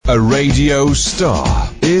A radio star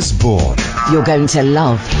is born. You're going to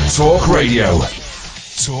love Talk Radio.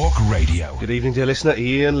 Talk Radio. Good evening, dear listener.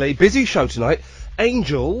 Iain Lee. Busy show tonight.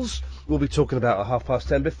 Angels, we'll be talking about at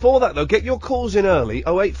 10:30. Before that, though, get your calls in early.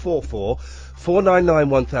 0844 499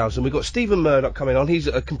 1000. We've got Stephen Murdoch coming on. He's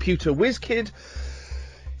a computer whiz kid.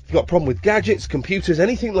 If you've got a problem with gadgets, computers,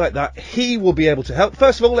 anything like that, he will be able to help.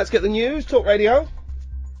 First of all, let's get the news. Talk Radio.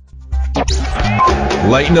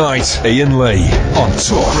 Late night, Iain Lee on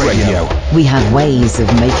Talk Radio. We have ways of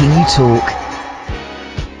making you talk.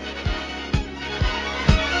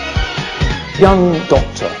 Young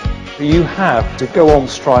doctor, you have to go on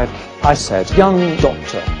strike. I said, young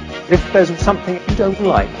doctor, if there's something you don't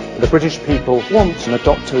like, the British people want the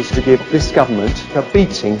doctors to give this government a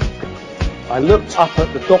beating. I looked up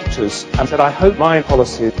at the doctors and said, I hope my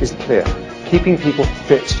policy is clear. Keeping people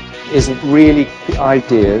fit isn't really the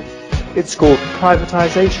idea. It's called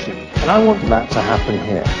privatisation, and I want that to happen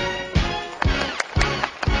here.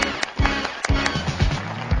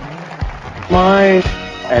 My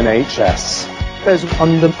NHS. There's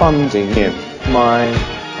underfunding in my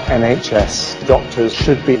NHS. Doctors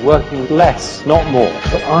should be working less, not more.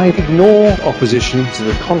 But I ignore opposition to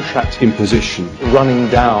the contract imposition. Running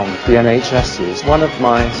down the NHS is one of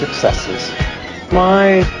my successes.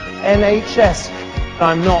 My NHS.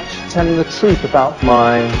 I'm not telling the truth about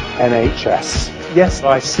my NHS. Yes,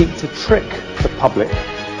 I seek to trick the public,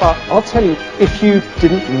 but I'll tell you, if you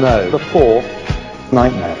didn't know before,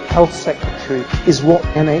 nightmare. Health Secretary is what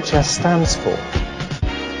NHS stands for.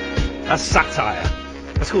 That's satire.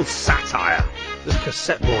 That's called satire. There's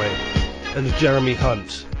Cassette Boy and Jeremy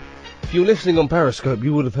Hunt. If you were listening on Periscope,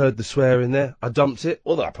 you would have heard the swear in there. I dumped it,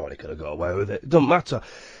 although I probably could have got away with it. It doesn't matter.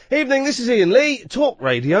 Evening, this is Iain Lee, Talk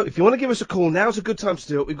Radio. If you want to give us a call, now's a good time to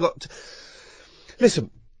do it. We've got...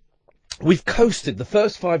 Listen, we've coasted the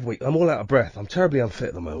first 5 weeks. I'm all out of breath. I'm terribly unfit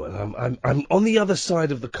at the moment. I'm on the other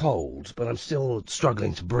side of the cold, but I'm still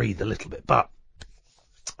struggling to breathe a little bit. But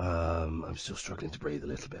I'm still struggling to breathe a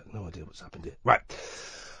little bit. No idea what's happened here. Right.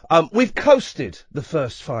 We've coasted the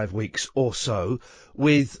first 5 weeks or so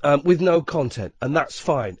with no content, and that's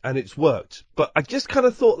fine, and it's worked. But I just kind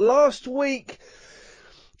of thought last week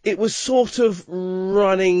it was sort of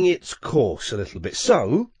running its course a little bit.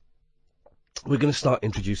 So we're going to start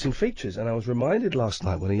introducing features. And I was reminded last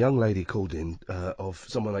night when a young lady called in of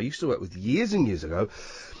someone I used to work with years and years ago,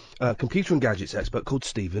 a computer and gadgets expert called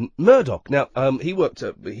Stephen Murdoch. Now, he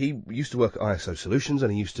used to work at ISO Solutions,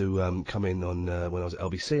 and he used to come in on when I was at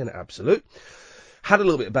LBC and at Absolute. Had a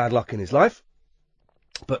little bit of bad luck in his life.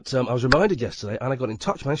 But I was reminded yesterday, and I got in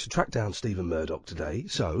touch, managed to track down Stephen Murdoch today.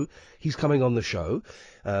 So he's coming on the show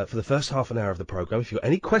for the first half an hour of the programme. If you've got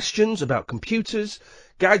any questions about computers,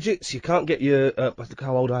 gadgets, you can't get your... look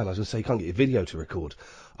how old I am. I was going to say you can't get your video to record.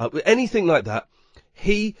 Anything like that,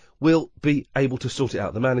 he will be able to sort it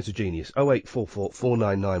out. The man is a genius. 0844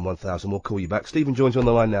 499 1000. We'll call you back. Stephen joins you on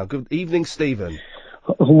the line now. Good evening, Stephen.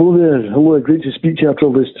 Hello there. Hello. Great to speak to you after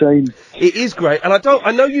all this time. It is great, and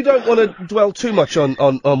I know you don't want to dwell too much on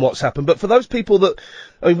what's happened, but for those people that,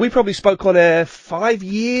 I mean, we probably spoke on air 5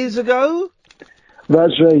 years ago.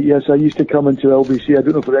 That's right. Yes, I used to come into LBC. I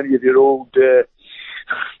don't know for any of your old,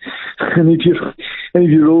 any of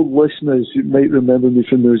your old listeners who might remember me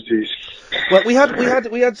from those days. Well, we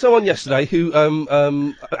had someone yesterday who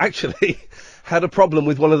actually had a problem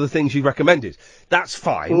with one of the things you recommended. That's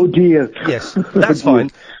fine. Oh dear. Yes, that's fine.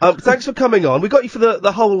 Thanks for coming on. We got you for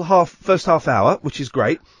the whole first half hour, which is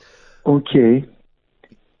great. Okay.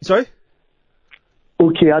 Sorry?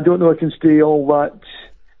 Okay, I don't know I can stay all that...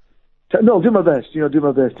 No, I'll do my best. Do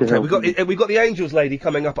my best to help. We've got the Angels lady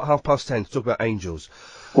coming up at 10:30 to talk about angels.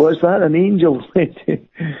 What's that? An angel lady?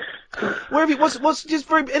 Where have you... What's just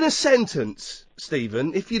very... In a sentence,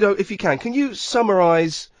 Stephen, if you can you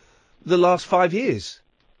summarise the last 5 years?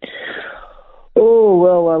 Oh,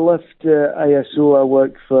 well, I left ISO. I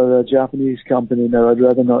work for a Japanese company now. I'd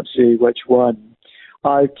rather not say which one.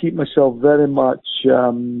 I keep myself very much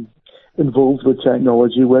involved with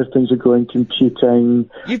technology, where things are going, computing.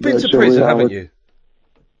 You've been to prison, haven't you?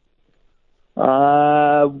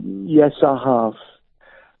 Yes, I have.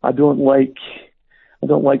 I don't like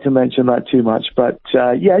to mention that too much, but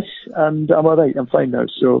yes, and I'm all right. I'm fine now.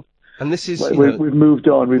 So. And this is we've moved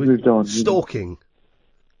on. We've moved on. Stalking.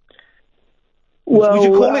 Well, would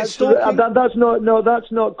you call it stalking?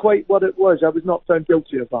 That's not quite what it was. I was not found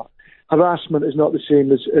guilty of that. Harassment is not the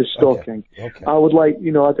same as stalking. Okay. I would like,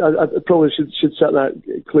 I probably should set that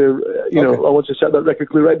clear. I want to set that record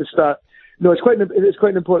clear right at the start. No, it's quite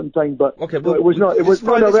an important thing, but okay, well, it was not. It was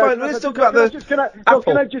fine. It's fine. Let's talk about the.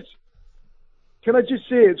 Can I just? Can I just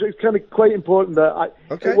say it's kind of quite important that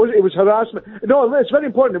Okay. it was harassment. No, it's very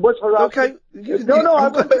important. It was harassment. Okay.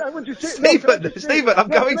 I want to say Stephen, I'm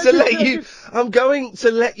going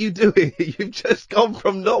to let you do it. You've just gone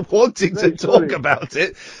from not wanting to talk about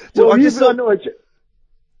it to well, I just thought.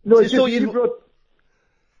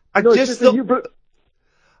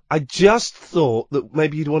 I just thought that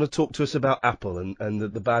maybe you'd want to talk to us about Apple and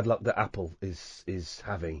the bad luck that Apple is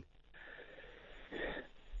having.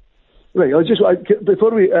 Right.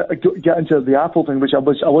 Before we get into the Apple thing, which I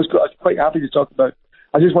was quite happy to talk about,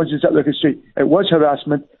 I just wanted to set the record straight. It was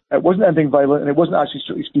harassment. It wasn't anything violent, and it wasn't actually,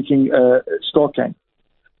 strictly speaking, stalking.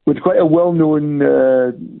 With quite a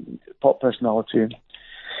well-known pop personality.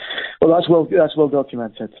 Well, that's well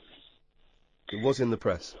documented. It was in the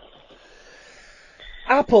press.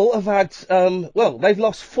 Apple have had, they've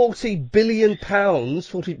lost £40 billion,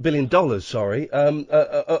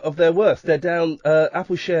 of their worth. They're down,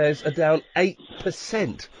 Apple shares are down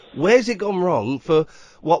 8%. Where's it gone wrong for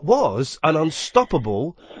what was an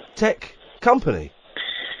unstoppable tech company?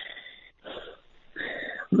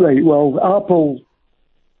 Right, well, Apple,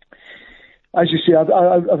 as you say,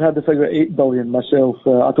 I've had the figure at 8 billion myself.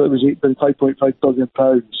 I thought it was 5.5 billion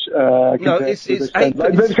pounds. No, it's 8.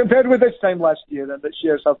 Compared with this time last year, and the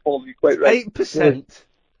shares have fallen quite right. 8%,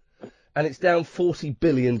 and it's down $40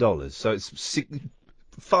 billion. So it's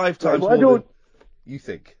 5 times more than you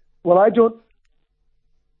think. Well, I don't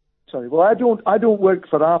work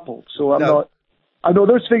for Apple, so I'm not. I know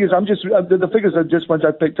those figures. The figures are just ones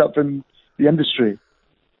I picked up from the industry.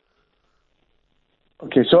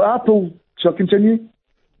 Okay, so Apple. Shall I continue?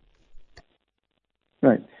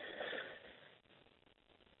 Right,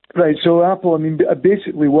 so Apple, I mean,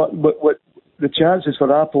 basically what the chances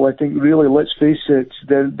for Apple, I think, really, let's face it,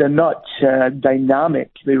 they're not dynamic.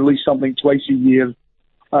 They release something twice a year.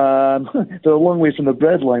 They're a long way from the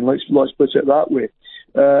breadline, let's put it that way.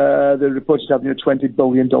 They're reported to have $20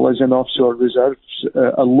 billion in offshore reserves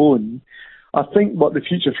alone. I think what the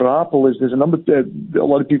future for Apple is, there's a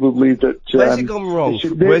lot of people believe that... Where's it gone wrong?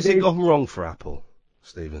 Where's it gone wrong for Apple,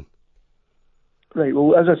 Stephen? Right,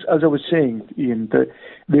 well, as I was saying, Ian,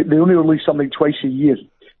 they only release something twice a year.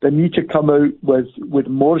 They need to come out with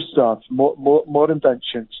more stuff, more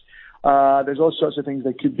inventions. There's all sorts of things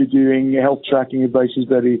they could be doing. Health tracking advice is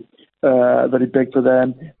very big for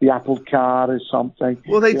them. The Apple Car is something.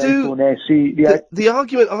 Well, they do. iPhone SE, the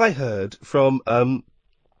argument I heard from...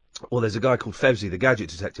 there's a guy called Fevzi, the gadget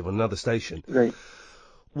detective on another station, right,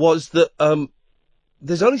 was that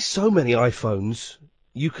there's only so many iPhones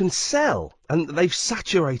you can sell, and they've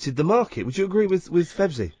saturated the market. Would you agree with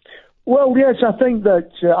Fevzi? Well, yes, I think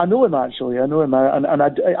that I know him, actually. I know him, and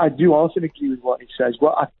I do often agree with what he says.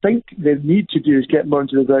 What I think they need to do is get more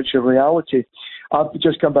into the virtual reality. I've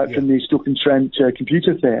just come back from the Stoke-on-Trent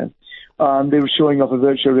computer fair. They were showing off a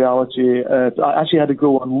virtual reality. I actually had to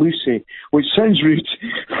go on Lucy, which sounds rude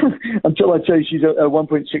until I tell you she's a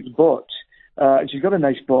 1.6 bot. And she's got a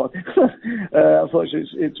nice bot. Unfortunately,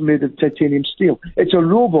 it's made of titanium steel. It's a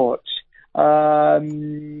robot.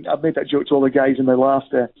 I've made that joke to all the guys and they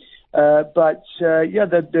laughed there. There's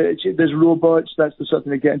robots. That's the sort of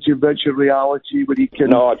thing they get into virtual reality where you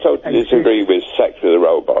can... No, I totally disagree with sex with a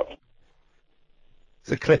robot.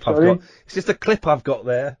 It's a clip I've got. It's just a clip I've got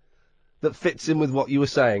there that fits in with what you were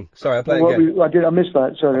saying. Sorry, I'll play it again. I missed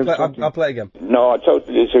that. Sorry. I'll play it again. No, I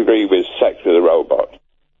totally disagree with sex with a robot.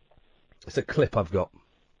 It's a clip I've got.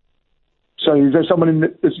 Sorry, is there someone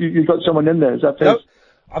in you've got someone in there? Is that Fez? No,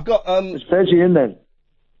 I've got... Is Fezzy in there?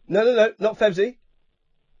 No, not Fevzi.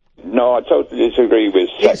 No, I totally disagree with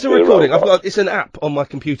sex It's a recording. It's an app on my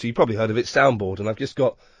computer. You probably heard of it, Soundboard, and I've just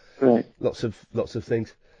got lots of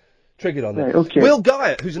things triggered on there. Right, okay. Will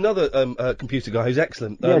Guyatt, who's another computer guy who's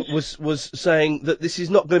excellent, was saying that this is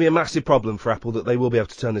not going to be a massive problem for Apple, that they will be able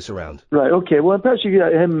to turn this around. Right, okay. Well, perhaps you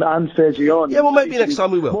get him and Fezzy on. Yeah, well, maybe next time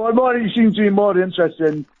we will. You seem to be more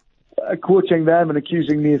interested in quoting them and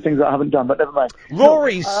accusing me of things that I haven't done, but never mind.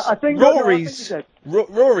 Rory's on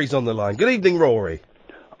the line. Good evening, Rory.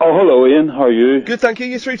 Oh, hello, Ian. How are you? Good, thank you.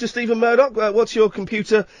 You're through to Stephen Murdoch. What's your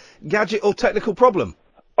computer gadget or technical problem?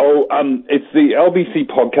 Oh, it's the LBC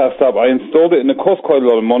podcast app. I installed it and it cost quite a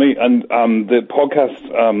lot of money, and the podcasts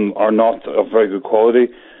are not of very good quality.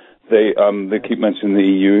 They keep mentioning the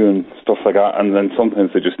EU and stuff like that, and then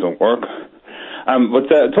sometimes they just don't work. But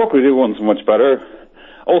the Talk Radio one's much better.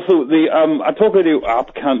 Also, the Talk Radio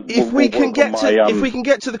app can't. If we can get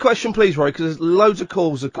to the question, please, Roy, because there's loads of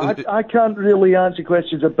calls. I can't really answer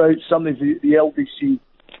questions about something the LBC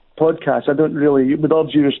podcast. I don't really, with all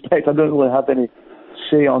due respect, I don't really have any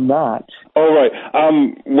say on that. All right.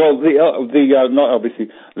 Well, not LBC.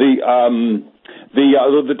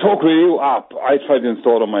 The Talk Radio app, I tried to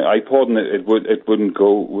install it on my iPod and it wouldn't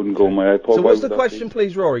go on my iPod. So what's the question,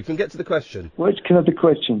 please, Rory? Can get to the question. What's kind of the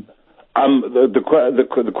question?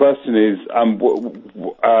 The question is,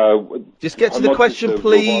 just get to the question,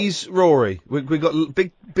 please, Rory. We've got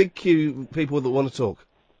big queue people that want to talk.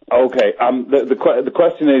 Okay. The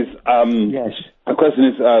question is, yes. The question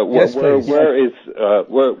is,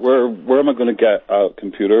 where am I going to get a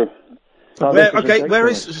computer? Where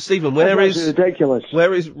is Stephen? Where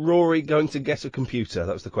is Rory going to get a computer?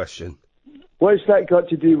 That was the question. What's that got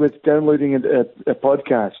to do with downloading a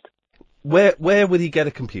podcast? Where would he get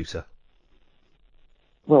a computer?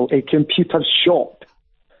 Well, a computer shop.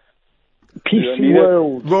 PC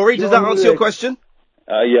World. Rory, does that answer your question?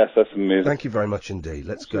 Yes, that's amazing. Thank you very much indeed.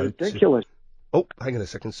 Let's go. Ridiculous. Oh, hang on a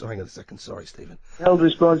second. Sorry, Stephen. Held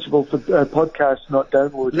responsible for podcasts not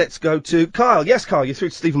downloaded. Let's go to Kyle. Yes, Kyle, you're through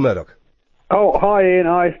to Stephen Murdoch. Oh, hi Ian.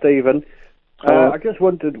 Hi, Stephen. I just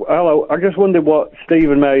wondered what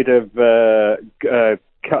Stephen made of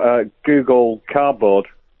Google Cardboard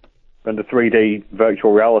and the 3D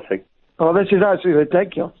virtual reality. Oh, this is actually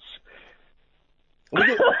ridiculous.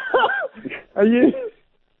 Are you?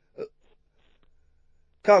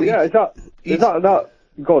 Carl, yeah, is that?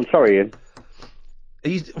 Go on, sorry, Ian.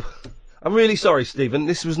 I'm really sorry, Stephen.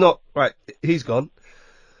 This was not right. He's gone.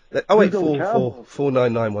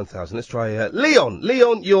 08444991000. Let's try Leon.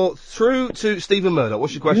 Leon, you're through to Stephen Murdoch.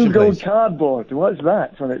 What's your question, Google please? Cardboard. What's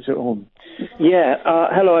that when it's at home? Yeah.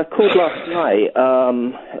 Hello. I called last night.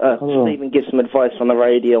 Stephen gives some advice on the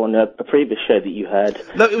radio on a previous show that you had.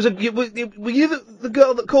 No, it was were you the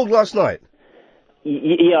girl that called last night?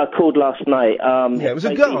 Yeah, I called last night. It was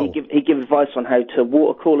a girl. He gave advice on how to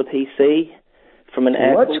water cool a PC from an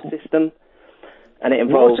air cool system, and it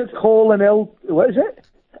involves water cool what is it?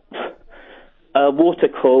 Water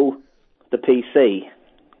cool the PC.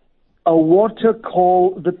 A water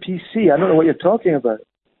cool the PC. I don't know what you're talking about.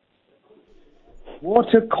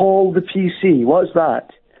 Water cool the PC. What's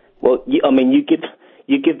that? Well, you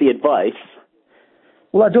give the advice.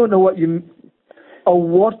 Well, I don't know what you. A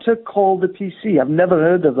water cool the PC. I've never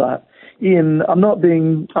heard of that. Ian, I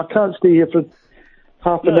can't stay here for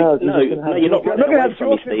half an hour. No, you're not going to have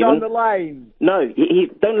Stephen. Down the line. No,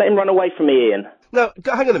 don't let him run away from me, Ian. No,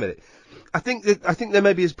 hang on a minute. I think there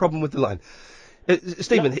may be a problem with the line.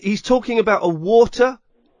 Stephen, he's talking about a water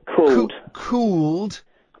cooled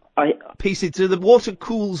PC. So the water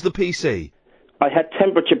cools the PC. I had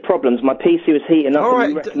temperature problems. My PC was heating up. All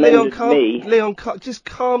right, Leon, just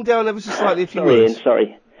calm down ever so slightly if you would. Ian,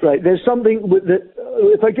 sorry. Right, there's something with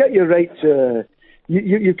if I get you right,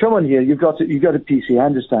 you come on here. You've got a PC, I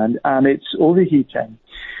understand, and it's overheating.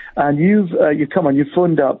 And you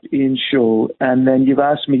phoned up Ian's show, and then you've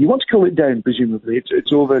asked me. You want to cool it down, presumably.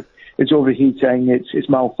 It's overheating. It's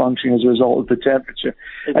malfunctioning as a result of the temperature.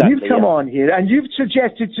 Exactly, and you've come on here, and you've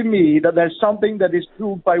suggested to me that there's something that is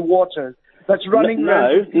cooled by water that's running. No.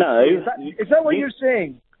 Is that what you're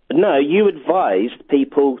saying? No, you advised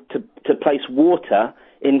people to place water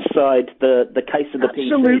inside the case of the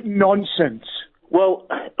PC. Absolute nonsense. Well,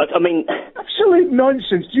 I mean, absolute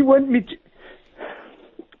nonsense. Do you want me to?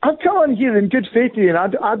 I've come on here in good faith, Ian.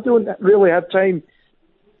 I don't really have time.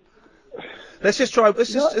 Let's just try.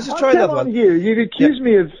 Let's just try another one. Here, you accuse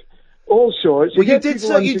me of all sorts. Well,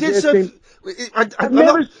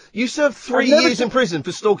 you served 3 years in prison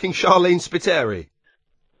for stalking Charlene Spiteri.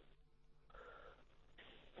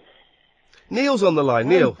 Neil's on the line.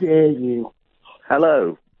 Neil. How dare you?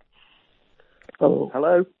 Hello. Hello.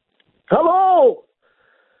 Hello. Hello.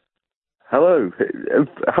 Hello.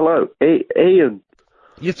 Hello. Ian.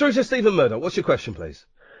 You're through to Stephen Murdoch. What's your question, please?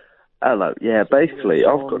 Hello. Yeah, basically,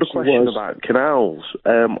 I've got a question about canals.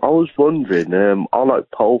 I was wondering, I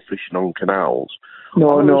like pole fishing on canals.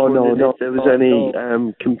 No. If there was any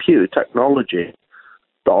computer technology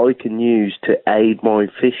that I can use to aid my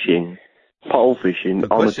fishing, pole fishing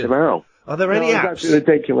on a canal. Are there any apps? That's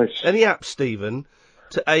ridiculous. Any apps, Stephen,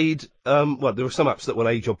 to aid? Well, there are some apps that will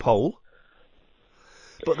aid your pole,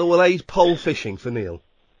 but that will aid pole fishing for Neil.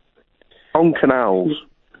 On canals.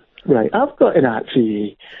 Right, I've got an app for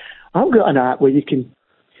you. I've got an app where you can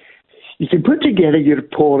put together your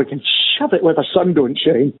pole and shove it where the sun don't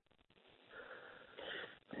shine.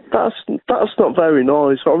 That's not very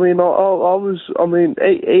nice. I mean, Ian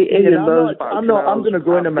knows about canals. I'm going to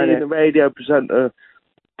go in a minute. Being a radio presenter,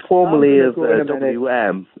 formerly of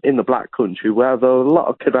WM in the Black Country, where there are a lot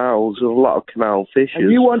of canals and a lot of canal fishers.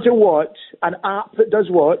 And you want to what? An app that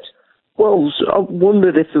does what? Well, I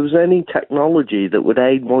wondered if there was any technology that would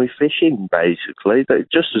aid my fishing, basically.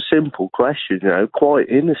 Just a simple question, quite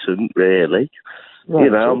innocent, really.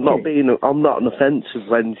 Right, I'm not an offensive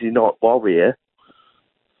Wednesday night warrior.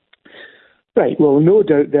 Right, well, no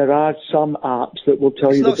doubt there are some apps that will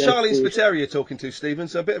tell you It's not the best Charlene place. Spiteri you're talking to, Stephen,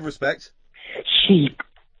 so a bit of respect. She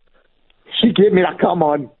gave me a come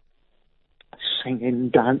on. Singing,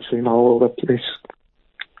 dancing all over the place.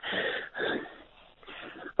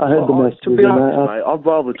 I heard the message. To be honest, mate, I'd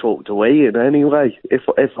rather talk to Iain anyway, if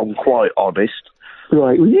I'm quite honest.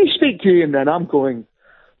 Right, well, you speak to Iain then, I'm going.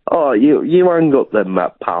 Oh, you hang up then,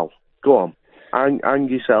 Matt, pal. Go on, hang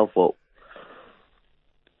yourself up.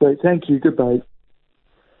 Right, thank you, goodbye.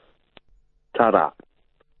 Ta-da.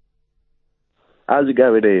 How's it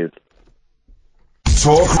going, Iain?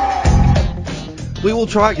 Talk. We will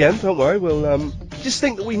try again, don't worry, we'll, just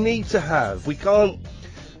think that we need to have,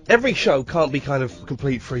 every show can't be kind of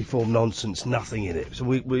complete free-form nonsense, nothing in it, so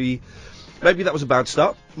we maybe that was a bad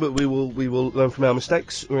start, but we will learn from our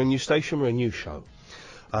mistakes. We're a new station, we're a new show.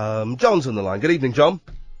 John's on the line. Good evening, John.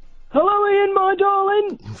 Hello, Iain, my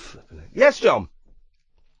darling. Yes, John.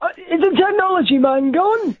 Is the technology man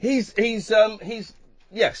gone?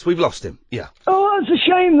 Yes, we've lost him. Yeah. Oh, that's a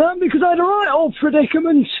shame, that, because I had a right old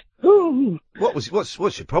predicament. Ooh.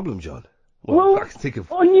 What's your problem, John? Well, I can think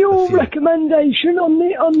of on your recommendation on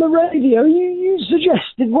the radio, you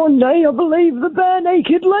suggested one day, I believe, the Bare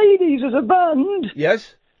Naked Ladies as a band.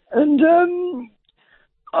 Yes. And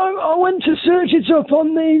I went to search it up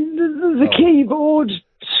on the keyboard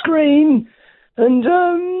screen, and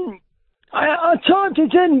I typed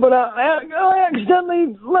it in, but I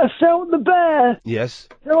accidentally left out the bear. Yes.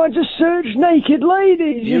 So I just searched naked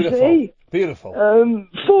ladies, Beautiful. you see. Beautiful.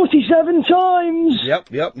 47 times.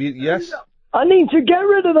 Yep, yes. I need to get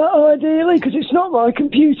rid of that, ideally, because it's not my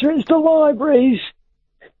computer, it's the library's.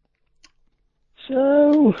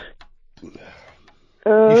 So...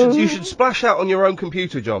 you should splash out on your own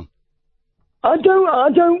computer, John. I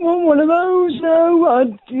don't want one of those,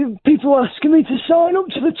 no. People asking me to sign up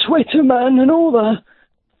to the Twitter, man, and all that.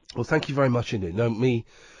 Well, thank you very much indeed. No, me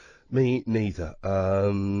neither.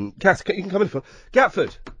 Kath, you can come in for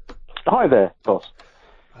Gatford. Hi there, boss.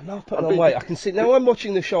 I know I've put on weight. I can see now. I'm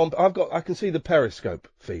watching the show. I can see the Periscope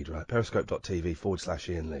feed, right?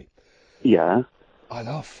 Periscope.tv/Iain Lee. Yeah. I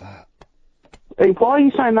know, fat. Hey, why are you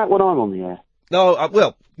saying that when I'm on the air? No,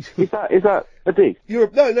 well... Is that a dig? No,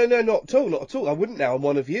 not at all. I wouldn't now. I'm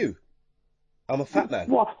one of you. I'm a fat man.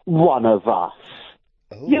 What? One of us?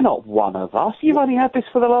 Oh. You're not one of us. You've only had this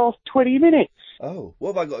for the last 20 minutes. Oh,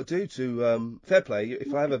 what have I got to do to... fair play,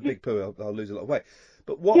 if I have a big poo, I'll lose a lot of weight.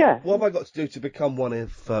 But what have I got to do to become one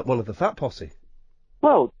of the fat posse?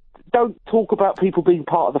 Well, don't talk about people being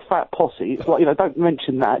part of the fat posse. It's like, don't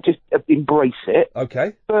mention that. Just embrace it.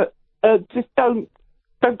 Okay. But just don't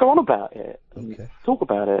go on about it. Okay. Talk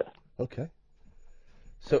about it. Okay.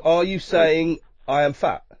 So are you saying I am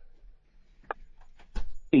fat?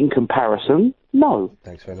 In comparison, no.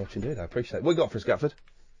 Thanks very much indeed. I appreciate it. What you got for us, Gatford?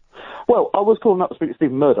 Well, I was calling up to speak to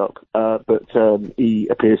Stephen Murdoch, but he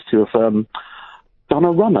appears to have done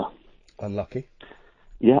a runner. Unlucky.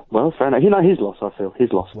 Yeah, well, fair enough. His loss, I feel.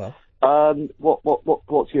 His loss. Well.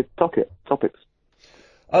 What's your topics?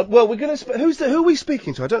 Well, we're going to... Who are we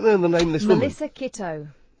speaking to? I don't know the name of this woman. Melissa Kitto.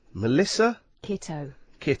 Melissa? Kitto.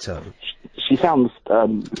 She sounds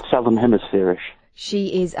Southern Hemisphere-ish.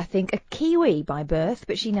 She is, I think, a Kiwi by birth,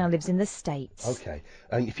 but she now lives in the States. Okay.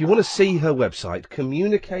 And if you want to see her website,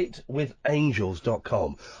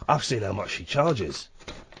 communicatewithangels.com. I've seen how much she charges.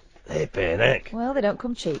 Flippin' heck. Well, they don't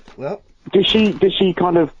come cheap. Well... Does she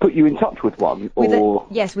kind of put you in touch with one?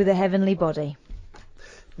 Yes, with a heavenly body.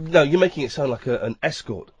 No, you're making it sound like an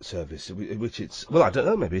escort service, which it's... Well, I don't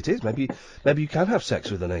know, maybe it is. Maybe you can have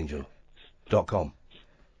sex with an angel.com.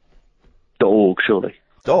 .org, surely.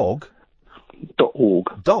 Dog?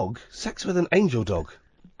 .org. Dog? Sex with an angel dog?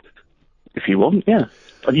 If you want, yeah.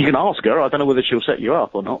 You can ask her. I don't know whether she'll set you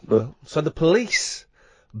up or not. But... Well, so the police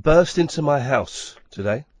burst into my house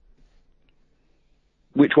today.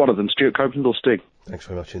 Which one of them, Stuart Copeland or Stig? Thanks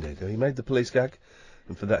very much indeed. He made the police gag,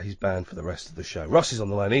 and for that he's banned for the rest of the show. Russ is on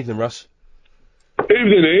the line. Evening, Russ.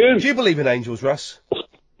 Evening, Iain. Do you believe in angels, Russ?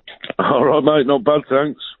 All right, mate. Not bad,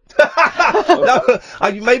 thanks. No,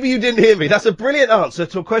 maybe you didn't hear me. That's a brilliant answer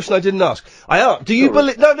to a question I didn't ask. I asked, do you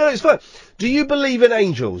believe... No, it's fine. Do you believe in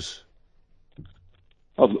angels?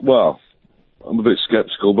 Well, I'm a bit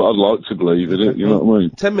sceptical, but I'd like to believe in it, you know what I mean?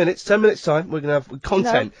 10 minutes time. We're going to have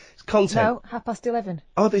content. No. It's content. No, 11:30.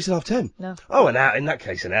 Oh, this is 10:30. No. Oh, an hour. In that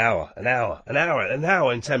case, an hour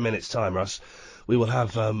in 10 minutes time, Russ. We will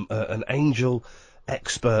have an angel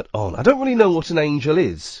expert on. I don't really know what an angel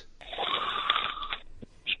is.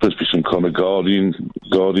 Supposed to be some kind of guardian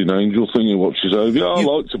angel thing who watches over you. I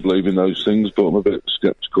like to believe in those things, but I'm a bit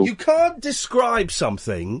sceptical. You can't describe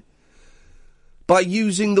something by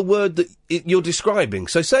using the word that you're describing.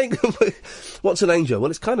 So saying, what's an angel?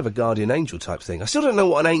 Well, it's kind of a guardian angel type thing. I still don't know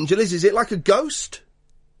what an angel is. Is it like a ghost?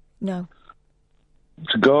 No.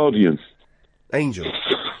 It's a guardian. Angel.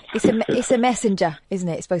 It's a messenger, isn't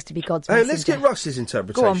it? It's supposed to be God's messenger. Let's get Russ's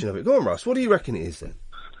interpretation of it. Go on, Russ. What do you reckon it is then?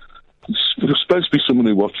 It's supposed to be someone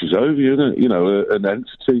who watches over you, isn't it? You know, an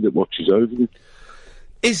entity that watches over you.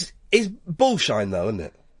 Is bullshine, though, isn't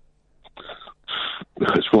it?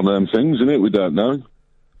 It's one of them things, isn't it? We don't know.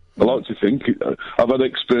 I like to think. I've had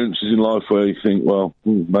experiences in life where you think, well,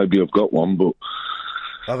 maybe I've got one, but...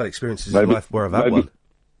 I've had experiences in life where I've had one.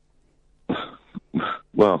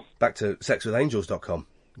 Well... Back to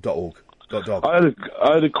sexwithangels.com.org.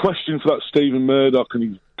 I had a question for that Stephen Murdoch, and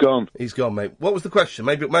he's gone. He's gone, mate. What was the question?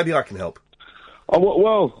 Maybe I can help. I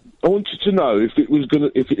wanted to know if it was gonna,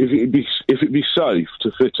 if it'd be safe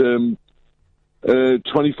to fit a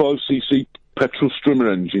 25cc petrol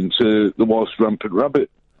strimmer engine to the Whilst Rampant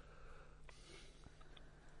Rabbit.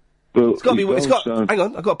 But it's got to be. Hang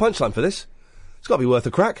on, I've got a punchline for this. It's got to be worth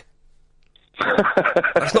a crack.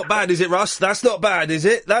 That's not bad, is it, Russ? That's not bad, is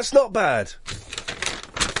it? That's not bad.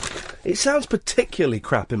 It sounds particularly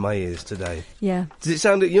crap in my ears today. Yeah. Does it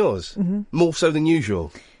sound at yours? Mm-hmm. More so than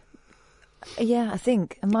usual? Yeah, I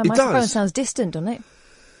think. And my It microphone does. sounds distant, doesn't it?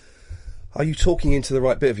 Are you talking into the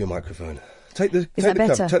right bit of your microphone? Take the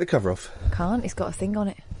cover off. Can't. It's got a thing on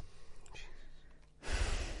it.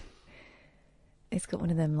 It's got one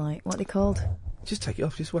of them, like, what are they called? Just take it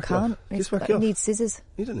off. Just whack it Can't. off. Just whack it It off. needs scissors.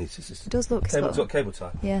 You don't need scissors. It does look. It's got cable tie.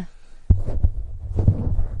 Yeah.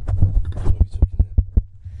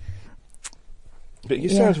 But it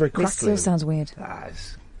sounds very crackly. It still sounds weird.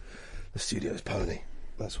 The studio's pony.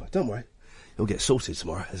 That's why. Don't worry. It'll get sorted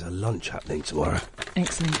tomorrow. There's a lunch happening tomorrow.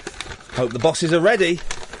 Excellent. Hope the bosses are ready.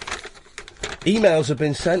 Emails have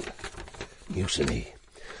been sent. Mutiny.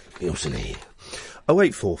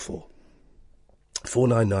 0844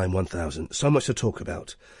 499 1000. So much to talk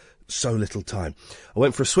about. So little time. I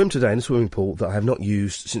went for a swim today in a swimming pool that I have not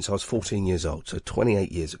used since I was 14 years old, so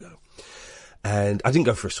 28 years ago. And I didn't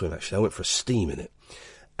go for a swim, actually. I went for a steam in it.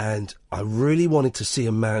 And I really wanted to see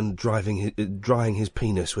a man drying his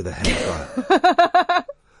penis with a hairdryer.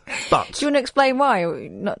 But... Do you want to explain why?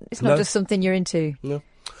 It's not just something you're into. No.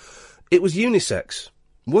 It was unisex.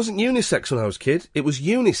 It wasn't unisex when I was a kid. It was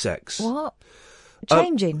unisex. What?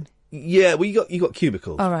 Changing? Yeah, well, you got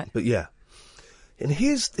cubicles. All right. But yeah. And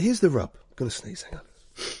here's the rub. I'm going to sneeze, hang on.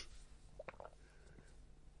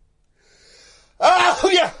 Oh,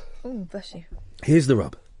 yeah! Oh, bless you. Here's the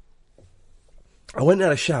rub. I went and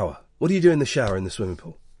had a shower. What do you do in the shower in the swimming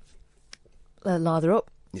pool? Lather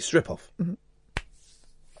up. You strip off. Mm-hmm.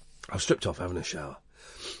 I was stripped off having a shower.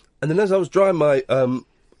 And then as I was drying my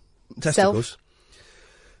testicles,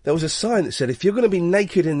 there was a sign that said, if you're going to be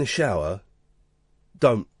naked in the shower,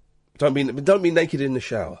 don't be naked in the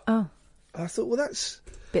shower. Oh. I thought, well, that's...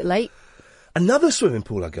 Bit late. Another swimming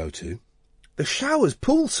pool I go to, the shower's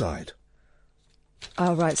poolside.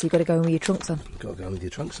 Oh, right, so you've got to go in with your trunks on. Got to go in with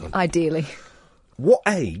your trunks on. Ideally. What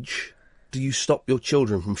age do you stop your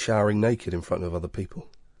children from showering naked in front of other people?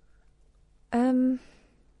 Well,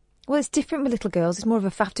 it's different with little girls. It's more of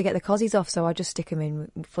a faff to get the cozies off, so I just stick them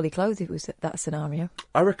in fully clothed if it was that scenario.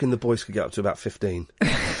 I reckon the boys could get up to about 15.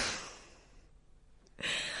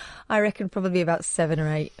 I reckon probably about 7 or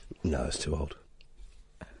 8. No, that's too old.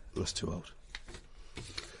 That's too old.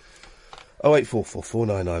 0844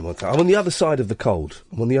 499 1000. I'm on the other side of the cold.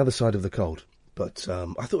 But I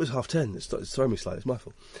thought it was 10:30. It's thrown me slightly. It's my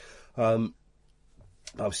fault. I'm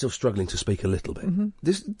still struggling to speak a little bit.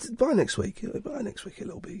 Mm-hmm. By next week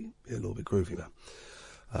it'll be groovy, man.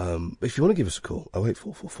 If you want to give us a call,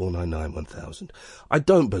 0844 499 1000. I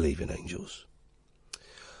don't believe in angels.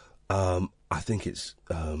 I think it's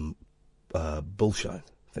bullshit. I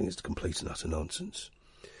think it's complete and utter nonsense.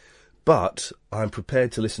 But I'm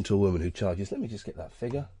prepared to listen to a woman who charges, let me just get that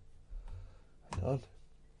figure. Hang on.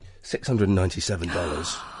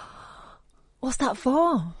 $697. What's that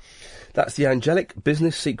for? That's the Angelic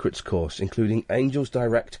Business Secrets course, including Angels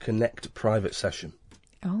Direct Connect private session.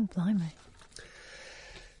 Oh, blimey.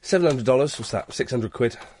 $700, what's that? 600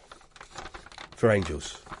 quid for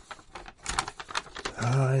angels.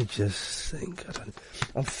 I just think,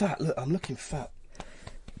 I'm fat, look, I'm looking fat.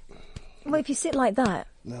 Well, if you sit like that...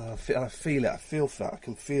 No, I feel it, I feel fat, I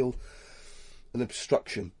can feel an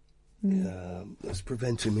obstruction that's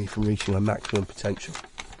preventing me from reaching my maximum potential.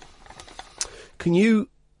 Can you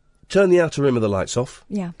turn the outer rim of the lights off?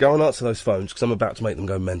 Yeah. Go and answer those phones, because I'm about to make them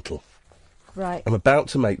go mental. Right. I'm about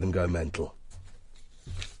to make them go mental.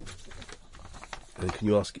 And can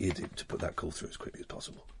you ask Iain to put that call through as quickly as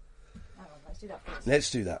possible? Hang on, let's do that first.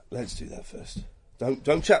 Let's do that first.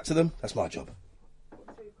 Don't chat to them. That's my job.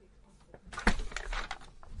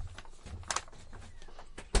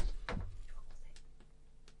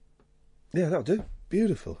 Yeah, that'll do.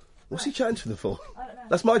 Beautiful. What's he chatting to them for? I don't know.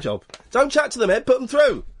 That's my job. Don't chat to them, Ed. Put them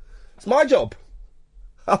through. It's my job.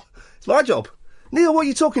 Oh, it's my job. Neil, what are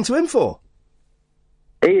you talking to him for?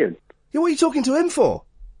 Ian. Yeah, what are you talking to him for?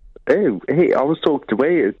 Oh, I was talking to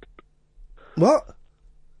Ian. What?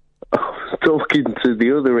 I was talking to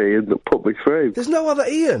the other Ian that put me through. There's no other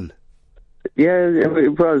Ian. Yeah,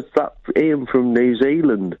 it was that Ian from New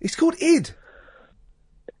Zealand. He's called Id.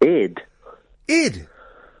 Id? Id?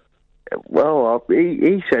 Well,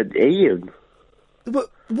 he said Ian. But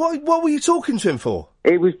what were you talking to him for?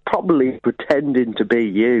 He was probably pretending to be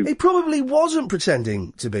you. He probably wasn't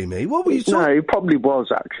pretending to be me. What were you talking... No, he probably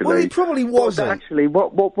was, actually. Well, he probably wasn't. But actually,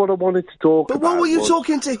 what I wanted to talk about... But what were you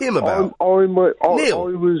talking to him about? I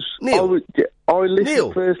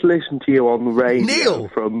first listened to you on the radio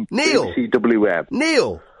from CWM.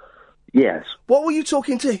 Neil? Yes. What were you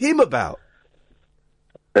talking to him about?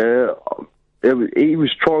 He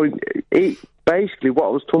was trying... Basically, what I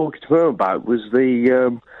was talking to him about was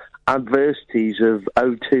the adversities of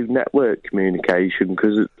O2 network communication,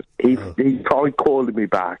 because he tried calling me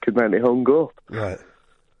back and then it hung up. Right.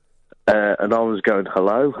 And I was going,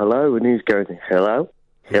 hello, hello, and he was going, hello,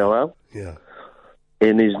 hello. Yeah.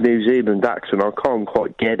 In his New Zealand accent. I can't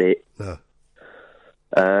quite get it. No.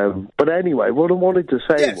 But anyway, what I wanted to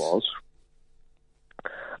say was,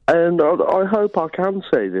 and I hope I can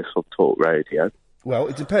say this on Talk Radio. Well,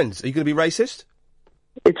 it depends. Are you going to be racist?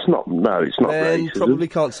 It's not. No, it's not then racist. Probably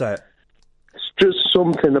can't say it. It's just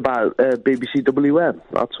something about BBC WM.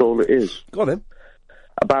 That's all it is. Go on then.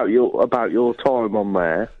 About your time on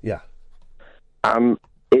there. Yeah. And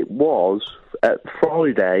it was at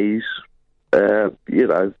Fridays. At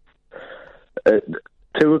 2:00.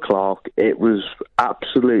 It was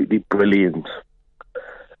absolutely brilliant.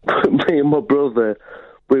 Me and my brother.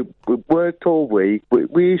 We worked all week.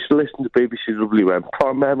 We used to listen to BBC WM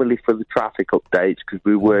primarily for the traffic updates because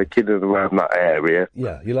we work in and around that area.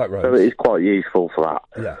 Yeah, you like roads. So it is quite useful for that.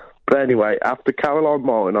 Yeah. But anyway, after Caroline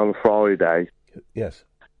Martin on Friday... Yes.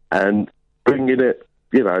 And bringing it,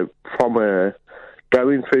 from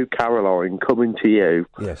going through Caroline, coming to you...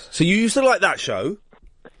 Yes. So you used to like that show?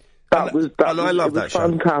 I love that show.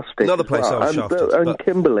 Fantastic. Another place I was shafted. And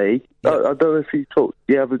Kimberly, I don't know if you talked.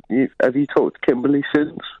 Have you talked to Kimberly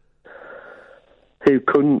since? Who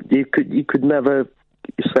you could never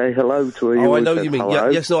say hello to her. I know what you mean.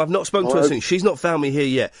 Yeah, yes, no, I've not spoken to her since. She's not found me here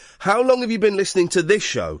yet. How long have you been listening to this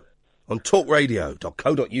show on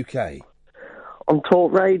talkradio.co.uk? On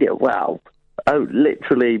Talk Radio, well,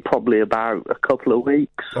 literally probably about a couple of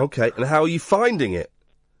weeks. Okay, and how are you finding it?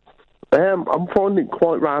 I'm finding it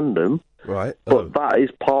quite random. Right. But that is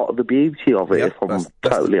part of the beauty of it, if I'm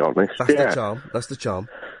totally honest. That's the charm. That's the charm.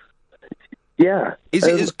 Yeah. Is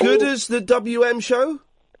it as good as the WM show?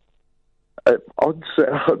 I'd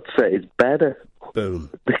say it's better. Boom.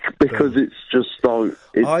 Because it's just like...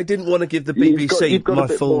 I didn't want to give the BBC you've got my a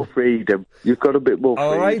bit full... more freedom. You've got a bit more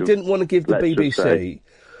freedom. I didn't want to give the BBC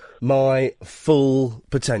my full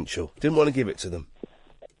potential. Didn't want to give it to them.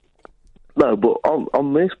 No, but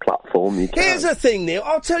on this platform you can. Here's a thing, Neil.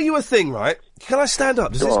 I'll tell you a thing, right? Can I stand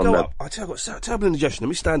up? Does this go up? I tell you what, terrible indigestion. Let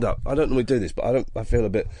me stand up. I don't normally do this, but I feel a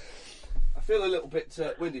little bit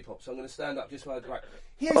windy pop, so I'm going to stand up just while right.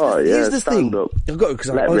 Here's the thing. Up. I've got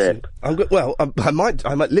because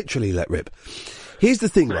I might literally let rip. Here's the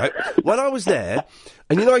thing, right? When I was there,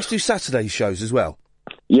 and I used to do Saturday shows as well.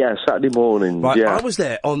 Yeah, Saturday morning. Right, yeah. I was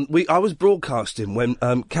there I was broadcasting when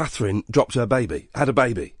Catherine dropped her baby, had a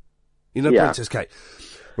baby. Princess Kate.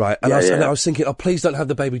 Right, and I was thinking, oh, please don't have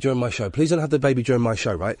the baby during my show. Please don't have the baby during my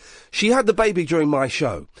show, right? She had the baby during my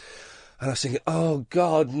show. And I was thinking, oh,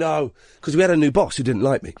 God, no. Because we had a new boss who didn't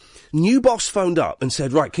like me. New boss phoned up and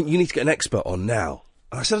said, right, you need to get an expert on now.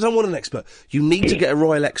 And I said, I don't want an expert. You need to get a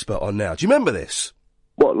royal expert on now. Do you remember this?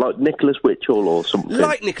 What, like Nicholas Witchell or something?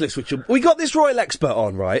 Like Nicholas Witchell. We got this royal expert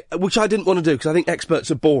on, right, which I didn't want to do because I think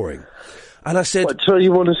experts are boring. And I said... So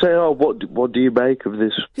you want to say, what do you make of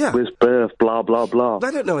this birth, blah, blah, blah? They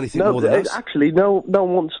don't know anything more than us. Actually, no one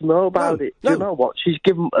wants to know about it. Do you know what? She's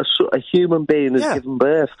given a human being has given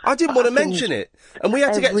birth. I didn't want to mention it. And we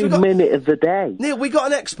had to get... Every minute of the day. Neil, we got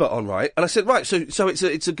an expert on, right? And I said, right, so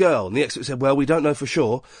it's a girl. And the expert said, well, we don't know for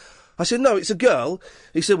sure. I said, no, it's a girl.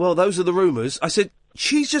 He said, well, those are the rumours. I said,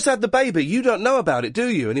 she's just had the baby. You don't know about it, do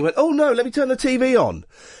you? And he went, oh, no, let me turn the TV on.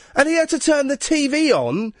 And he had to turn the TV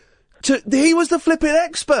on... He was the flipping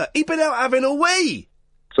expert. He'd been out having a wee.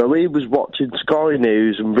 So he was watching Sky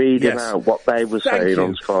News and reading Yes. out what they were saying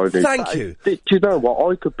on Sky News. Thank you. Do you know what?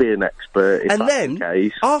 I could be an expert if And that's then, the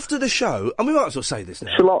case. after the show, and we might as well say this now.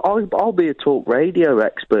 I'll be a talk radio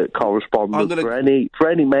expert correspondent for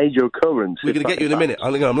any major occurrence. We're going to get you in a minute.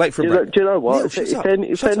 I'm late for a break. Do you know what? Neil,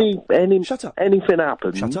 if anything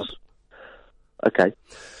happens... Shut up. Okay.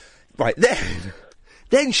 Right,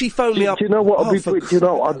 then she phoned me up. Do you know what? Do you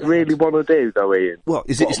know what I'd really want to do, though, Ian? What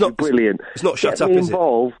is it? It's not brilliant. It's not shut get up, me is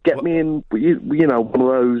involved. it? Get me in. You know, one of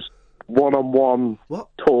those one-on-one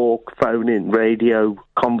talk, phone-in, radio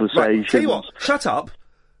conversations. Right, tell you what. Shut up.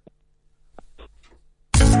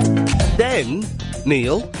 Then,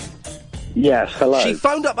 Neil. Yes, hello. She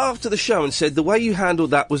phoned up after the show and said the way you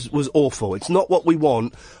handled that was awful. It's not what we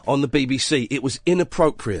want on the BBC. It was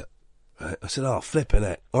inappropriate. Right? I said, flipping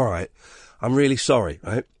it. All right. I'm really sorry,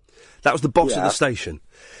 right? That was the boss of the station.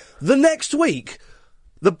 The next week,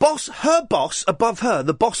 her boss above her,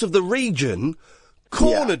 the boss of the region,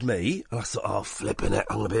 cornered me, and I thought, flipping it,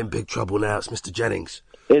 I'm going to be in big trouble now. It's Mr. Jennings.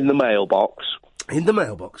 In the mailbox.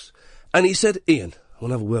 And he said, Ian, I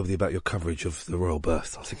want to have a word with you about your coverage of the royal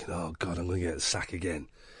birth. I'm thinking, oh, God, I'm going to get the sack again.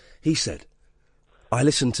 He said, I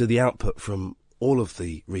listened to the output from all of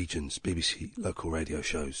the region's BBC local radio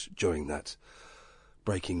shows during that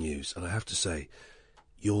breaking news, and I have to say,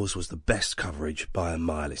 yours was the best coverage by a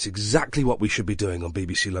mile. It's exactly what we should be doing on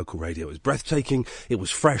BBC local radio. It was breathtaking, it was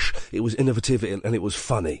fresh, it was innovative, and it was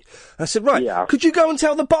funny. I said, right, could you go and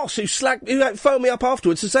tell the boss who phoned me up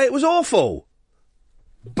afterwards to say it was awful?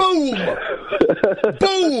 Boom!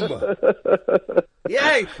 Boom!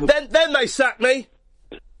 Yay! Then they sacked me.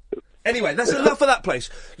 Anyway, that's enough of that place.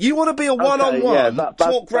 You want to be a one-on-one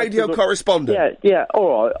talk radio correspondent? Yeah.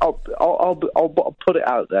 All right. I'll put it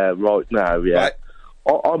out there right now. Yeah. Right.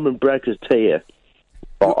 I'm in bred a tear.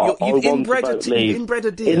 You've inbred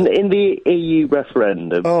a deer? In the EU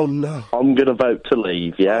referendum. Oh, no. I'm going to vote to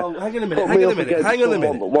leave, yeah? Oh, hang on a minute.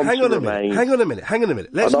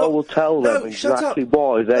 And I will tell them exactly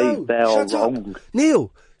why they are wrong.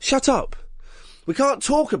 Neil, shut up. We can't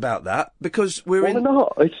talk about that because Why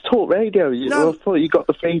not? It's talk radio. I thought you got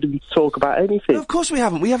the freedom to talk about anything. No, of course we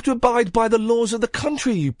haven't. We have to abide by the laws of the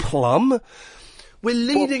country, you plum. We're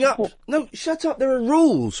leading up... No, shut up. There are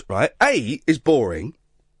rules, right? A is boring.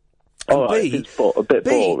 All right, it's a bit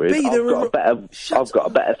boring. I've got a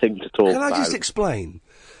better thing to talk about. Can I just explain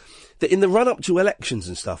that in the run-up to elections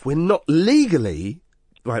and stuff, we're not legally...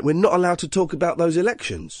 Right, we're not allowed to talk about those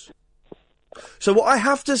elections. So what I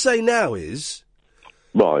have to say now is...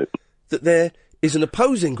 Right. That there is an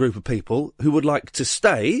opposing group of people who would like to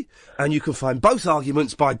stay, and you can find both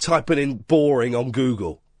arguments by typing in boring on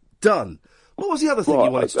Google. Done. What was the other thing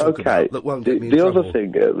you wanted to talk about that won't get me in trouble? The other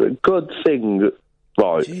thing, good thing,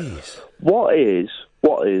 right. Jeez. What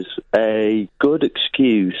is a good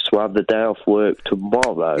excuse to have the day off work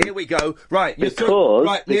tomorrow? Here we go. Right. Because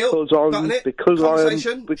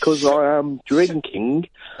I am drinking.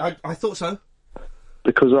 I thought so.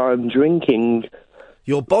 Because I'm drinking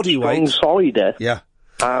your body weight cider. Yeah.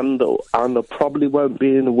 And I probably won't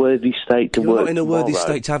be in a worthy state to work. You're not in a worthy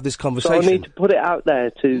state to have this conversation. So I need to put it out there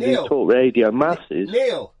to the talk radio masses.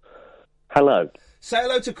 Neil. Hello. Say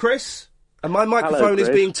hello to Chris. And my microphone is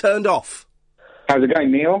being turned off. How's it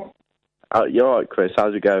going, Neil? You're all right, Chris.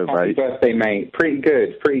 How's it going, Happy birthday, mate. Pretty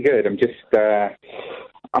good. I'm just, I'm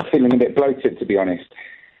feeling a bit bloated, to be honest.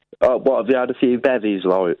 What, have you had a few bevies,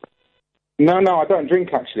 like? No, I don't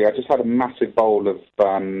drink, actually. I just had a massive bowl of,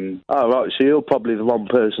 Oh, right, so you're probably the wrong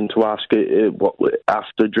person to ask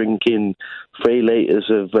after drinking 3 litres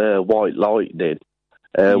of White Lightning.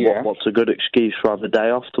 What's a good excuse for having a day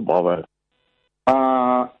off tomorrow?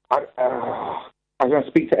 I was going to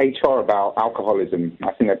speak to HR about alcoholism.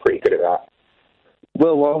 I think they're pretty good at that.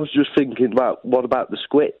 Well, I was just thinking about what about the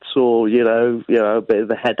squits, or a bit of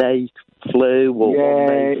a headache, flu, or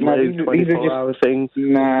 24-hour thing.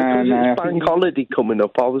 No. It's bank holiday coming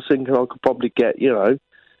up. I was thinking I could probably get a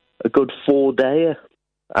good 4-day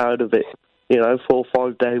out of it. 4 or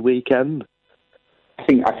 5 day weekend. I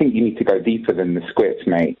think you need to go deeper than the squits,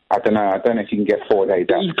 mate. I don't know if you can get 4 days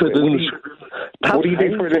out. What do you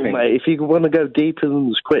do for a living? Mate, if you want to go deeper than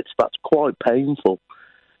the squits, that's quite painful.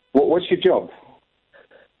 What's your job?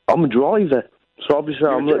 I'm a driver, so obviously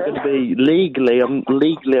I'm not going to be legally. I'm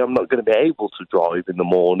not going to be able to drive in the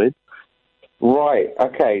morning. Right.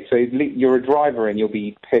 Okay. So you're a driver, and you'll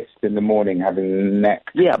be pissed in the morning having neck.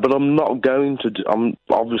 Yeah, but I'm not going to. I'm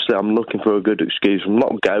looking for a good excuse. I'm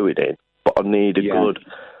not going in, but I need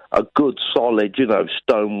a good solid,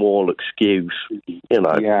 stonewall excuse.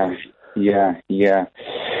 Yeah.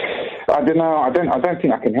 I don't know. I don't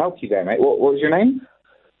think I can help you there, mate. What was your name?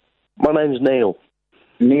 My name's Neil.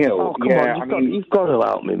 Neil, Oh, come on, you've got to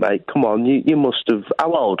help me, mate. Come on, you must have...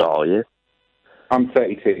 How old are you? I'm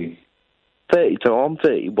 32. 32, I'm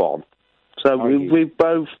 31. So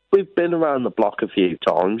we've been around the block a few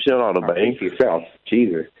times, you know what I mean? Think for yourself,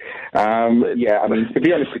 Jesus. Yeah, I mean, to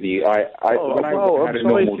be honest with you, when I had a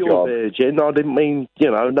normal job... Virgin, I didn't mean,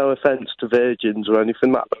 no offence to virgins or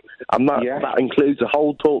anything. That includes the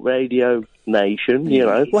whole Talk Radio nation,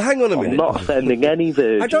 Well, hang on a minute. I'm not offending any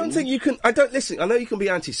virgins. I don't think you can... listen, I know you can be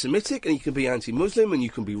anti-Semitic, and you can be anti-Muslim, and you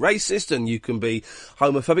can be racist, and you can be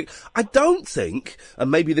homophobic. I don't think, and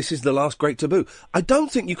maybe this is the last great taboo, I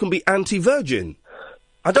don't think you can be anti-virgin.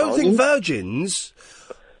 I don't think virgins...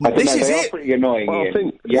 This is it. Pretty annoying. Well, I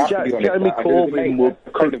think Jamie Corbyn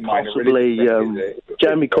could possibly...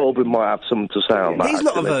 Jamie Corbyn might have something to say on that. He's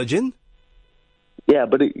not a virgin. Yeah,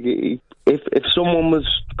 but if someone was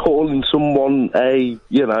calling someone the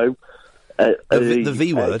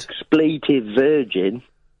V word, expletive virgin,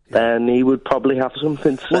 then he would probably have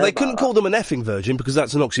something to say. Well, they couldn't call them an effing virgin because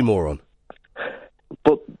that's an oxymoron.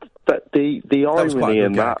 But the irony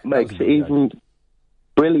in that makes it even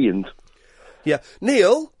brilliant. Yeah,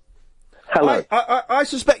 Neil. Hello. I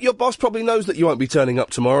suspect your boss probably knows that you won't be turning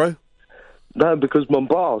up tomorrow. No, because my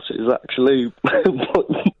boss is actually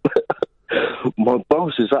my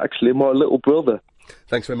boss is actually my little brother.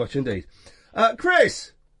 Thanks very much indeed,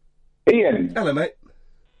 Chris. Ian. Hello, mate.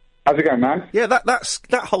 How's it going, man? Yeah,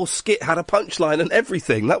 that whole skit had a punchline and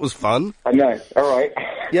everything. That was fun. I know. All right.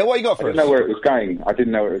 Yeah, what you got for us? I didn't know where it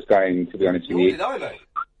was going. To be honest with you. Nor did I, mate.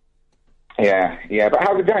 Yeah, but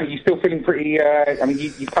how's it going? You still feeling pretty, you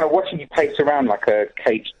kind of watching you pace around like a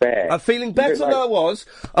caged bear. I'm feeling better than I was.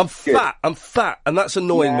 I'm fat, and that's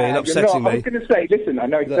annoying me and upsetting me. I was going to say, listen, I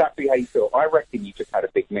know exactly how you feel. I reckon you just had a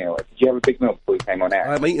big meal. Did you have a big meal before you came on air?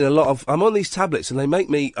 I'm eating I'm on these tablets and they make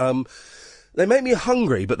me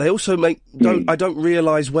hungry, but they also I don't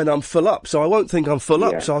realise when I'm full up, so I won't think I'm full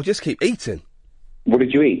up, so I'll just keep eating. What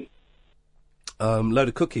did you eat? Load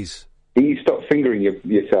of cookies. You stop fingering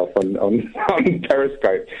yourself on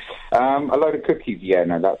Periscope. A load of cookies,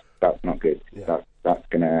 no, that's not good. Yeah. That's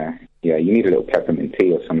gonna, you need a little peppermint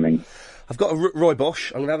tea or something. I've got a Roy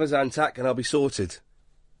Bosch. I'm gonna have a Zantac and I'll be sorted.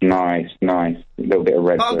 Nice. A little bit of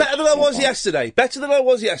red. But I'm better than I was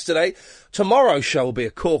yesterday. Tomorrow's show will be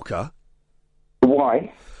a corker.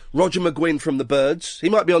 Why? Roger McGuinn from the Birds. He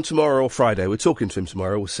might be on tomorrow or Friday. We're talking to him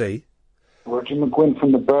tomorrow. We'll see. Roger McGuinn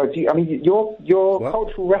from the Birds. Your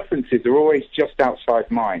cultural references are always just outside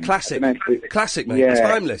mine. Classic, mate. Yeah.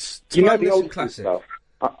 Timeless. The old classic stuff.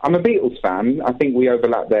 I'm a Beatles fan. I think we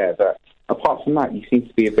overlap there, but apart from that, you seem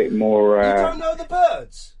to be a bit more. You don't know the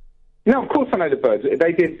Birds? No, of course I know the Birds.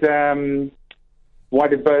 They did. Why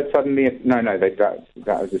did Birds suddenly? No. That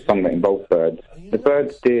was a song that involved birds. The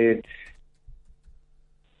Birds did.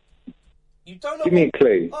 You don't know. Give me a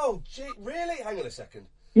clue. Oh, gee, really? Hang on a second.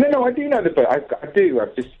 No, I do know the Birds. I do.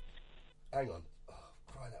 I've just. Hang on. Oh,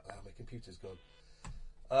 crying out loud, my computer's gone.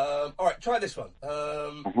 All right, try this one.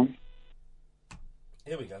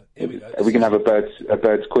 Here we go. Are we going to have a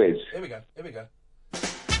birds quiz? Here we go.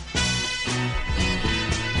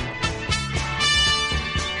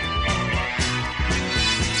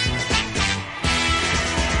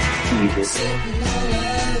 Jesus.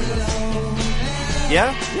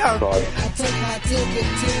 Yeah.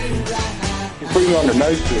 Bring me on the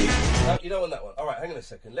nose, please. No, you don't want that one. All right, hang on a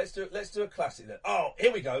second. Let's do a classic then. Oh,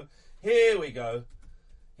 here we go. You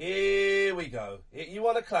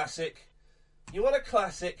want a classic?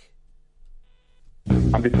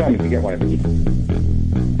 I'm determined to get one of these.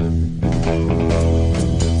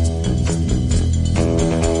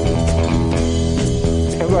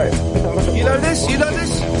 You know this?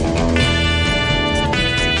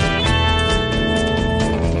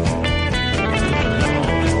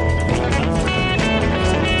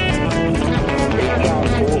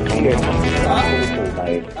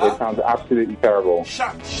 It sounds absolutely terrible.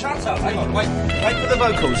 Shut up. Hang on. Wait for the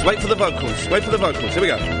vocals. Here we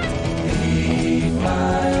go. 8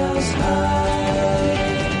 miles high,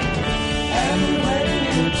 and when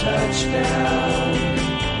you touch down,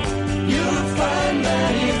 you'll find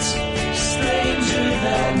that it's stranger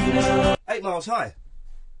than no. 8 miles high.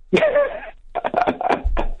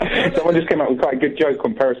 Someone just came up with quite a good joke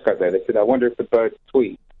on Periscope there. They said, I wonder if the birds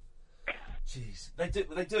tweet. They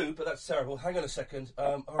do, but that's terrible. Hang on a second.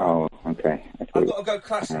 All right. Oh, okay. I've got to go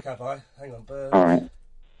classic, have I? Hang on, birds. All right.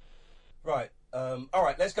 Right. All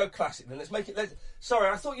right, let's go classic then. Let's make it... Sorry,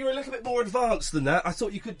 I thought you were a little bit more advanced than that. I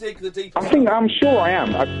thought you could dig the deeper... I'm sure I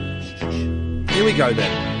am. Here we go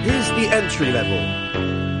then. Here's the entry level.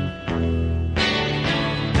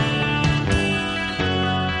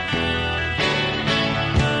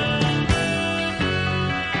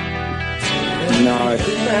 No,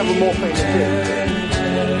 didn't they have a more famous hit?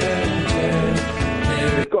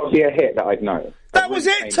 There's got to be a hit that I'd know. That was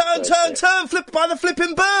it! Turn, flip by the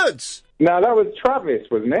flipping birds! No, that was Travis,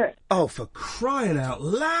 wasn't it? Oh, for crying out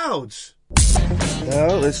loud!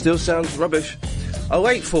 No, it still sounds rubbish.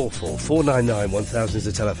 0844 499 1000 is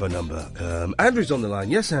the telephone number. Andrew's on the line.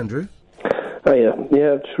 Yes, Andrew? Oh,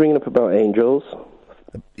 yeah, just ringing up about angels.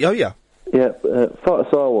 Oh, yeah? Yeah, thought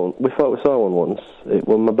we saw one once. It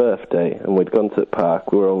was my birthday, and we'd gone to the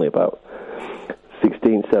park. We were only about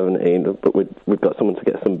 16, 17, but we'd got someone to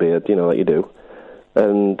get some beer, you know, like you do.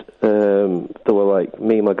 And they were like,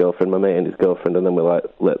 me and my girlfriend, my mate and his girlfriend, and then we like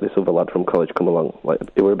let this other lad from college come along. Like,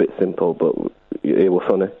 it were a bit simple, but it was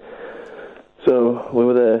funny. So we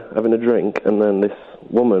were there having a drink, and then this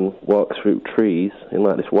woman walks through trees in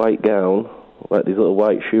like this white gown, like these little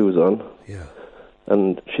white shoes on. Yeah.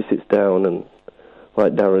 And she sits down, and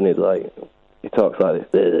like Darren is like, he talks like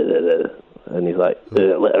this, and he's like,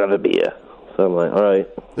 let her have a beer. So I'm like, all right.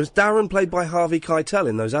 Was Darren played by Harvey Keitel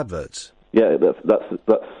in those adverts? Yeah,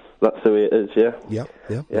 that's who it is. Yeah.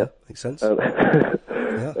 Yeah. Makes sense.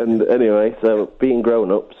 And anyway, so being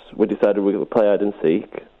grown-ups, we decided we would play hide and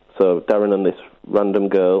seek. So Darren and this random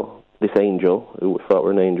girl, this angel, who we thought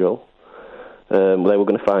were an angel, they were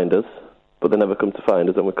going to find us, but they never come to find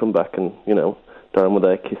us, and we come back and, you know, Darren was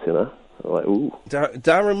there kissing her. I'm like, ooh.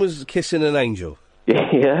 Darren was kissing an angel?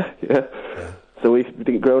 Yeah. So we did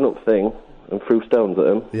a grown-up thing and threw stones at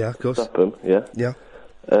him. Yeah, of course. Stop him, yeah. Yeah.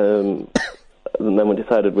 And then we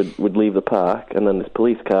decided we'd leave the park, and then this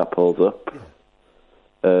police car pulls up.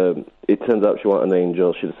 It turns out she wasn't an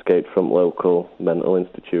angel. She'd escaped from local mental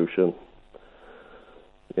institution.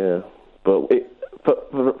 Yeah. But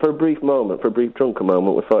for a brief moment, for a brief drunken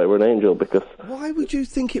moment, we thought it were an angel because... Why would you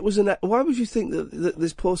think it was why would you think that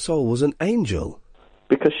this poor soul was an angel?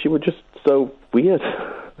 Because she was just so weird.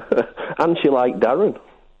 And she liked Darren.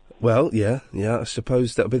 Well, yeah, I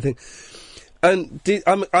suppose that would be the thing. And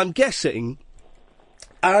I'm guessing,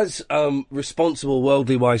 as responsible,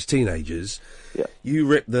 worldly wise teenagers, you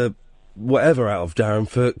ripped the whatever out of Darren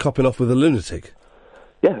for copping off with a lunatic.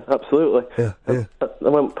 Yeah, absolutely. Yeah. And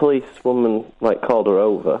when policewoman like called her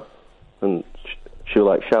over, and she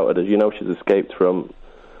like shouted, as you know, she's escaped from,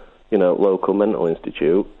 you know, local mental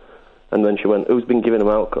institute. And then she went, "Who's been giving him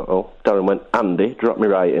alcohol?" Darren went, "Andy, drop me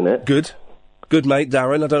right in it." Good mate,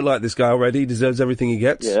 Darren. I don't like this guy already. He deserves everything he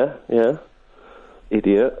gets. Yeah.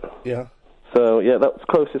 Idiot. Yeah. So, yeah, that's the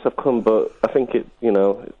closest I've come, but I think it, you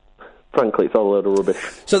know, frankly, it's all a load of rubbish.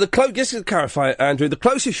 So just to clarify, Andrew, the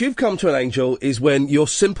closest you've come to an angel is when your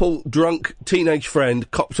simple, drunk, teenage friend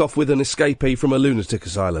copped off with an escapee from a lunatic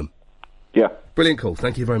asylum. Yeah. Brilliant call.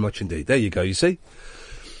 Thank you very much indeed. There you go, you see?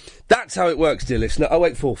 That's how it works, dear listener.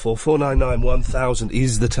 0844 499 1000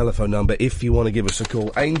 is the telephone number if you want to give us a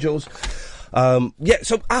call. Angels.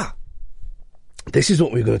 This is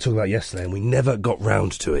what we were going to talk about yesterday, and we never got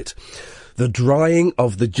round to it. The drying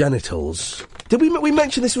of the genitals. Did we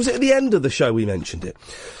mention this? Was it at the end of the show we mentioned it?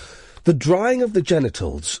 The drying of the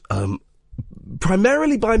genitals,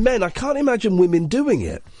 primarily by men. I can't imagine women doing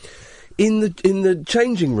it. In the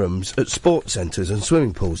changing rooms at sports centres and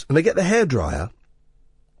swimming pools, and they get the hairdryer,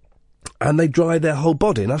 and they dry their whole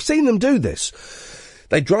body. And I've seen them do this.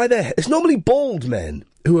 They dry their... It's normally bald men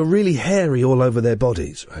who are really hairy all over their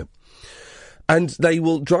bodies, right? And they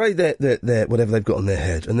will dry their whatever they've got on their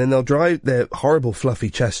head, and then they'll dry their horrible fluffy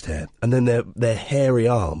chest hair, and then their hairy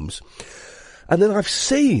arms. And then I've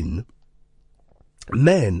seen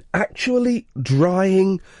men actually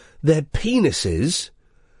drying their penises,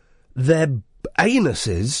 their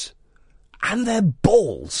anuses, and their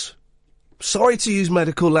balls. Sorry to use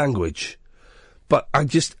medical language, but I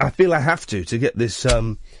feel I have to get this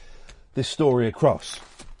story across.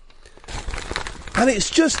 And it's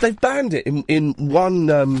just, they've banned it in one,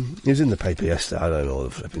 it was in the paper yesterday, I don't know what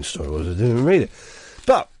the flipping story was, I didn't even read it.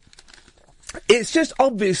 But, it's just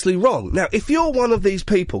obviously wrong. Now, if you're one of these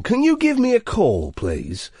people, can you give me a call,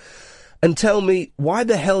 please, and tell me why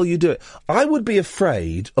the hell you do it? I would be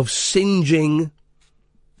afraid of singeing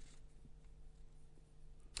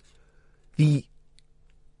the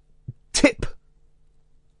tip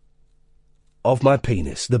of my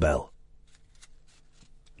penis, the bell.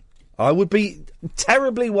 I would be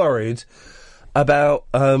terribly worried about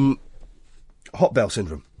hot bell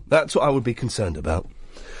syndrome. That's what I would be concerned about.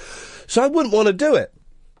 So I wouldn't want to do it.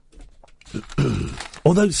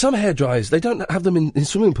 Although some hairdryers, they don't have them in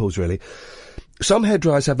swimming pools, really. Some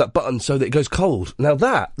hairdryers have that button so that it goes cold. Now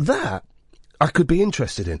that I could be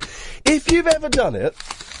interested in. If you've ever done it,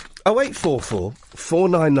 0844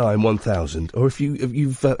 499 1000, or if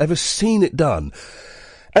you've ever seen it done,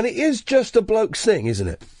 and it is just a bloke's thing, isn't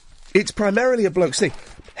it? It's primarily a bloke's thing.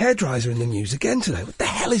 Hairdryers are in the news again today. What the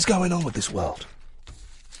hell is going on with this world?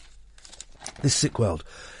 This sick world.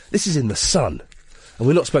 This is in the Sun. And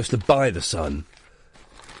we're not supposed to buy the Sun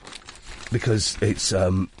because it's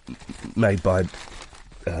made by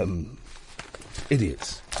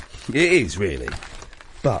idiots. It is, really.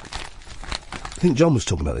 But I think John was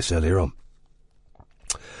talking about this earlier on.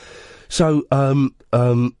 So,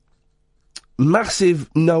 massive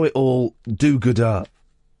know-it-all, do-gooder,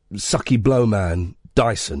 sucky blow man,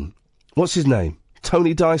 Dyson. What's his name?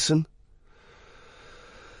 Tony Dyson?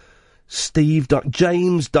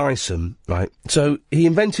 James Dyson, right? So, he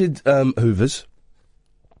invented Hoovers,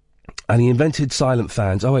 and he invented silent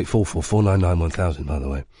fans. 0844 499 1000, by the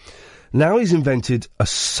way. Now he's invented a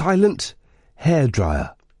silent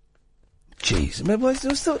hairdryer. Jeez,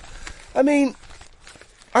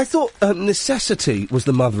 I thought necessity was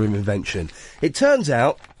the mother of invention. It turns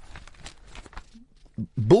out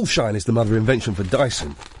bullshine is the mother of invention for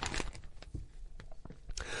Dyson.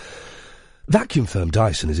 Vacuum firm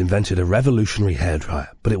Dyson has invented a revolutionary hairdryer,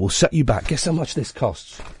 but it will set you back. Guess how much this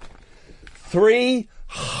costs? £300.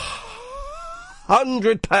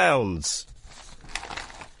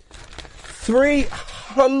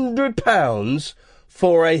 £300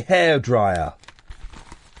 for a hairdryer.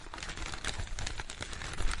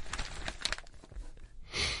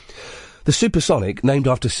 The Supersonic, named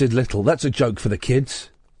after Sid Little, that's a joke for the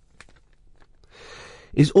kids,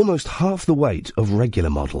 is almost half the weight of regular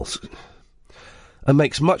models and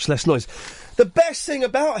makes much less noise. The best thing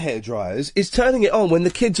about hairdryers is turning it on when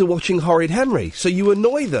the kids are watching Horrid Henry, so you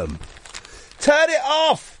annoy them. Turn it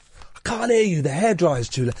off! I can't hear you, the hairdryer's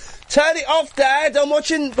too loud. Turn it off, Dad, I'm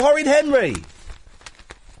watching Horrid Henry.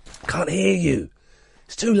 Can't hear you.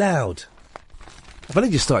 It's too loud. I've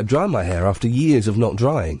only just started drying my hair after years of not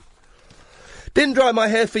drying. Didn't dry my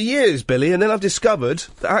hair for years, Billy, and then I've discovered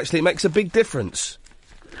that actually it makes a big difference.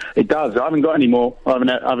 It does. I haven't got any more. I haven't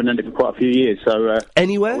had it for quite a few years, so...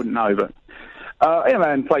 Anywhere? I wouldn't know, but...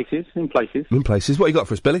 in places. In places. What you got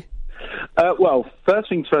for us, Billy? Well, first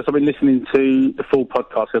things first, I've been listening to the full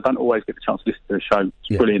podcast. I don't always get the chance to listen to the show. It's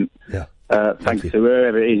brilliant. Yeah. Thanks to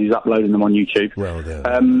whoever it is who's uploading them on YouTube. Well,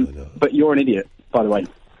 but you're an idiot, by the way.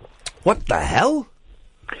 What the hell?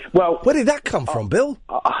 Well... Where did that come from, Bill?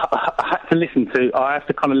 I have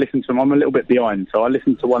to kind of listen to them. I'm a little bit behind, so I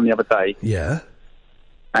listened to one the other day. Yeah.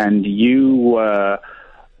 And you were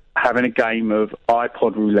having a game of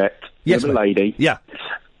iPod roulette with a lady. Yeah.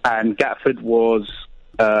 And Gatford was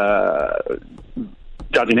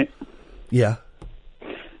judging it. Yeah.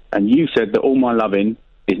 And you said that All My Loving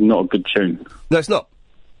is not a good tune. No, it's not.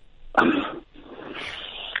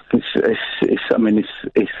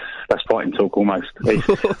 That's fighting talk almost.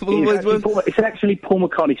 It's actually Paul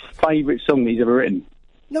McCartney's favourite song that he's ever written.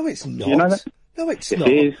 No, it's not. Do you know that? No, it's It not.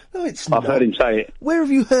 is. No, it's not. I've heard him say it. Where have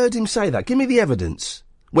you heard him say that? Give me the evidence.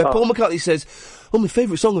 Where Paul McCartney says, my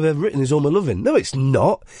favourite song I've ever written is All My Lovin'. No, it's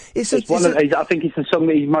not. I think it's the song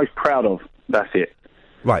that he's most proud of. That's it.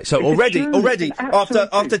 Right, so already,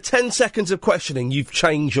 after 10 seconds of questioning, you've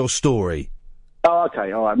changed your story. Oh,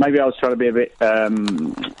 okay, all right. Maybe I was trying to be a bit, But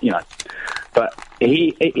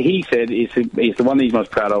he said it's the one that he's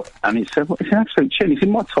most proud of, and it's an absolute tune. It's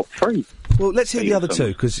in my top 3. Well, let's hear the other two,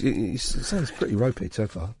 because it sounds pretty ropey so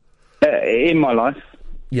far. In My Life.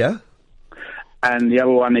 Yeah. And the other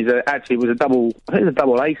one is it was a double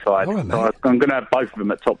A side. All right, mate. So I'm going to have both of them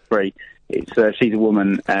at top 3. It's She's a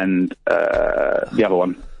Woman and the other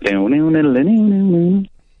one.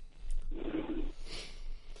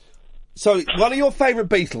 So, one of your favourite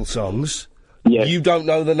Beatles songs, yes. You don't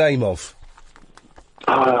know the name of?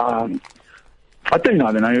 I do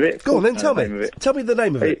know the name of it. Go on then, tell me. Tell me the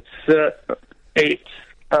name of it.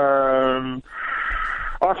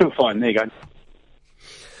 I can find. There you go.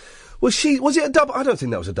 Was it a double? I don't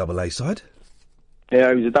think that was a double A side.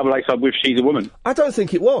 Yeah, it was a double A side with She's a Woman. I don't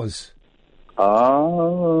think it was.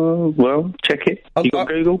 Oh, well, check it. You got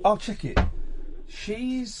Google? I'll check it.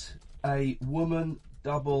 She's a Woman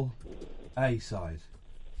double A side.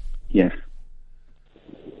 Yes.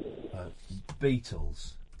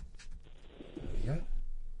 Beatles. There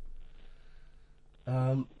we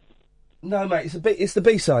go. No, mate, it's the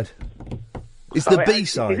B side. It's the B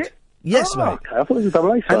side. Is it? Yes, mate. Okay. I thought it was a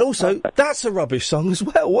double A side. And also, that's a rubbish song as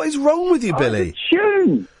well. What is wrong with you, Billy? It's a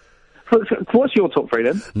tune. What's your top 3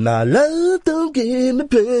 then? My love don't give me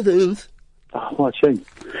presents. Oh, what a tune.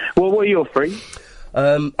 Well, what are your 3?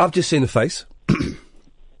 I've just seen the face.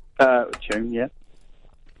 Tune, yeah.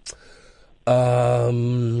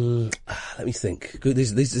 Let me think. Good,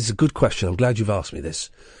 this is a good question. I'm glad you've asked me this.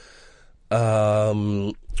 For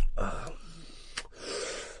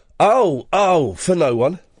No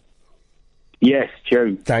One. Yes,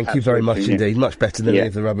 Joe. Thank you very much Absolutely, indeed. Much better than Yeah. any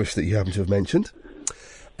of the rubbish that you happen to have mentioned.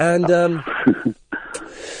 And, down,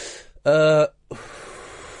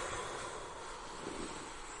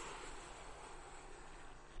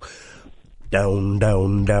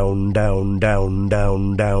 down, down, down, down,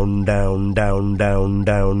 down, down, down, down, down,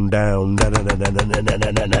 down, down, da da da da da da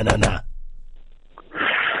da da da da.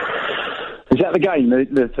 Is that the game?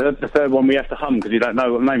 The third one we have to hum because you don't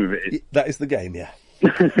know what the name of it is. That is the game, yeah.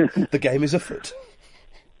 The game is afoot.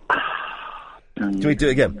 Do we do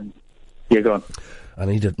it again? Yeah, go on. I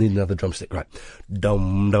need another drumstick, right?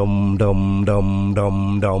 Dum dum dum dum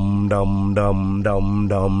dum dum dum dum dum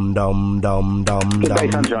dum dum dum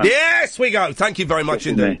dum dum. Yes, we go. Thank you very much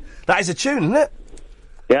indeed. That is a tune, isn't it?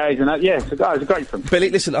 Yeah, it's a great film. Billy,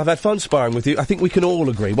 listen, I've had fun sparring with you. I think we can all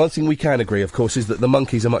agree. One thing we can agree, of course, is that the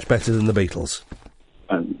Monkees are much better than the Beatles.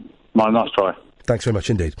 Nice try. Thanks very much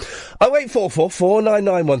indeed. 0844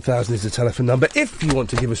 499 1000 is the telephone number. If you want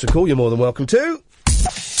to give us a call, you're more than welcome to.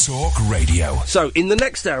 Talk Radio. So, in the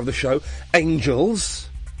next hour of the show, Angels,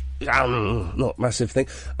 not massive thing,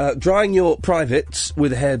 drying your privates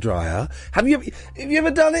with a hairdryer. Have you ever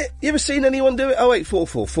done it? You ever seen anyone do it?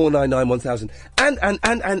 0844 499 1000.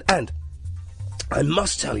 And, I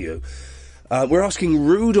must tell you, we're asking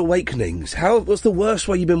rude awakenings. What's the worst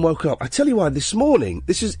way you've been woken up? I tell you why, this morning,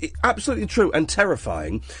 this is absolutely true and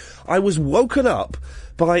terrifying, I was woken up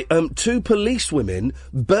by two police women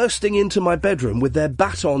bursting into my bedroom with their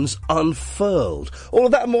batons unfurled. All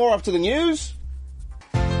of that and more after the news.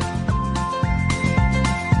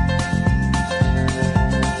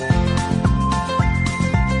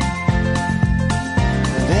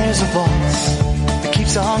 There's a voice that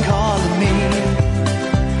keeps on calling me.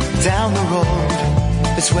 Down the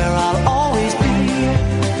road, it's where I'll always be.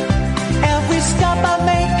 Every stop I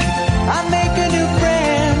make a new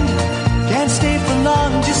friend. Can't stay for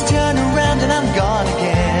long, just turn around and I'm gone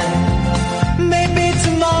again. Maybe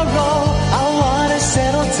tomorrow I'll wanna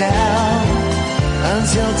settle down.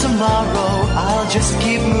 Until tomorrow I'll just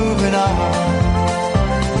keep moving on.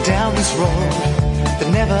 Down this road that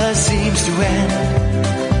never seems to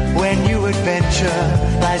end. When new adventure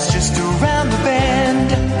lies just around the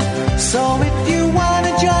bend. So if you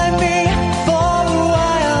wanna join me for a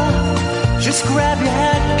while, just grab your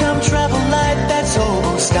hat, come travel light, that's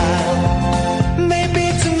old style.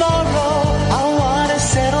 Maybe tomorrow I'll wanna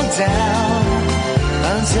settle down.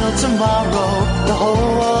 Until tomorrow, the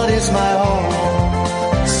whole world is my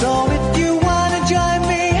home. So if you wanna join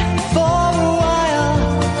me for a while,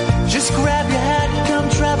 just grab your hat, come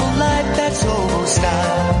travel light, that's old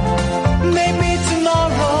style. Maybe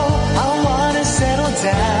tomorrow I'll wanna settle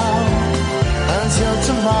down. Until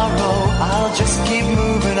tomorrow, I'll just keep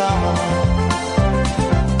moving on.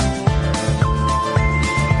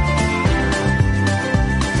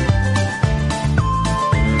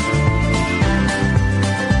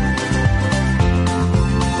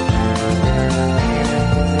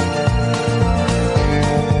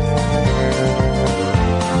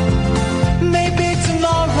 Maybe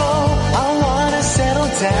tomorrow I'll wanna settle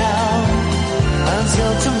down.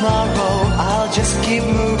 Until tomorrow, I'll just keep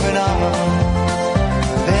moving on.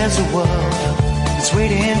 There's a world that's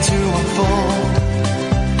waiting to unfold.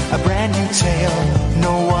 A brand new tale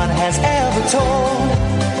no one has ever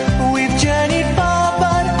told. We've journeyed far,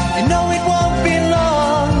 but you know it won't be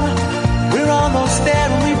long. We're almost there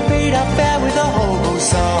and we paid our fare with a hobo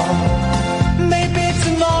song. Maybe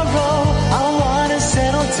tomorrow I'll wanna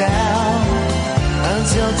settle down.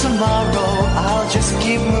 Until tomorrow, I'll just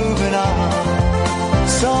keep moving on.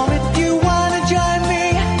 So if you wanna join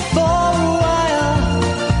me for a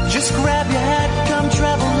while, just grab your hat, come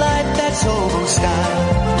travel light, that's old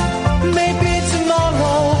style. Maybe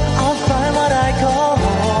tomorrow I'll find what I call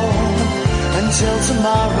home. Until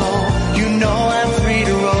tomorrow, you know I'm free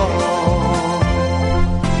to roll.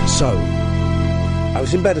 So, I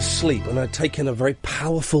was in bed asleep and I'd taken a very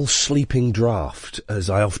powerful sleeping draught, as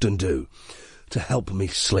I often do, to help me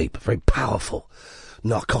sleep. A very powerful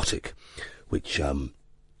narcotic, which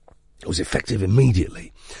was effective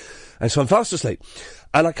immediately. And so I'm fast asleep.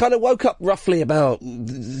 And I kind of woke up roughly about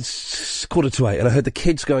 7:45, and I heard the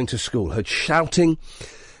kids going to school. I heard shouting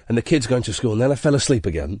and the kids going to school, and then I fell asleep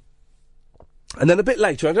again. And then a bit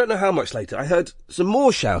later, I don't know how much later, I heard some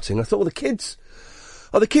more shouting. I thought, the kids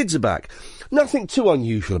are back. Nothing too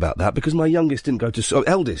unusual about that, because my youngest didn't go to school.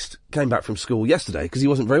 Eldest came back from school yesterday because he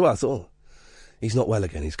wasn't very well. I thought, he's not well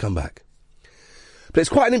again, he's come back. But it's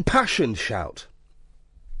quite an impassioned shout.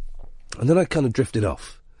 And then I kind of drifted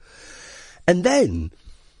off. And then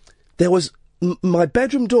there was, my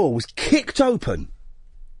bedroom door was kicked open,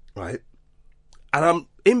 right? And I'm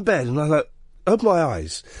in bed and I open my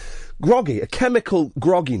eyes, groggy, a chemical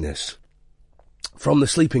grogginess from the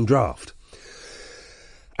sleeping draught.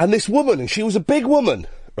 And this woman, and she was a big woman,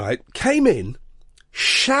 right, came in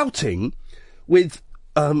shouting with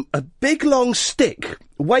a big long stick,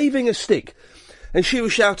 waving a stick, and she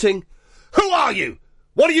was shouting, "Who are you?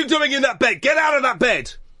 What are you doing in that bed? Get out of that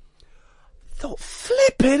bed!" I thought,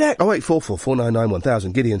 flipping heck. 0844 499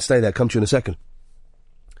 1000. Gideon, stay there, come to you in a second.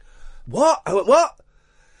 What? I went, what?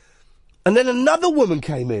 And then another woman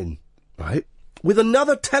came in, right, with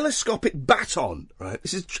another telescopic baton, right?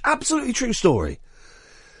 This is absolutely true story.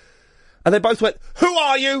 And they both went, "Who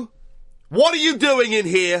are you? What are you doing in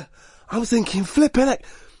here?" I was thinking, flipping heck,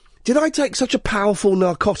 did I take such a powerful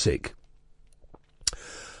narcotic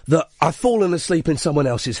that I've fallen asleep in someone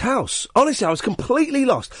else's house? Honestly, I was completely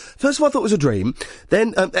lost. First of all, I thought it was a dream.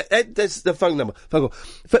 Then, Ed, there's the phone number. Phone call.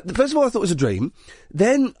 First of all, I thought it was a dream.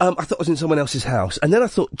 Then, I thought I was in someone else's house. And then I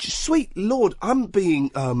thought, sweet Lord, I'm going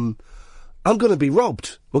to be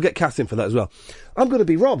robbed. We'll get Catherine for that as well. I'm going to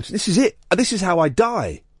be robbed. This is it. This is how I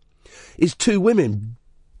die. Is two women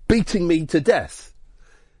beating me to death.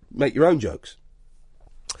 Make your own jokes.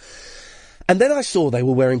 And then I saw they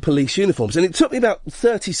were wearing police uniforms, and it took me about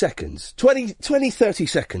 30 seconds, 30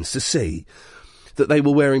 seconds to see that they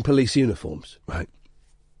were wearing police uniforms, right?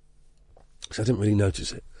 So I didn't really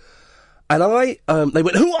notice it. And they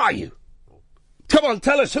went, "Who are you? Come on,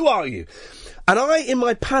 tell us, who are you?" And I, in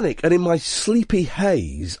my panic and in my sleepy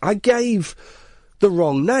haze, I gave the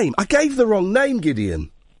wrong name. I gave the wrong name,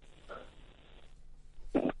 Gideon.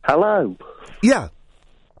 Hello. Yeah.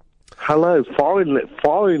 Hello,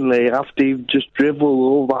 finally, after you've just dribbled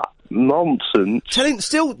all that nonsense.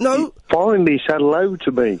 No. Finally said hello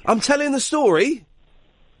to me. I'm telling the story.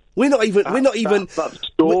 We're not even. That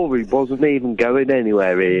story wasn't even going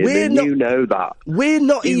anywhere, Ian. You know that. We're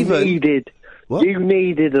not even. You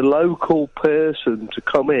needed a local person to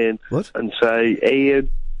come in and say, "Ian,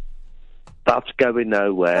 that's going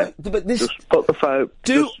nowhere." But this, just put the phone.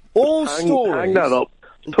 Hang that up.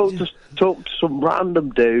 Talk to some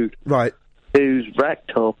random dude, right? Who's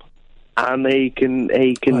wrecked up, and he can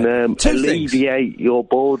alleviate your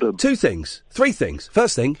boredom. 2 things, 3 things.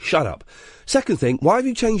 First thing, shut up. Second thing, why have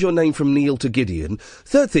you changed your name from Neil to Gideon?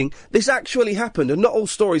 Third thing, this actually happened, and not all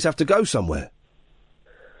stories have to go somewhere.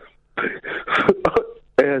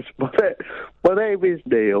 Yes, my name is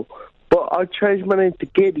Neil, but I changed my name to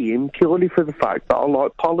Gideon purely for the fact that I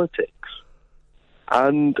like politics.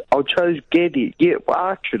 And I chose Gideon. Yeah, well,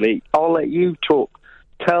 actually, I'll let you talk.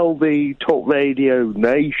 Tell the Talk Radio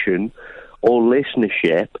Nation or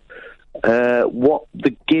listenership what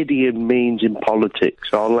the Gideon means in politics.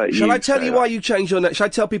 I'll let you. Shall I tell you why you changed your name? Shall I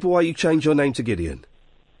tell people why you changed your name to Gideon?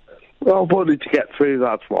 Well, I wanted to get through.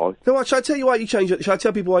 That's why. No, what? Shall I tell you why you changed it? Shall I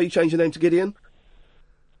tell people why you changed your name to Gideon?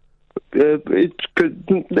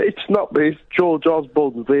 It's not. It's George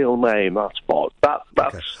Osborne's real name. That's what.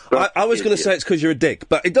 I was going to say it's because you're a dick,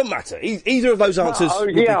 but it doesn't matter. Either of those answers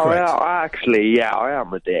would be correct. I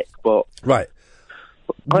am a dick, but right.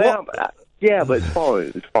 I am. Yeah, but it's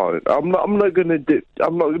fine. It's fine. I'm not going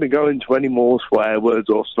to go into any more swear words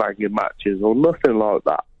or slanging matches or nothing like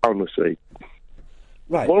that. Honestly.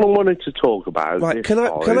 Right. What I wanted to talk about. Right. Can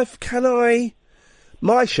I?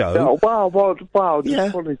 My show. No, well.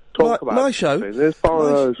 Just wanted to talk about my show.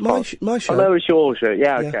 My show. I know it's your show.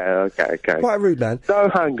 Yeah. Okay. Quite a rude man. Don't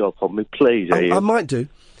hang up on me, please. I might do.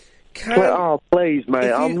 Please,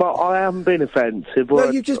 mate. I haven't been offensive. No,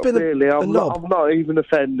 you've just been a knob. I'm not even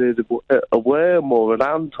offended a worm or an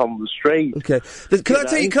ant on the street. Okay. Can I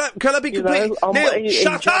tell you? Can I be completely? Neil,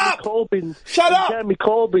 shut up! Shut up! Jeremy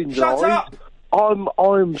Corbyn's shut up! I'm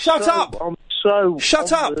shut up! I'm so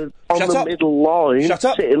shut up! On the middle line,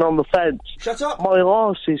 sitting on the fence. Shut up! My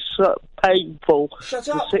arse is so painful. Shut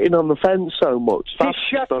up! Sitting on the fence so much. Just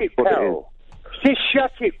shut it,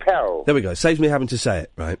 pal. There we go. Saves me having to say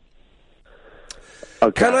it, right?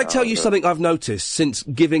 Okay, Can I tell you something I've noticed since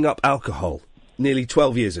giving up alcohol nearly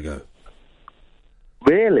 12 years ago?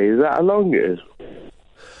 Really? Is that how long it is?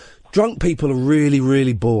 Drunk people are really,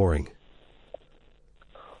 really boring.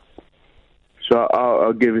 So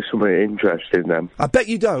I'll give you something interesting then. I bet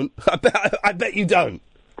you don't. I bet you don't.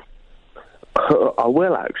 I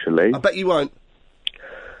will, actually. I bet you won't.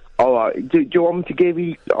 All right. Do you want me to give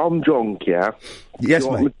you... I'm drunk, yeah? Yes, do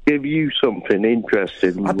you want me to give you something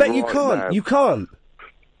interesting? I bet you can't. Now? You can't.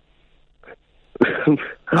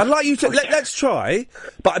 I'd like you to... Let's try,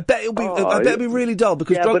 but I bet it'll be... I bet it'll be really dull,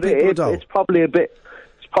 because drunk people are dull. It's probably a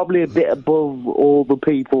bit above all the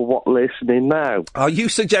people what listening now. Are you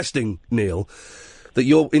suggesting, Neil, that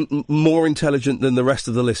you're more intelligent than the rest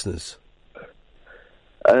of the listeners?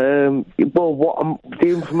 Well, the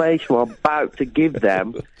information I'm about to give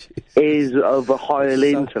them is of a higher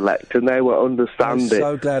intellect, and they will understand it. I'm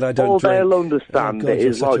so glad I don't All drink. they'll understand Oh, God, it you're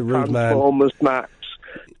is such like a rude man. Transformers snacks,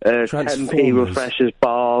 10p Transformers? refreshers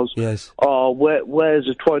bars. Yes. Oh, where's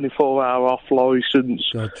a 24-hour off licence?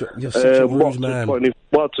 You're such a rude what's man.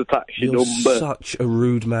 What's a taxi You're number? such a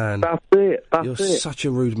rude man. That's it. You're such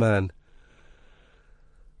a rude man.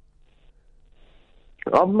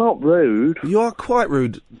 I'm not rude. You are quite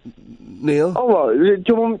rude, Neil. All right. Do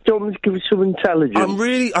you want me to give you some intelligence?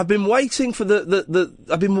 I've been waiting for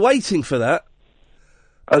I've been waiting for that.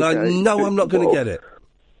 And I know I'm not going to get it.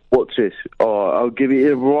 What's this? Oh, I'll give it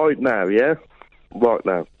you right now, yeah? Right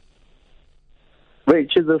now.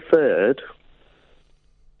 Richard III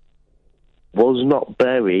was not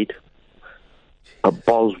buried at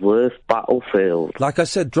Bosworth battlefield. Like I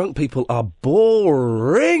said, drunk people are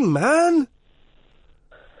boring, man.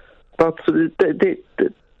 That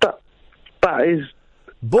is...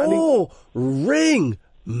 Boring,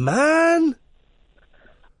 man.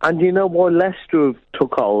 And you know why Leicester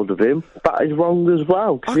took hold of him? That is wrong as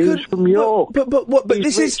well, because he was from York. But He's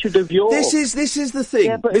this is... Richard of York. This is the thing.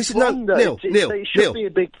 Yeah, but this it's wrong, though. It should be a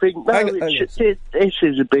big thing. No, this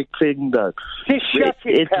is a big thing, though. Just shut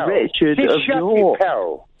it, It's pal. Richard Just of shut York. it,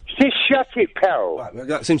 pal. Just shut it, pal. Right,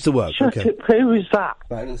 that seems to work. Shut okay. it. Who is that?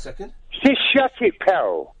 Right, in a second. Just shut it,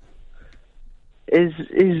 pal. That's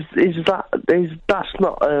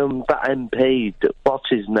not that MP? What's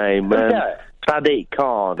his name? Who's that? Sadiq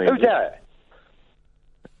Khan. Who's that?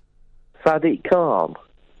 Sadiq Khan.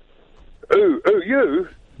 Who? You?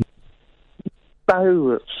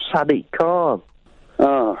 No, Sadiq Khan.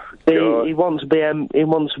 Oh, He wants to be. He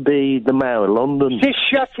wants to be the mayor of London. Just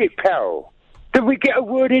shut it, pal. Did we get a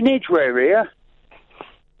word in Edgware here?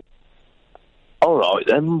 All right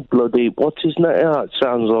then, bloody. What's his name? That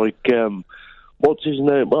sounds like what's his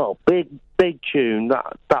name? Well, big tune.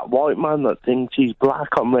 That white man that thinks he's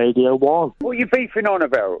black on Radio 1. What are you beefing on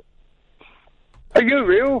about? Are you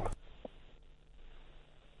real?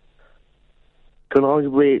 Can I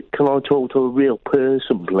talk to a real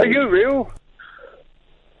person, please? Are you real?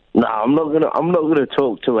 No, I'm not gonna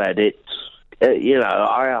talk to edits.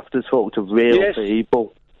 I have to talk to real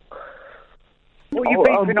people. What are you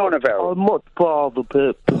beefing on about? I'd much rather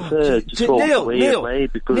prefer to talk to Iain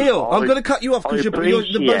because Neil, I'm going to cut you off because you're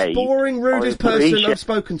the most boring, rudest person I've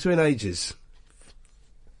spoken to in ages.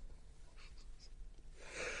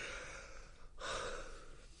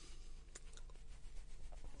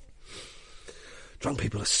 Drunk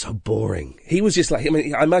people are so boring. He was just like,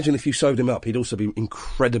 I imagine if you sewed him up, he'd also be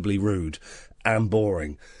incredibly rude and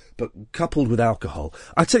boring. But coupled with alcohol.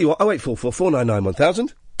 I tell you what, 0844 499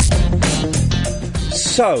 1000.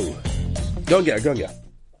 So, go and get her.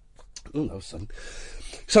 Oh, no, son.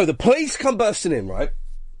 So the police come bursting in, right?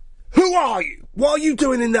 Who are you? What are you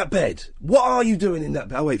doing in that bed? What are you doing in that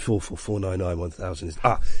bed? 0844 499 1000.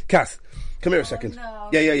 Kath, come here a second. No.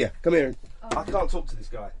 Yeah. Come here. I can't talk to this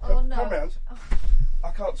guy. Come round.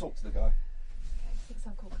 I can't talk to the guy. I think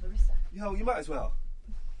I'm called Clarissa. Yo, you might as well.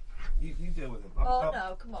 You deal with him.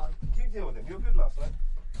 No, come on. You deal with him. You're good last night.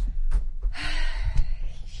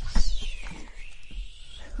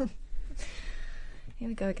 Here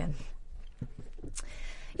we go again.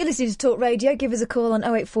 You're listening to Talk Radio. Give us a call on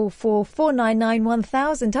 0844 499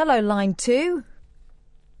 1000. Hello, line 2.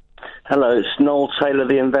 Hello, it's Noel Taylor,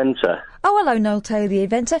 the inventor. Oh, hello, Noel Taylor, the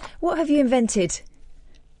inventor. What have you invented?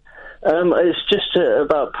 It's just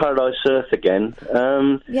about Paradise Earth again.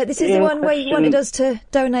 Yeah, this is the one where you wanted us to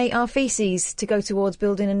donate our faeces to go towards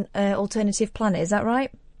building an alternative planet. Is that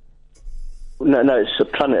right? No, it's a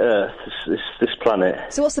planet Earth. It's this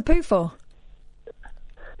planet. So what's the poo for?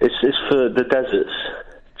 It's for the deserts,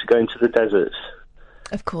 to go into the deserts.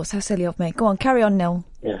 Of course, how silly of me. Go on, carry on, Noel.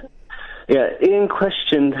 Yeah. Iain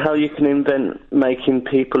questioned how you can invent making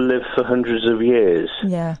people live for hundreds of years.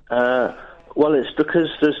 Yeah. Well, it's because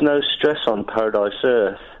there's no stress on Paradise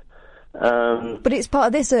Earth. But it's part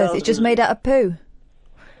of this Earth. It's just made out of poo.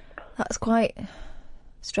 That's quite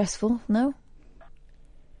stressful, no?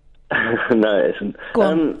 No, it isn't. Go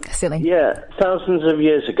on, silly. Yeah, thousands of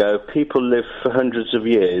years ago, people lived for hundreds of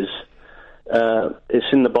years. It's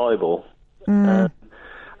in the Bible.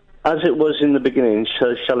 As it was in the beginning,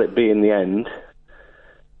 so shall it be in the end.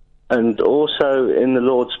 And also in the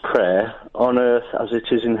Lord's Prayer, on earth as it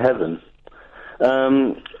is in heaven.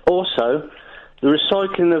 Also, the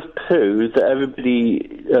recycling of poo that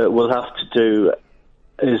everybody will have to do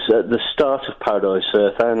is at the start of Paradise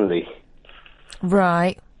Earth only.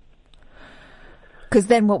 Right. Because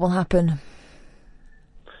then what will happen?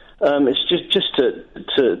 It's just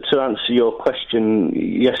to answer your question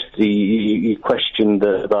yesterday. You questioned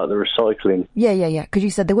about the recycling. Yeah. Because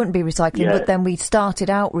you said there wouldn't be recycling, but then we started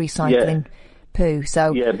out recycling poo.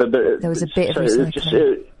 So but there was a bit of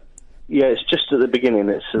recycling. It's just at the beginning.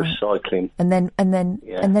 It's recycling, and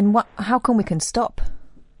then what? How come we can stop?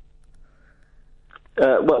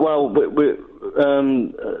 After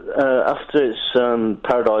it's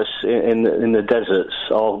paradise in the deserts,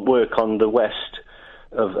 I'll work on the west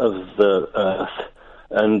of the earth,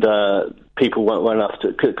 and people won't have to,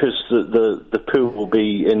 because the pool will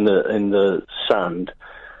be in the sand.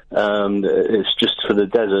 It's just for the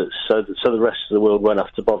deserts, so the rest of the world won't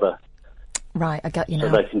have to bother. Right, I got you now.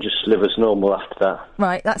 So they can just live as normal after that.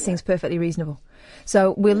 Right, that seems perfectly reasonable.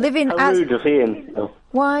 So we're living How rude of Iain. Oh.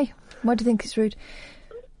 Why? Why do you think it's rude?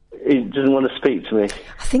 He doesn't want to speak to me.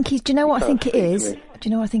 I think he's... Do you know what I think it is? Do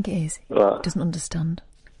you know what I think it is? What? He doesn't understand.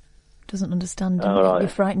 Doesn't understand. Oh, right. You're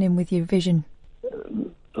frightening him with your vision.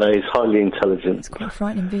 No, he's highly intelligent. It's quite a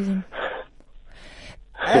frightening vision.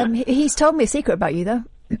 He's told me a secret about you, though.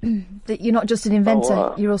 That you're not just an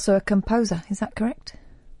inventor, you're also a composer. Is that correct?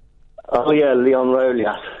 Oh, yeah, Leon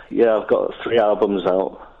Roliath. Yeah, I've got 3 albums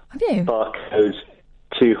out. Have you? Barcodes,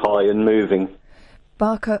 Too High and Moving.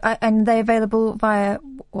 Barcode, and they're available via,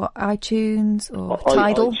 what, iTunes or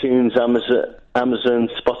Tidal? iTunes, Amazon,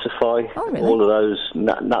 Spotify, really? all of those,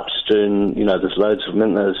 Napster, and, there's loads of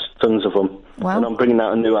them, there's tons of them. Wow. And I'm bringing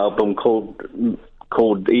out a new album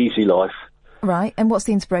called Easy Life. Right, and what's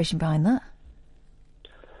the inspiration behind that?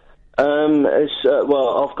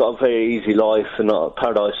 I've got a very easy life, and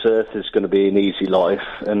Paradise Earth is going to be an easy life.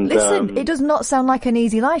 And listen, it does not sound like an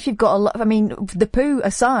easy life. You've got a lot. I mean, the poo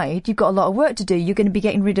aside, you've got a lot of work to do. You're going to be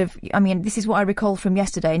getting rid of. I mean, this is what I recall from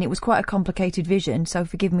yesterday, and it was quite a complicated vision. So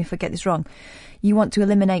forgive me if I get this wrong. You want to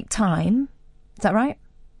eliminate time. Is that right?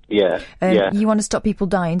 Yeah. You want to stop people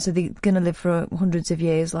dying, so they're going to live for hundreds of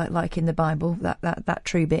years, like in the Bible, that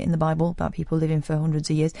true bit in the Bible about people living for hundreds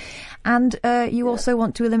of years. And you also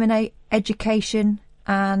want to eliminate education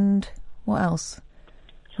and what else?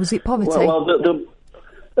 Was it poverty? Well, the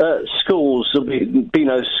schools, there'll be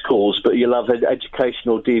no schools, but you'll have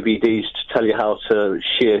educational DVDs to tell you how to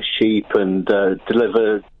shear sheep and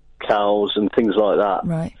deliver cows and things like that.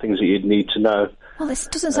 Right. Things that you'd need to know. Well, this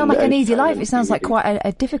doesn't sound like an easy life. It sounds like quite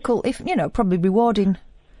a difficult, probably rewarding,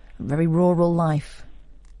 very rural life.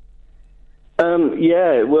 It'd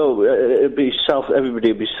be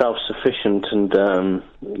everybody would be self-sufficient, and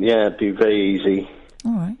it'd be very easy.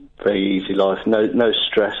 All right. Very easy life. No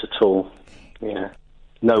stress at all. Yeah.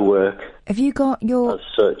 No work. Have you got your... As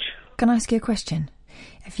such. Can I ask you a question?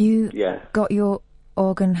 Have you got your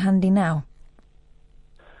organ handy now?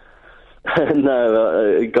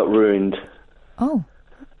 No, it got ruined. Oh.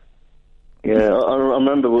 Yeah, I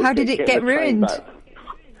remember... How did it get ruined? I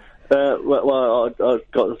got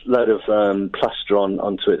a load of plaster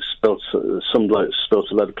onto it. Some bloke spilt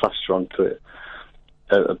a load of plaster onto it,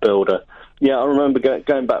 a builder. Yeah, I remember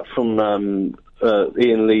going back from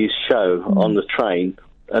Iain Lee's show on the train,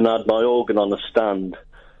 and I had my organ on a stand,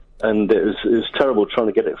 and it was terrible trying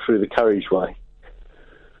to get it through the carriageway.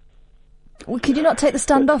 Well, could you not take the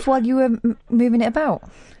stand off while you were moving it about?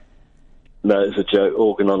 No, it's a joke.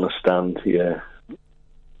 Organ on a stand, yeah.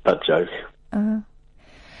 Bad joke.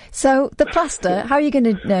 So, the plaster, how are you going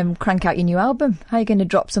to crank out your new album? How are you going to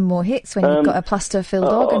drop some more hits when you've got a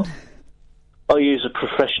plaster-filled organ? I use a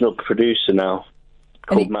professional producer now,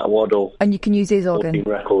 called Matt Waddle. And you can use his organ?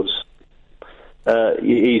 Records.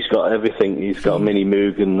 He's got everything. He's got a mini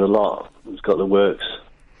Moog and a lot. He's got the works.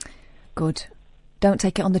 Good. Don't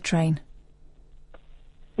take it on the train.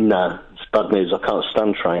 No, it's bad news. I can't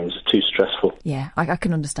stand trains. It's too stressful. Yeah, I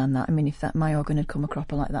can understand that. I mean, if my organ had come a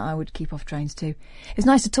cropper like that, I would keep off trains too. It's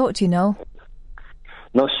nice to talk to you, Noel.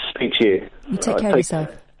 Nice to speak to you. You take care of yourself.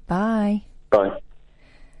 Bye. Bye.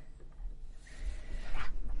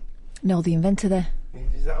 Noel, the inventor there.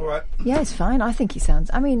 Is that all right? Yeah, it's fine. I think he sounds...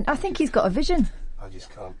 I mean, I think he's got a vision. I just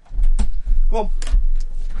can't. Come on.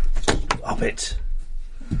 Hop it.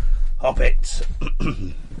 Hop it.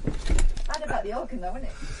 Bad about the organ, though, isn't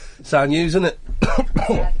it? Sound news, isn't it?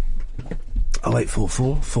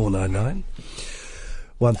 0844 499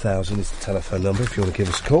 1000 is the telephone number if you want to give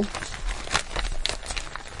us a call.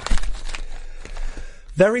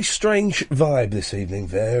 Very strange vibe this evening.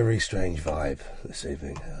 Very strange vibe this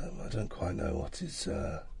evening. I don't quite know what is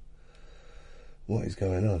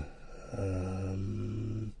going on.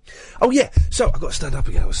 Oh yeah, so I've got to stand up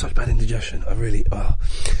again. I was such bad indigestion. I really are.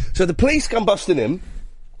 So the police come busting in.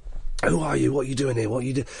 Who are you? What are you doing here? What are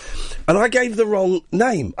you doing? And I gave the wrong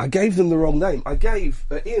name. I gave them the wrong name. I gave...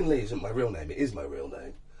 Iain Lee isn't my real name. It is my real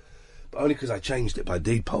name. only because I changed it by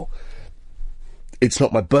deed poll. It's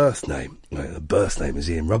not my birth name. The birth name is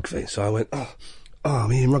Iain Rugby. So I went,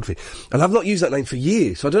 I'm Iain Rugby. And I've not used that name for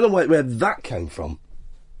years, so I don't know where that came from.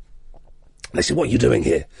 They said, what are you doing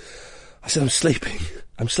here? I said, I'm sleeping.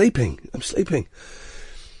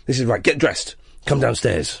 They said, right, get dressed. Come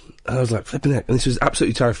downstairs. And I was like, flipping heck. And this was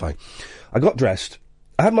absolutely terrifying. I got dressed.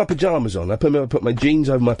 I had my pyjamas on. I put my jeans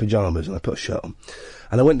over my pyjamas and I put a shirt on.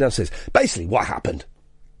 And I went downstairs. Basically, what happened?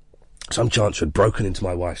 Some chancer had broken into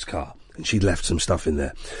my wife's car and she'd left some stuff in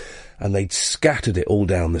there. And they'd scattered it all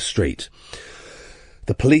down the street.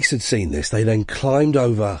 The police had seen this. They then climbed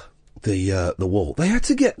over the wall. They were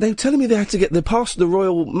telling me they had to get the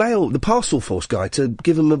Royal Mail, the parcel force guy to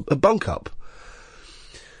give them a bunk up.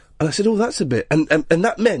 And I said, that's a bit... And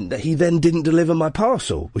that meant that he then didn't deliver my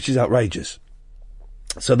parcel, which is outrageous.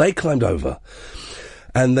 So they climbed over,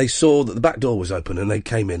 and they saw that the back door was open, and they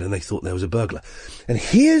came in, and they thought there was a burglar. And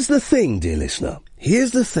here's the thing, dear listener.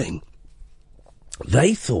 Here's the thing.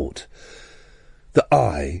 They thought that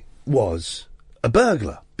I was a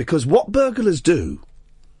burglar. Because what burglars do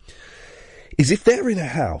is if they're in a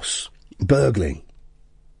house burgling,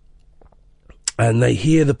 and they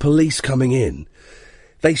hear the police coming in,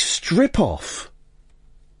 they strip off,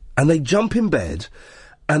 and they jump in bed,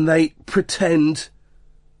 and they pretend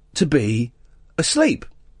to be asleep.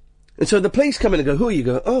 And so the police come in and go, who are you?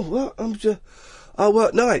 Go, I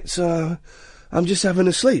work nights, I'm just having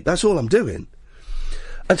a sleep, that's all I'm doing.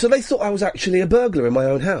 And so they thought I was actually a burglar in my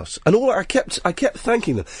own house. And I kept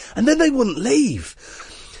thanking them. And then they wouldn't leave.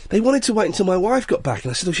 They wanted to wait until my wife got back,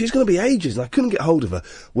 and I said, she's going to be ages, and I couldn't get hold of her.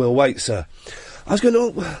 Well, wait, sir. I was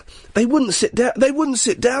going, they wouldn't sit down. They wouldn't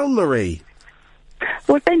sit down, Marie.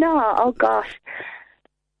 Would they not? Oh, gosh.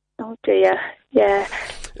 Oh, dear. Yeah.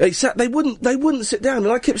 They wouldn't sit down,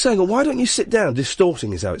 and I kept saying, why don't you sit down?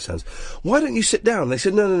 Distorting is how it sounds. Why don't you sit down? They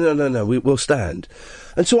said, no, we'll stand.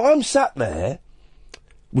 And so I'm sat there.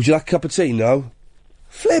 Would you like a cup of tea? No.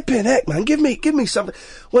 Flipping heck, man, give me something.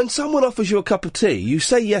 When someone offers you a cup of tea, you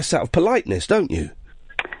say yes out of politeness, don't you?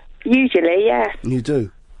 Usually, yes. You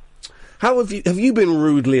do. How have you been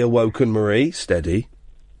rudely awoken, Marie? Steady.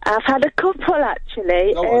 I've had a couple,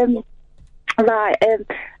 actually.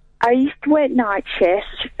 I used to work night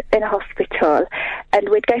shifts in a hospital, and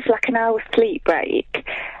we'd go for like an hour sleep break,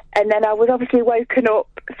 and then I was obviously woken up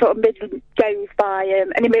sort of mid-doze by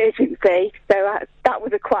an emergency, so that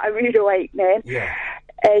was quite a rude awakening. Yeah.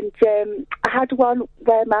 And I had one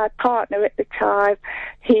where my partner at the time,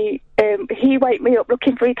 he woke me up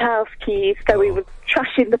looking for his house keys, so he was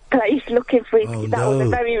trashing the place looking for his keys. That was a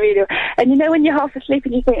very rude. And you know when you're half asleep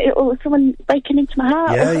and you think, someone breaking into my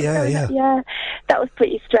house? Yeah, that was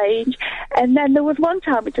pretty strange. And then there was one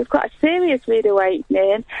time which was quite a serious rude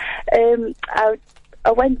awakening.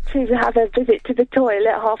 I went to have a visit to the toilet,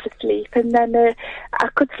 half asleep, and then I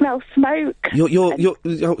could smell smoke. I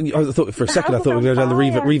thought for a second I thought we were going down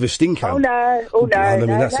the Reaver Sting camp. No, there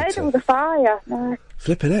was a fire. No.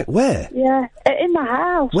 Flipping heck, where? Yeah, in the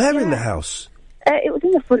house. Where in the house? It was in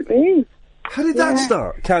the front room. How did that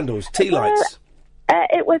start? Candles, tea lights?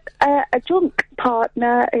 It was a drunk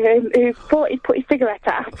partner who thought he'd put his cigarette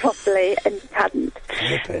out properly and hadn't.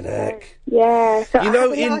 Flipping heck. Yeah, so I had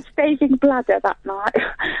a large staging bladder that night.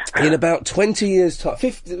 In about 20 years' time,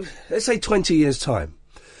 let's say 20 years' time,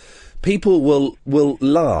 people will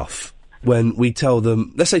laugh when we tell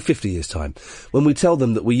them, let's say 50 years' time, when we tell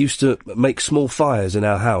them that we used to make small fires in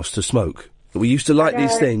our house to smoke. That we used to light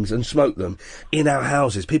these things and smoke them in our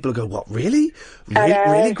houses. People will go, what, really?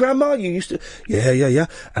 Really, Grandma? You used to... Yeah.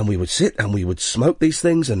 And we would sit and we would smoke these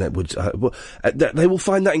things, and it would... they will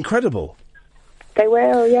find that incredible. They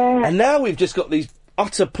will, yeah. And now we've just got these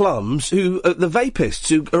utter plums who... the vapists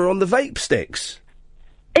who are on the vape sticks.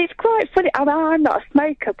 It's quite funny. I mean, I'm not a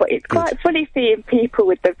smoker, but it's quite funny seeing people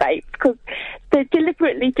with the vapes, because they're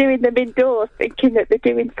deliberately doing them indoors, thinking that they're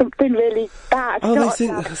doing something really bad. They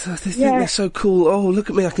think they're so cool. Oh, look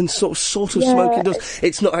at me, I can sort of smoke indoors.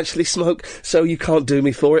 It's not actually smoke, so you can't do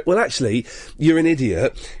me for it. Well, actually, you're an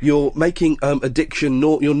idiot. You're making addiction,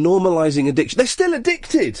 you're normalising addiction. They're still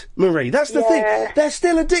addicted, Marie. That's the thing. They're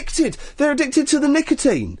still addicted. They're addicted to the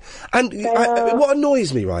nicotine. And what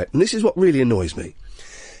annoys me, right, and this is what really annoys me,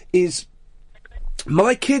 is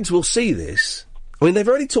my kids will see this. I mean, they've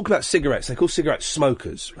already talked about cigarettes. They call cigarettes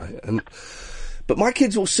smokers, right? But my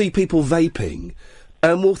kids will see people vaping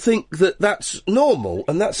and will think that that's normal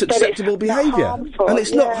and that's acceptable behaviour. And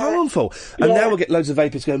it's not harmful. And now we'll get loads of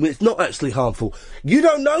vapors going, well, it's not actually harmful. You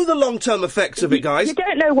don't know the long-term effects of it, guys. You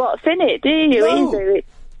don't know what's in it, do you, either?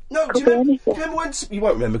 No, do you remember when... You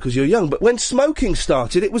won't remember because you're young, but when smoking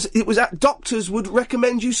started, it was at doctors would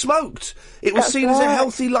recommend you smoked. It was seen as a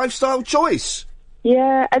healthy lifestyle choice.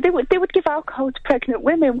 Yeah, and they would give alcohol to pregnant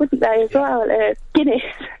women, wouldn't they, as well? Guinness.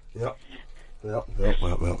 Yep. Well.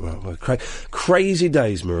 Crazy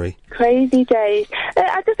days, Marie. Crazy days.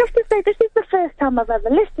 I just have to say, this is the first time I've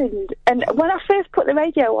ever listened. And when I first put the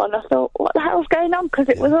radio on, I thought, what the hell's going on? Because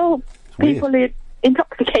it was all people who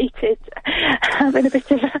intoxicated, having a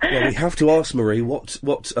bit of a... Well, we have to ask Marie, what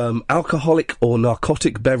alcoholic or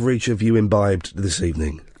narcotic beverage have you imbibed this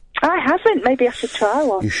evening? I haven't. Maybe I should try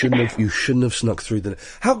one. You shouldn't have snuck through the...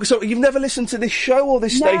 So you've never listened to this show or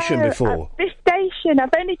this station before? This station.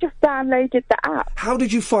 I've only just downloaded the app. How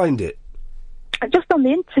did you find it? Just on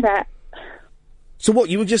the internet. So what,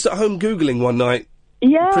 you were just at home Googling one night?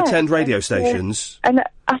 Yeah. Pretend radio stations? And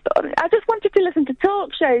I thought, I just wanted to listen to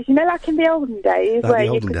talk shows, you know, like in the olden days.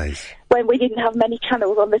 When we didn't have many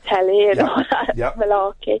channels on the telly and all that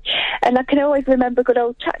malarkey. And I can always remember good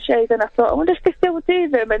old chat shows, and I thought, I wonder if they still do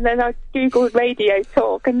them. And then I Googled Radio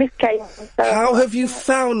Talk, and this came on. So how have you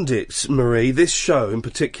found it, Marie, this show in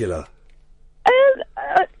particular?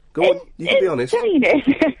 Go on, you can be honest. Yeah,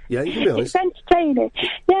 you can be honest. It's entertaining.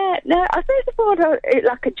 Yeah, no, I first thought it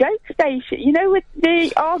like a joke station, you know, with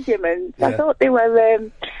the arguments. Yeah. I thought they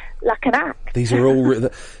were like an act. These are all...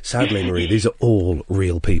 Sadly, Marie, these are all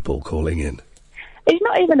real people calling in. It's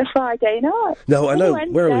not even a Friday night. No, I know.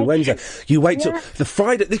 Wednesday. Where are we? Wednesday. You wait till the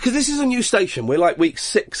Friday... Because this is a new station. We're like week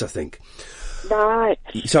 6, I think. Right.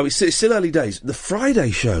 So it's still early days. The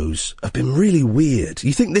Friday shows have been really weird.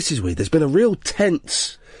 You think this is weird? There's been a real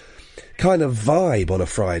tense... kind of vibe on a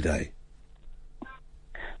Friday.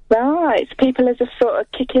 Right, people are just sort of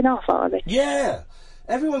kicking off, aren't they? Yeah,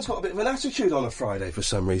 everyone's got a bit of an attitude on a Friday for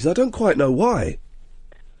some reason. I don't quite know why.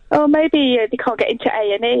 Oh, maybe they can't get into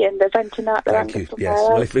A&E and they're venting out their anger somewhere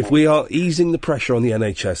else. Well, if we are easing the pressure on the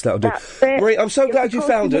NHS, that'll do. That's it. Marie, I'm so glad you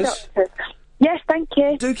found us. Yes, thank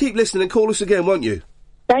you. Do keep listening and call us again, won't you?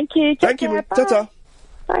 Thank you. Thank you. Ta-ta.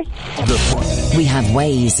 Bye. We have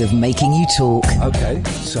ways of making you talk. Okay,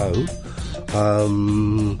 so...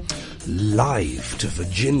 live to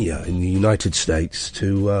Virginia in the United States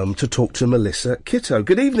to talk to Melissa Kitto.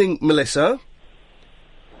 Good evening, Melissa.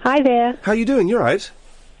 Hi there. How you doing? You all right?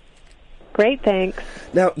 Great, thanks.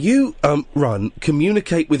 Now, you run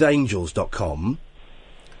communicatewithangels.com.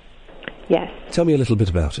 Yes. Tell me a little bit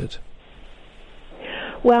about it.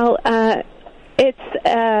 Well, it's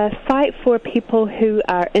a site for people who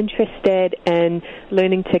are interested in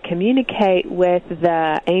learning to communicate with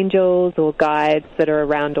the angels or guides that are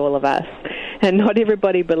around all of us. And not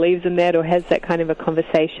everybody believes in that or has that kind of a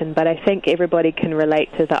conversation, but I think everybody can relate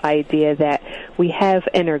to the idea that we have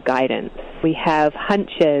inner guidance, we have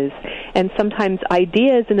hunches, and sometimes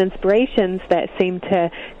ideas and inspirations that seem to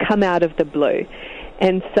come out of the blue.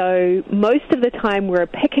 And so most of the time we're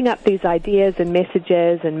picking up these ideas and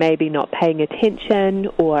messages and maybe not paying attention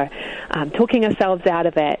or talking ourselves out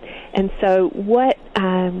of it. And so what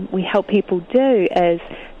we help people do is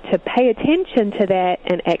to pay attention to that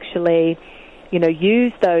and actually, you know,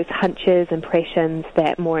 use those hunches, impressions,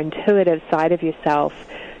 that more intuitive side of yourself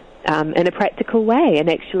in a practical way, and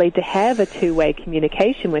actually to have a two-way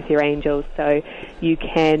communication with your angels so you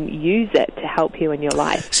can use it to help you in your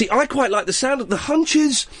life. See, I quite like the sound of the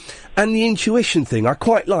hunches and the intuition thing. I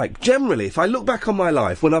quite like. Generally, if I look back on my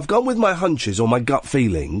life, when I've gone with my hunches or my gut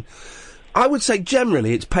feeling, I would say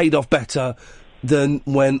generally it's paid off better than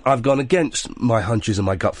when I've gone against my hunches and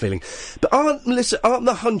my gut feeling. But aren't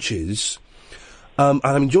the hunches, and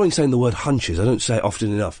I'm enjoying saying the word hunches, I don't say it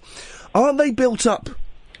often enough, aren't they built up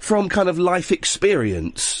from kind of life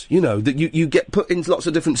experience, you know, that you get put into lots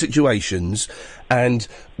of different situations and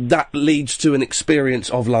that leads to an experience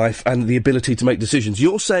of life and the ability to make decisions.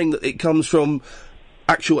 You're saying that it comes from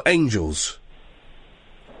actual angels?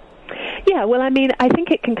 Yeah, well, I mean, I think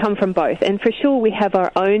it can come from both. And for sure, we have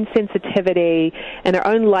our own sensitivity and our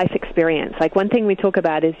own life experience. Like, one thing we talk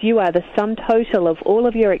about is you are the sum total of all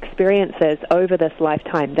of your experiences over this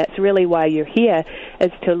lifetime. That's really why you're here,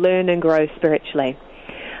 is to learn and grow spiritually.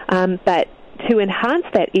 But to enhance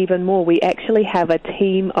that even more, we actually have a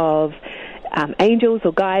team of angels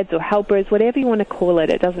or guides or helpers, whatever you want to call it,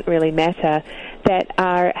 it doesn't really matter, that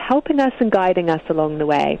are helping us and guiding us along the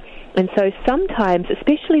way. And so sometimes,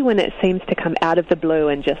 especially when it seems to come out of the blue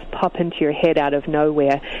and just pop into your head out of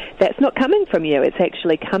nowhere, that's not coming from you. It's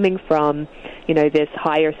actually coming from, you know, this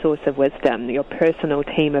higher source of wisdom, your personal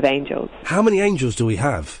team of angels. How many angels do we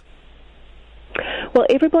have? Well,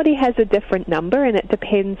 everybody has a different number, and it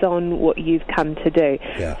depends on what you've come to do.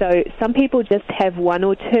 Yeah. So some people just have one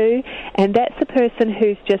or two, and that's a person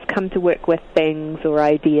who's just come to work with things or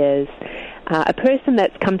ideas. A person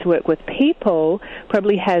that's come to work with people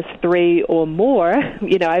probably has 3 or more.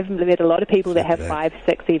 You know, I've met a lot of people that have 5,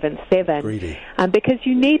 6, even 7. Greedy. Because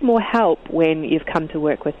you need more help when you've come to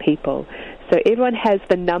work with people. So everyone has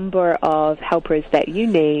the number of helpers that you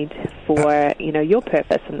need for, your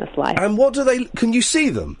purpose in this life. And what do they... Can you see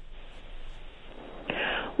them?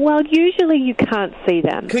 Well, usually you can't see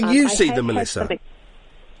them. Can you see them, Melissa?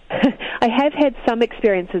 I have had some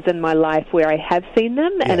experiences in my life where I have seen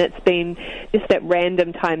them, and it's been just at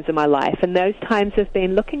random times in my life. And those times have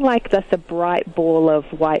been looking like just a bright ball of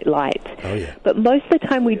white light. Oh, yeah. But most of the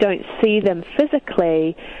time we don't see them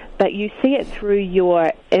physically, but you see it through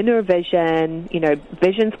your inner vision,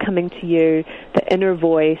 visions coming to you, the inner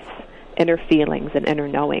voice, inner feelings, and inner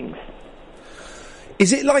knowings.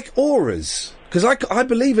 Is it like auras? Because I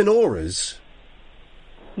believe in auras.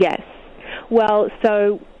 Yes. Well,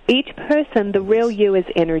 so each person, the real you is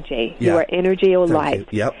energy. Yeah. You are energy or light.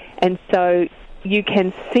 Yep. And so you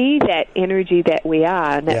can see that energy that we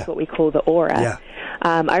are, and that's what we call the aura. Yeah.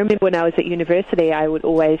 I remember when I was at university, I would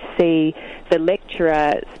always see the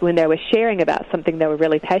lecturer, when they were sharing about something they were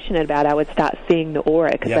really passionate about, I would start seeing the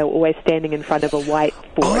aura, because they were always standing in front of a white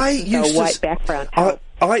board, a white background.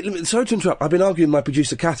 Sorry to interrupt, I've been arguing with my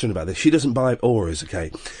producer Catherine about this. She doesn't buy auras,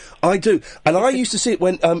 okay? I do. And I used to see it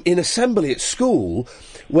when, in assembly at school,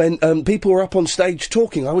 when people were up on stage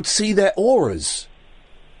talking, I would see their auras.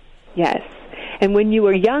 Yes. And when you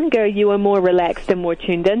were younger, you were more relaxed and more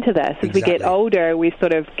tuned into this. As we get older, we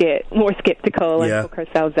sort of get more skeptical and talk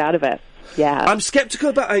ourselves out of it. Yeah. I'm skeptical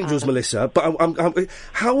about angels, Melissa, but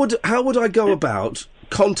how would I go about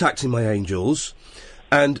contacting my angels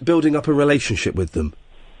and building up a relationship with them?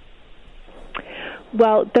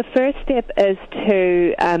 Well, the first step is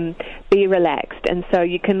to be relaxed, and so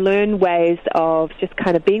you can learn ways of just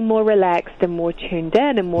kind of being more relaxed and more tuned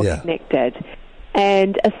in and more connected.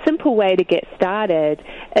 And a simple way to get started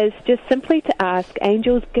is just simply to ask,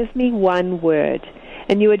 angels, give me one word.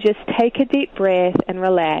 And you would just take a deep breath and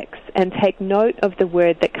relax and take note of the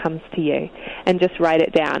word that comes to you and just write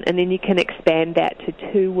it down. And then you can expand that to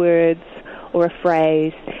 2 words or a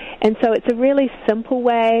phrase. And so it's a really simple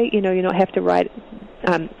way. You don't have to write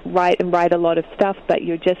a lot of stuff, but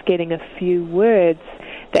you're just getting a few words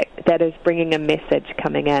that is bringing a message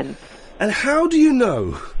coming in. And how do you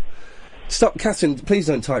know? Stop, Catherine, please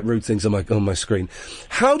don't type rude things on my screen.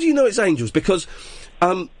 How do you know it's angels? Because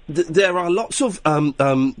there are lots of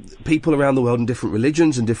people around the world in different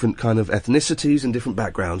religions and different kind of ethnicities and different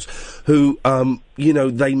backgrounds who,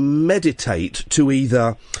 they meditate to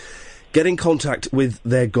either get in contact with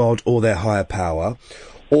their God or their higher power,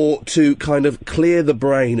 or to kind of clear the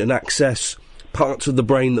brain and access parts of the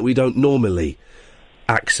brain that we don't normally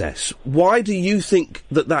access. Why do you think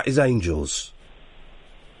that is angels?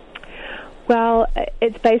 Well,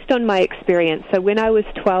 it's based on my experience. So when I was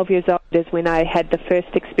 12 years old is when I had the first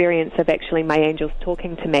experience of actually my angels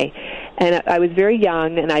talking to me. And I was very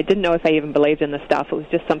young, and I didn't know if I even believed in the stuff. It was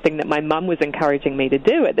just something that my mum was encouraging me to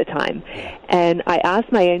do at the time. And I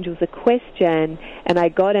asked my angels a question, and I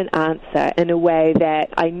got an answer in a way that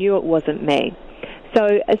I knew it wasn't me. So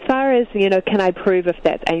as far as, can I prove if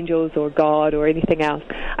that's angels or God or anything else,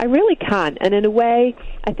 I really can't. And in a way,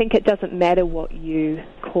 I think it doesn't matter what you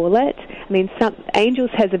call it. I mean, angels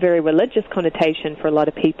has a very religious connotation for a lot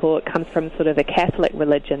of people. It comes from sort of a Catholic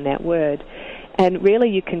religion, that word. And really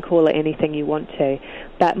you can call it anything you want to.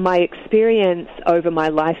 But my experience over my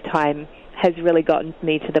lifetime has really gotten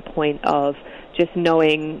me to the point of just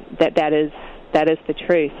knowing that is the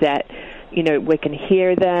truth, that we can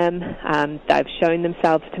hear them. They've shown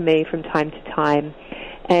themselves to me from time to time.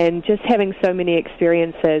 And just having so many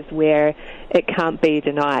experiences where it can't be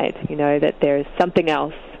denied, that there's something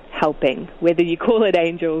else helping. Whether you call it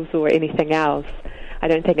angels or anything else, I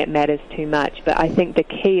don't think it matters too much. But I think the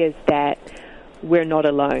key is that we're not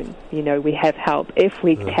alone. We have help if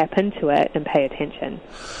we tap into it and pay attention.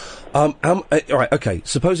 All right, okay.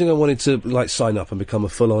 Supposing I wanted to, sign up and become a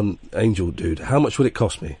full-on angel dude, how much would it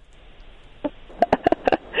cost me?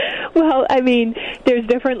 Well, I mean, there's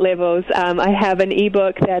different levels. I have an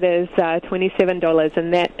ebook that is $27,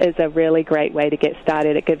 and that is a really great way to get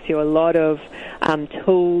started. It gives you a lot of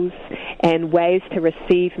tools and ways to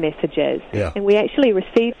receive messages. Yeah. And we actually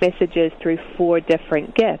receive messages through 4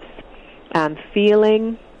 different gifts: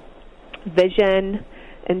 feeling, vision,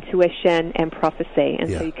 intuition, and prophecy. And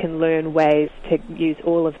so you can learn ways to use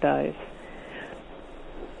all of those.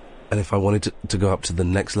 And if I wanted to go up to the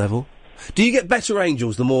next level? Do you get better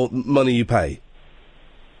angels the more money you pay?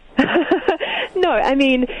 No, I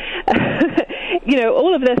mean,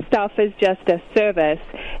 all of this stuff is just a service,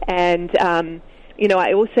 and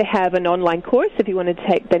I also have an online course if you want to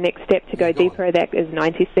take the next step to go deeper. That is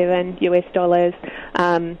 $97.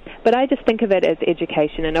 But I just think of it as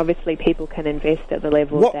education, and obviously people can invest at the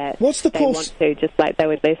level what's the they course? want to, just like they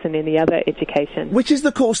would less in any other education. Which is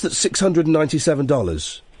the course that's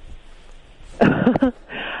 $697?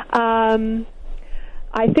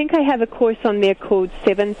 I think I have a course on there called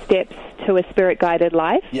 7 Steps to a Spirit-Guided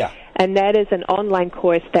Life. Yeah. And that is an online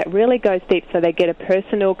course that really goes deep, so they get a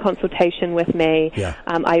personal consultation with me. Yeah.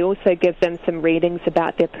 I also give them some readings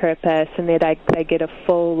about their purpose, and then they get a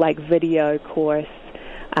full, video course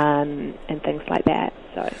and things like that.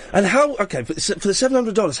 So. And how, for the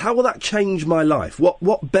 $700, how will that change my life?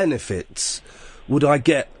 What benefits would I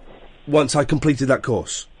get once I completed that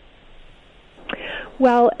course?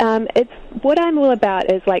 Well, it's what I'm all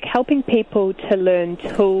about is helping people to learn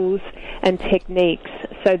tools and techniques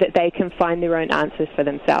so that they can find their own answers for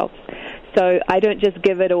themselves. So I don't just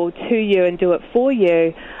give it all to you and do it for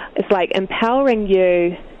you. It's empowering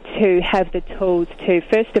you to have the tools to,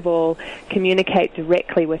 first of all, communicate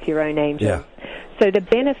directly with your own angels. Yeah. So the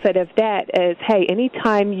benefit of that is, hey,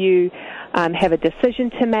 anytime you have a decision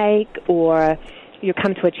to make or you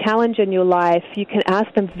come to a challenge in your life, you can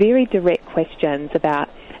ask them very direct questions about,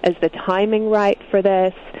 is the timing right for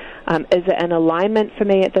this? Is it in alignment for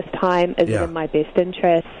me at this time? Is it in my best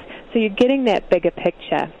interest? So you're getting that bigger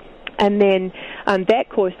picture. And then that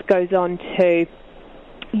course goes on to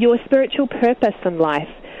your spiritual purpose in life.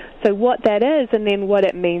 So what that is, and then what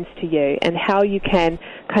it means to you, and how you can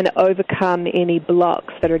kind of overcome any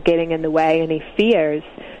blocks that are getting in the way, any fears,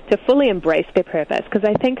 to fully embrace their purpose. Because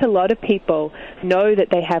I think a lot of people know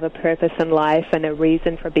that they have a purpose in life and a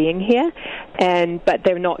reason for being here, but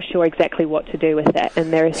they're not sure exactly what to do with it,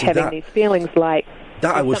 and they're having these feelings like,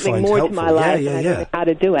 that I would something find more helpful. to my life, and I don't know how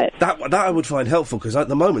to do it. That I would find helpful, because at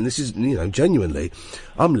the moment, this is, genuinely,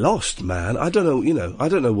 I'm lost, man. I don't know, I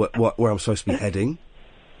don't know where I'm supposed to be heading.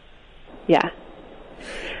 Yeah.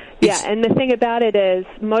 Yeah, and the thing about it is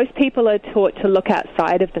most people are taught to look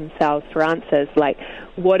outside of themselves for answers, like,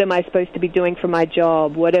 what am I supposed to be doing for my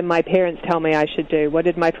job? What did my parents tell me I should do? What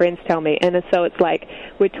did my friends tell me? And so it's like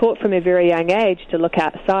we're taught from a very young age to look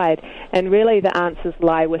outside, and really the answers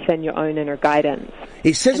lie within your own inner guidance.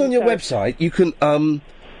 It says on your website you can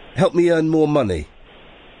help me earn more money.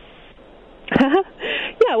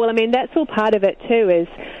 Yeah, well, I mean, that's all part of it too, is,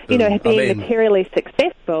 being materially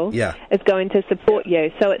successful is going to support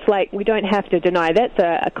you. So it's like, we don't have to deny, that's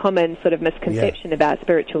a common sort of misconception about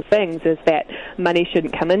spiritual things, is that money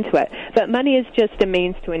shouldn't come into it. But money is just a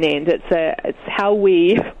means to an end. It's how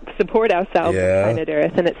we support ourselves on planet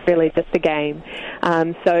Earth, and it's really just a game.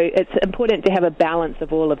 So it's important to have a balance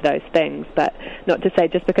of all of those things, but not to say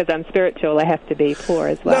just because I'm spiritual I have to be poor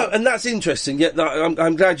as well. No, and that's interesting. Yeah,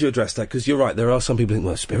 I'm glad you addressed that, because you're right. There are some people who think,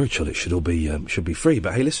 well, spiritual, it should all be should be free.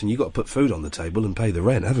 But hey, listen, you've got to put food on the table and pay the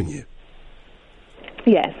rent, haven't you?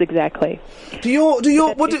 Yes, exactly.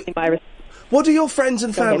 What do your friends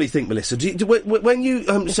and family think, Melissa? When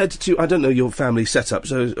you said to, I don't know your family setup,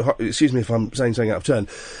 so excuse me if I'm saying something out of turn,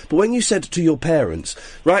 but when you said to your parents,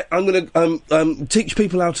 right, I'm going to teach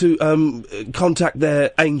people how to contact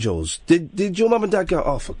their angels, did your mum and dad go,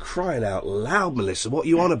 oh, for crying out loud, Melissa, what are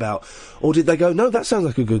you on about? Or did they go, no, that sounds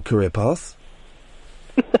like a good career path?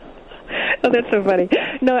 Oh, that's so funny.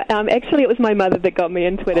 No, actually it was my mother that got me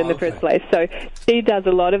into it in the first place. So she does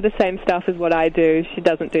a lot of the same stuff as what I do. She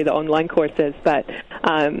doesn't do the online courses, but,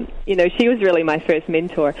 she was really my first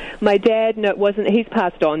mentor. My dad, he's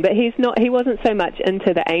passed on, but he wasn't so much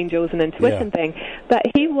into the angels and intuition thing, but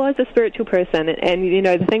he was a spiritual person. And,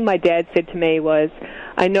 the thing my dad said to me was,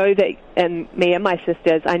 I know that, and me and my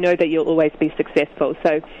sisters, I know that you'll always be successful.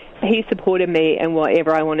 So he supported me in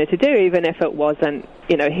whatever I wanted to do, even if it wasn't,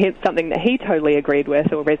 something that he totally agreed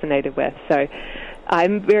with or resonated with. So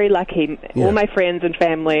I'm very lucky. Yeah. All my friends and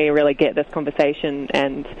family really get this conversation,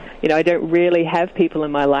 and, I don't really have people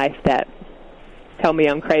in my life that tell me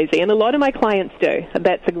I'm crazy. And a lot of my clients do.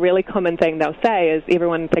 That's a really common thing they'll say, is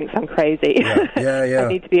everyone thinks I'm crazy. Yeah. I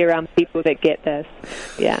need to be around people that get this.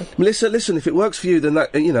 Yeah. Melissa, listen, if it works for you, then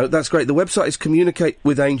that's great. The website is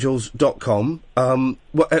communicatewithangels.com.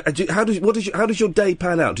 How does your day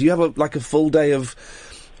pan out? Do you have a full day of,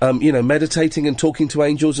 meditating and talking to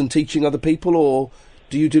angels and teaching other people, or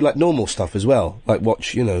do you do normal stuff as well, like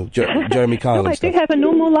watch, Jeremy Kyle? No, and stuff? I do have a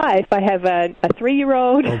normal life. I have a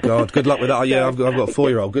 3-year-old. Oh God, good luck with that. Oh, yeah, I've got a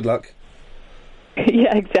 4-year-old. Good luck.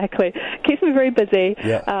 Yeah, exactly. Keeps me very busy.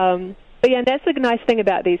 Yeah. But yeah, that's the nice thing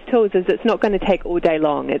about these tools is it's not going to take all day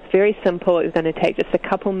long. It's very simple. It's going to take just a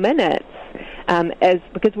couple minutes,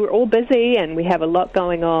 because we're all busy and we have a lot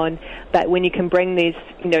going on. But when you can bring these,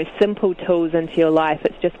 simple tools into your life,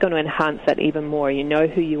 it's just going to enhance it even more. You know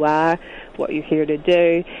who you are, what you're here to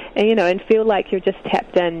do, and and feel like you're just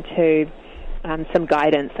tapped into some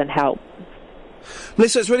guidance and help.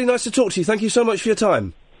 Melissa, it's really nice to talk to you. Thank you so much for your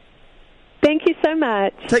time. Thank you so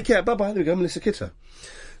much. Take care. Bye-bye. There we go, Melissa Kitto.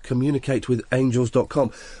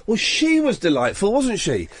 CommunicateWithAngels.com. Well, she was delightful, wasn't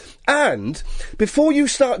she? And before you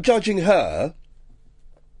start judging her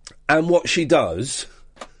and what she does,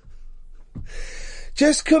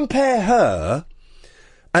 just compare her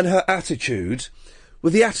and her attitude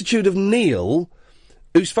with the attitude of Neil,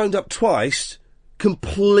 who's phoned up twice,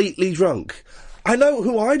 completely drunk. I know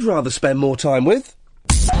who I'd rather spend more time with.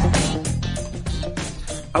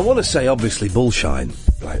 I want to say, obviously, bullshine.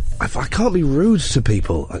 Like, I can't be rude to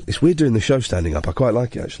people. It's weird doing the show standing up. I quite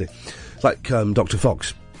like it, actually. It's like Dr.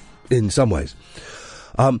 Fox, in some ways.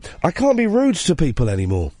 I can't be rude to people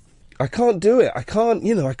anymore. I can't do it. I can't,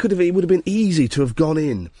 it would have been easy to have gone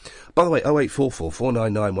in. By the way, 0844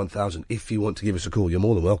 499 1000, if you want to give us a call, you're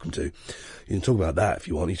more than welcome to. You can talk about that if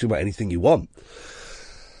you want. You can talk about anything you want.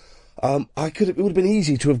 It would have been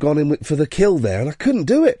easy to have gone in for the kill there, and I couldn't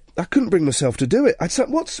do it. I couldn't bring myself to do it. I'd say,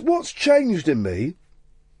 what's changed in me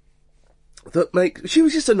that she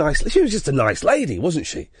was just a nice lady, wasn't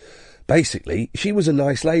she? Basically, she was a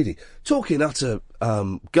nice lady. Talking utter,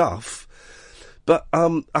 guff, but,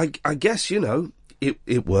 I guess,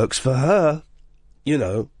 it works for her.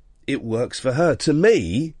 It works for her. To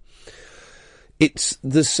me, it's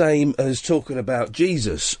the same as talking about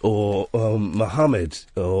Jesus or Muhammad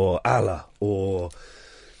or Allah or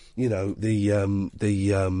the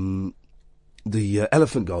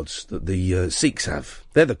elephant gods that the Sikhs have.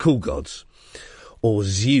 They're the cool gods. Or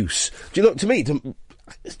Zeus. Do you know? To me,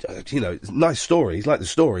 it's nice stories, like the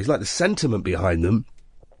stories, like the sentiment behind them.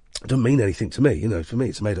 It doesn't mean anything to me. For me,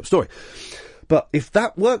 it's a made-up story. But if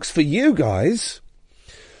that works for you guys,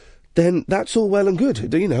 then that's all well and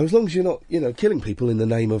good. As long as you're not, killing people in the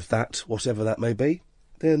name of that, whatever that may be,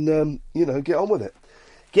 then, get on with it.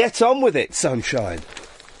 Get on with it, sunshine.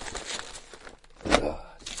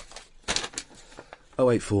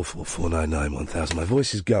 0844 499 1000. My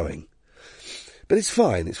voice is going. But it's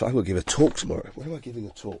fine. I've got to give a talk tomorrow. Where am I giving a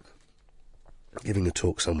talk? I'm giving a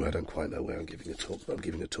talk somewhere. I don't quite know where I'm giving a talk, but I'm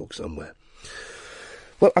giving a talk somewhere.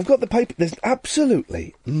 Well, I've got the paper. There's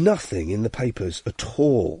absolutely nothing in the papers at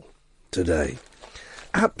all today.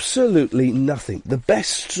 Absolutely nothing. The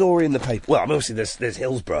best story in the paper... Well, obviously there's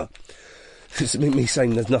Hillsborough. It's me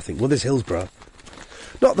saying there's nothing. Well, there's Hillsborough.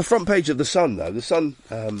 Not the front page of The Sun, though. The Sun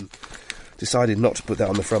decided not to put that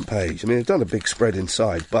on the front page. I mean, they've done a big spread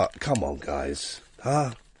inside, but come on, guys.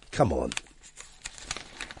 Come on.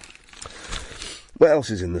 What else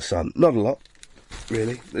is in The Sun? Not a lot,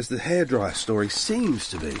 really. There's the hairdryer story. Seems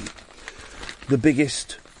to be the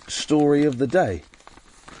biggest story of the day.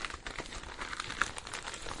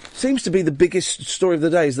 Seems to be the biggest story of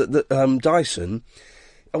the day is that Dyson...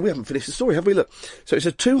 Oh, we haven't finished the story, have we? Look. So it's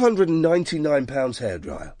a £299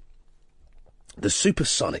 hairdryer. The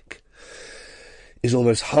Supersonic is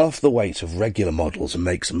almost half the weight of regular models and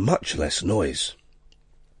makes much less noise.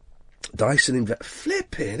 Dyson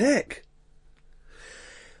flipping heck.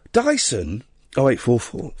 Dyson...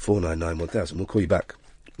 0844 499 1000. We'll call you back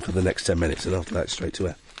for the next 10 minutes and after that straight to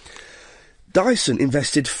air. Dyson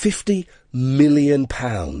invested £50 million.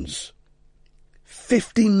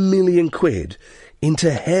 50 million quid into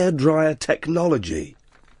hairdryer technology.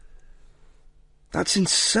 That's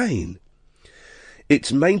insane.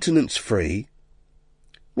 It's maintenance free.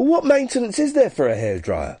 Well, what maintenance is there for a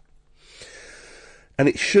hairdryer? And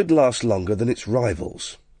it should last longer than its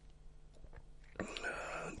rivals.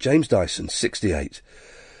 James Dyson, 68,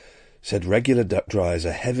 said regular dryers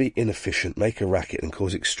are heavy, inefficient, make a racket and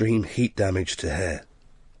cause extreme heat damage to hair.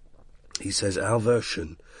 He says our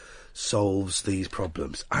version solves these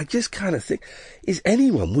problems. I just kind of think,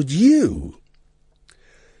 would you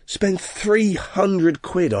spend 300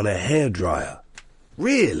 quid on a hairdryer?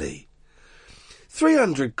 Really?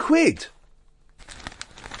 300 quid?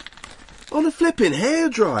 On a flipping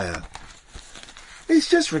hairdryer? It's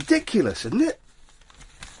just ridiculous, isn't it?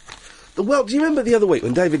 Well, do you remember the other week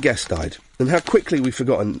when David Guest died? And how quickly we've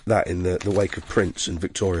forgotten that in the wake of Prince and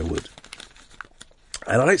Victoria Wood?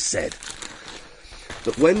 And I said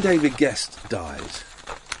that when David Guest died,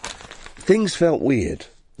 things felt weird.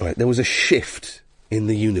 Right? There was a shift in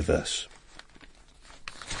the universe.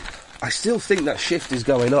 I still think that shift is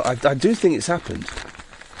going on. I do think it's happened.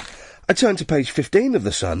 I turn to page 15 of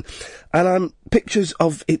The Sun, and I'm pictures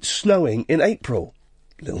of it snowing in April.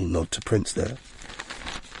 Little nod to Prince there.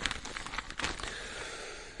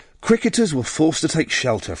 Cricketers were forced to take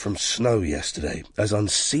shelter from snow yesterday as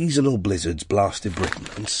unseasonal blizzards blasted Britain.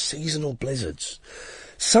 Unseasonal blizzards.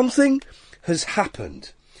 Something has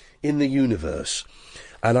happened in the universe,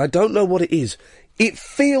 and I don't know what it is. It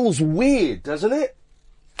feels weird, doesn't it?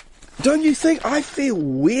 Don't you think? I feel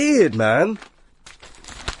weird, man.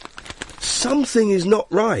 Something is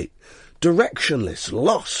not right. Directionless,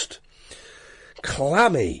 lost,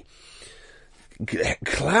 clammy,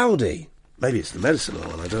 cloudy. Maybe it's the medicinal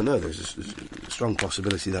one, I don't know. There's a strong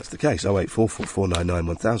possibility that's the case.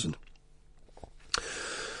 08444991000.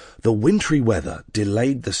 The wintry weather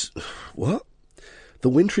delayed the... What? The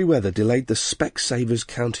wintry weather delayed the Specsavers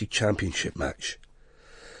County Championship match.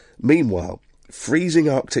 Meanwhile, freezing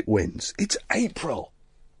Arctic winds. It's April!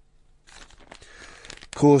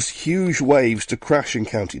 Caused huge waves to crash in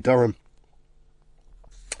County Durham.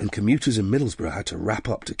 And commuters in Middlesbrough had to wrap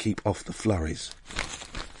up to keep off the flurries.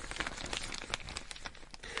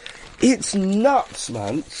 It's nuts,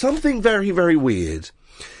 man. Something very, very weird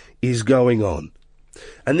is going on.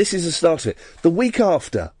 And this is the start of it. The week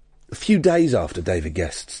after, a few days after David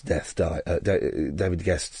Guest's death,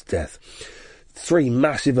 3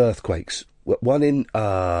 massive earthquakes. One in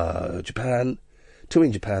Japan, 2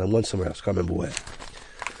 in Japan, and one somewhere else. Can't remember where.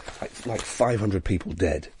 Like 500 people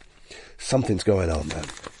dead. Something's going on, man.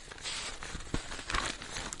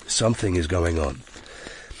 Something is going on.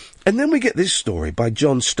 And then we get this story by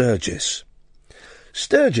John Sturgis.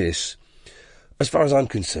 Sturgis, as far as I'm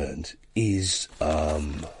concerned, is, I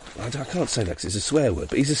can't say that because it's a swear word,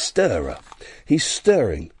 but he's a stirrer. He's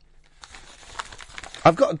stirring.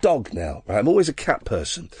 I've got a dog now, right? I'm always a cat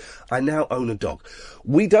person. I now own a dog.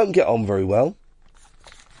 We don't get on very well.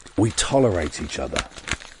 We tolerate each other.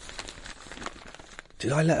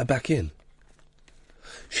 Did I let her back in?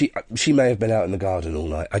 She may have been out in the garden all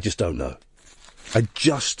night. I just don't know. I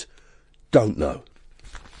just don't know.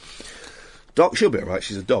 Doc, she'll be all right.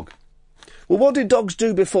 She's a dog. Well, what did dogs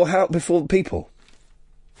do before people?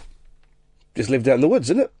 Just lived out in the woods,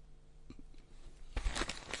 isn't it?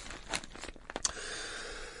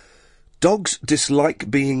 Dogs dislike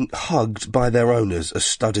being hugged by their owners, a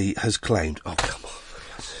study has claimed. Oh, come on.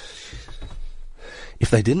 If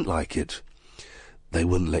they didn't like it, they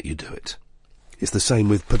wouldn't let you do it. It's the same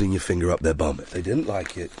with putting your finger up their bum. If they didn't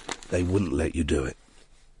like it, they wouldn't let you do it.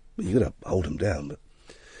 You've got to hold them down. But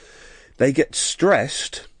they get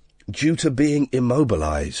stressed due to being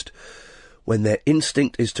immobilised when their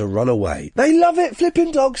instinct is to run away. They love it.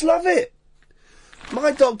 Flipping dogs love it.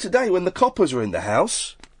 My dog today, when the coppers were in the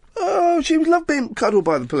house, oh, she would love being cuddled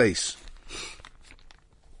by the police.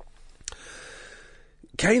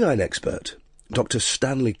 Canine expert Dr.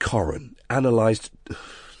 Stanley Corran analysed...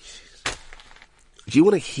 Do you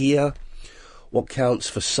want to hear what counts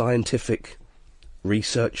for scientific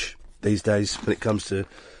research these days when it comes to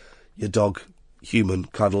your dog-human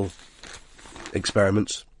cuddle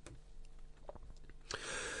experiments?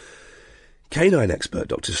 Canine expert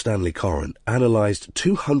Dr. Stanley Corran analysed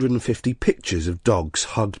 250 pictures of dogs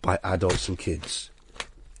hugged by adults and kids.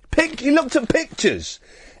 He looked at pictures!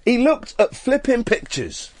 He looked at flipping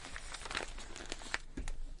pictures!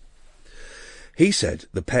 He said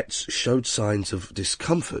the pets showed signs of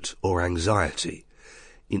discomfort or anxiety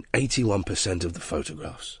in 81% of the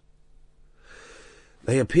photographs.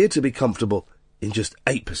 They appeared to be comfortable in just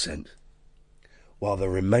 8%, while the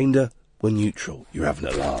remainder were neutral. You're having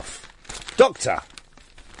a laugh. Doctor!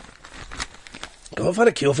 Go and find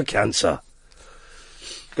a cure for cancer.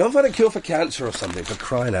 Go and find a cure for cancer or something, for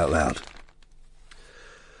crying out loud.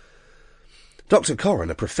 Dr. Corran,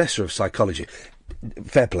 a professor of psychology...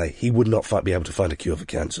 Fair play, he would not be able to find a cure for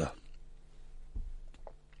cancer.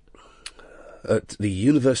 At the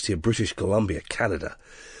University of British Columbia, Canada,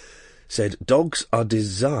 said dogs are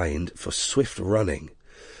designed for swift running.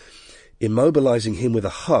 Immobilising him with a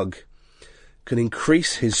hug can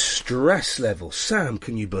increase his stress level. Sam,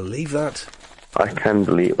 can you believe that? I can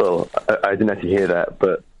believe... Well, I didn't actually hear that,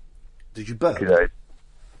 but... Did you burp?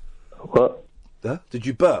 What? Huh? Did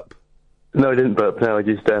you burp? No, I didn't burp. No, I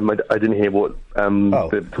just I didn't hear what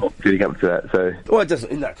the talk leading up to that. So, well, it doesn't.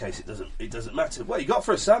 In that case, it doesn't matter. What you got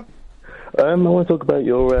for us, Sam? I want to talk about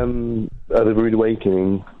your the rude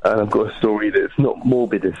awakening, and I've got a story that's not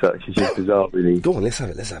morbid as such. It's just bizarre, really. Go on, let's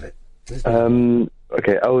have it.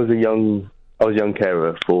 Okay, I was a young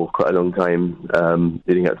carer for quite a long time,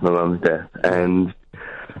 leading up to my mum's death, and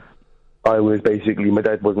I was basically, my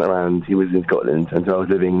dad wasn't around. He was in Scotland, and so I was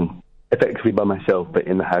living effectively by myself, but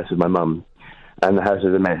in the house with my mum. and the house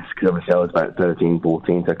was a mess because obviously I was about 13,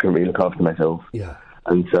 14, so I couldn't really look after myself. Yeah.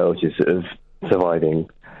 And so I was just sort of surviving.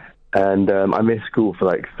 And I missed school for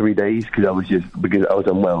like 3 days because I was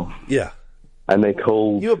unwell. Yeah. And they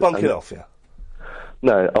called... You were bunking off, yeah?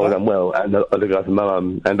 No, I was unwell, and I looked after my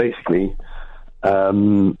mum, and basically,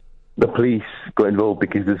 the police got involved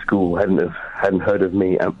because the school hadn't heard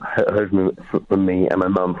from me and my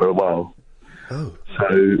mum for a while. Oh.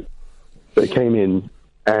 So they came in,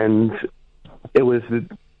 and it was a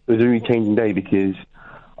really changing day because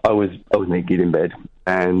I was naked in bed,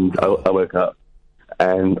 and I woke up,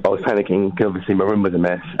 and I was panicking because obviously my room was a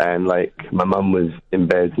mess, and like my mum was in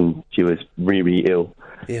bed and she was really, really ill,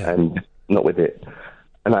 and not with it,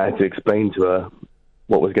 and I had to explain to her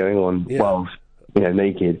what was going on whilst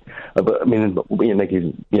naked. But I mean,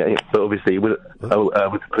 naked, but obviously with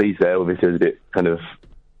the police there, obviously it was a bit kind of,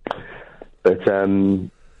 but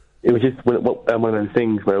it was just one of those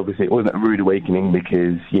things where obviously it wasn't a rude awakening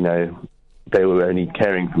because they were only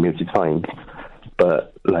caring for me, which is fine,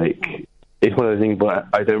 but like. It's one of those things where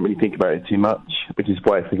I don't really think about it too much, which is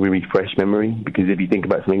why I think we refresh memory, because if you think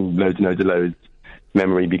about something loads,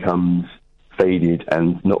 memory becomes faded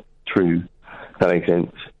and not true, if that makes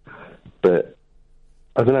sense. But,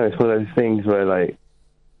 I don't know, it's one of those things where, like,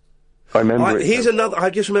 I remember I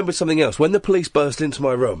just remembered something else. When the police burst into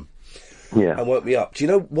my room and woke me up, do you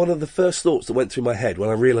know one of the first thoughts that went through my head when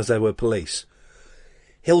I realised they were police?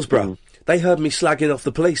 Hillsborough. They heard me slagging off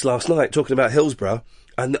the police last night, talking about Hillsborough,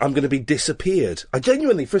 and I'm going to be disappeared. I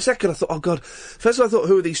genuinely, for a second, I thought, oh God. First I thought,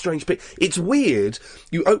 who are these strange people? It's weird,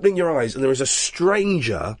 you opening your eyes and there is a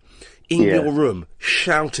stranger in your room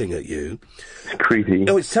shouting at you. It's creepy.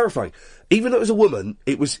 Oh, it's terrifying. Even though it was a woman,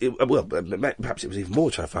 perhaps it was even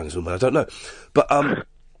more terrifying as a woman, I don't know. But,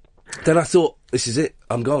 then I thought, this is it,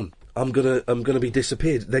 I'm gone. I'm gonna be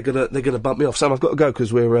disappeared. They're gonna bump me off. Sam, I've got to go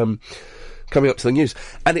because we're, coming up to the news.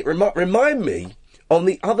 And it remind me, on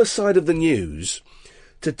the other side of the news,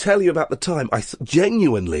 to tell you about the time I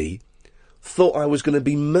genuinely thought I was going to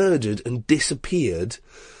be murdered and disappeared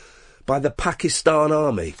by the Pakistan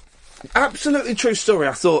army. Absolutely true story.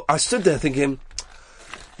 I stood there thinking,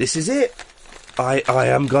 this is it. I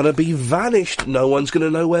am going to be vanished. No one's going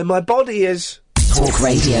to know where my body is. Talk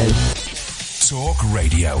Radio. Talk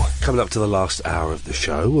Radio. Coming up to the last hour of the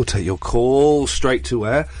show, we'll take your call straight to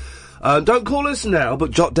air. Don't call us now,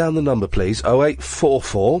 but jot down the number, please.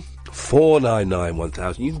 0844 499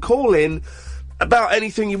 1000. You can call in about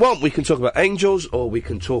anything you want. We can talk about angels, or we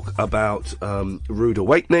can talk about rude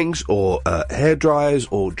awakenings, or hair dryers,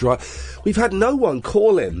 or We've had no one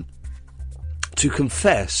call in to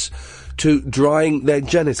confess to drying their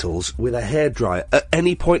genitals with a hairdryer at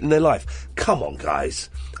any point in their life. Come on, guys.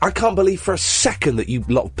 I can't believe for a second that you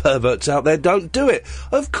lot of perverts out there don't do it.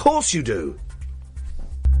 Of course you do.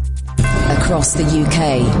 Across the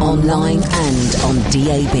UK, online and on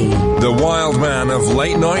DAB. The wild man of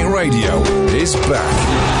late night radio is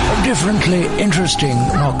back. Differently interesting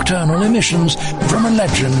nocturnal emissions from a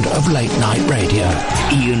legend of late night radio.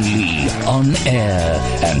 Iain Lee, on air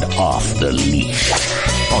and off the leash.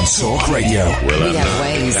 On Talk Radio. Well, we have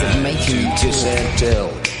ways of making you kiss and tell,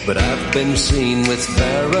 but I've been seen with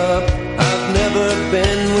Farrah. I've never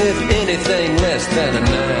been with anything less than a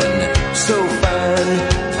 9. So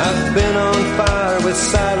fine. I've been on fire with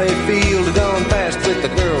Sally Field, gone past with a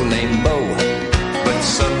girl named Bo, but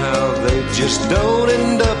somehow they just don't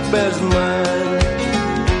end up as mine.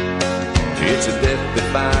 It's a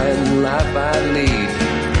death-defying life I lead.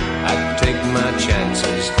 I take my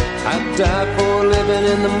chances. I die for living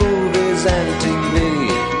in the movies and TV.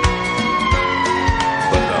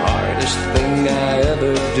 But the hardest thing I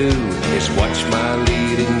ever do is watch my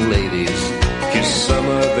leading ladies kiss some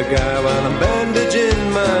other guy while I'm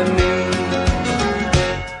bandaging my knee.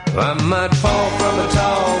 I might fall from a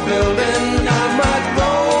tall building, I might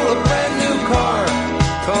roll a brand new car,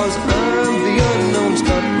 'cause I'm the unknown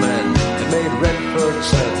stuntman that made Redford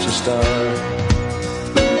such a star.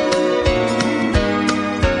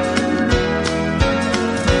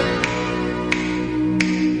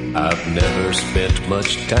 I've never spent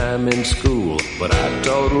much time in school, but I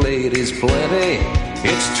taught ladies plenty.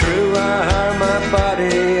 It's true, I hire my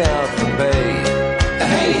body out for pay.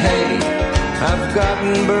 Hey, hey, I've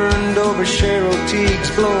gotten burned over Cheryl Teague's,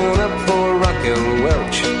 blown up for Raquel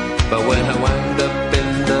Welch. But when I wind up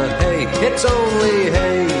in the hay, it's only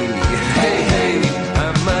hay. Hey, hey, I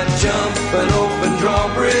might jump an open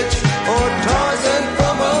drawbridge or Tarzan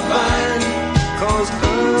from a vine, 'cause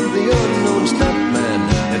I'm the unknown stuntman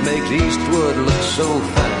that makes Eastwood look so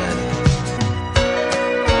fine.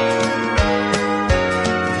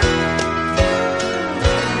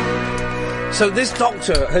 So this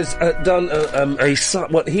doctor has done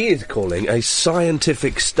what he is calling a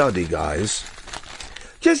scientific study, guys.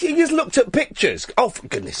 He just looked at pictures. Oh, for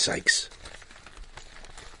goodness sakes.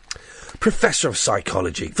 Professor of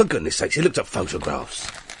psychology, for goodness sakes, he looked at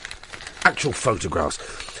photographs. Actual photographs.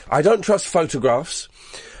 I don't trust photographs,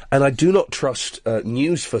 and I do not trust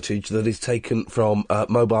news footage that is taken from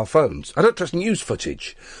mobile phones. I don't trust news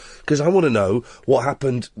footage, because I want to know what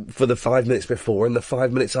happened for the 5 minutes before and the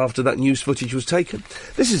 5 minutes after that news footage was taken.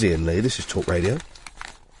 This is Iain Lee, this is Talk Radio.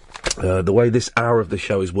 The way this hour of the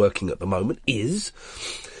show is working at the moment is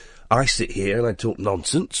I sit here and I talk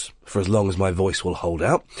nonsense for as long as my voice will hold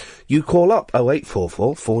out. You call up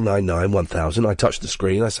 0844 499 1000. I touch the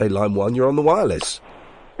screen, I say line 1, you're on the wireless.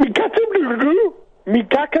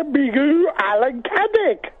 Mikaka-bigu, Alan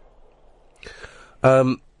Caddick.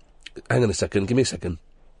 Hang on a second, give me a second.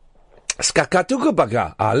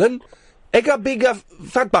 Skakatuka-baga, Alan. Ega-biga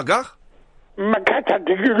fat-baga.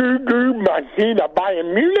 Makata-digu, Martina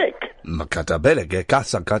Bayern Munich. Makata-belege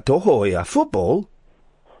kasakatohoya football.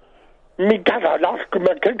 Mikata lost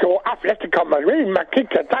Makiko Atletico Madrid,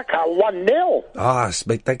 Makika Taka 1-0. Ah,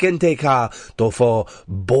 spektakenteka for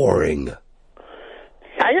boring.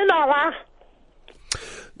 Sayonara.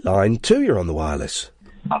 Line 2, you're on the wireless.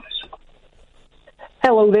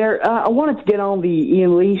 Hello there. I wanted to get on the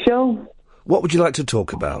Iain Lee show. What would you like to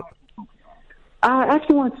talk about? I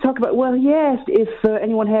actually wanted to talk about, well, he asked if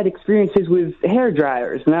anyone had experiences with hair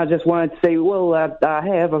dryers, and I just wanted to say, well, I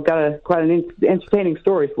have. I've got quite an entertaining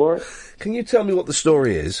story for it. Can you tell me what the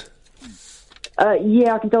story is?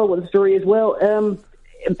 Yeah, I can tell what the story is. Well,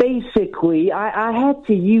 basically, I had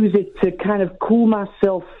to use it to kind of cool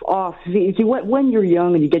myself off. See, when you're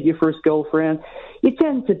young and you get your first girlfriend, you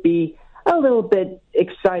tend to be a little bit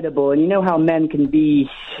excitable, and you know how men can be.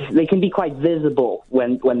 They can be quite visible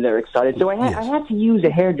when they're excited. So I had to use a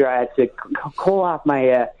hairdryer to cool off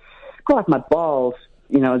my balls,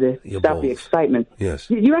 to stop the excitement. Yes.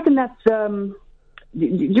 Do you reckon that's do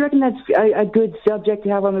you reckon that's a good subject to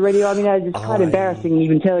have on the radio? I mean, it's quite embarrassing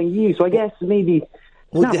even telling you. So I guess maybe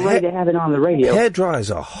it's not right to have it on the radio. Hair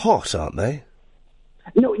dryers are hot, aren't they?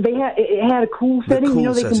 No, it had a cool setting.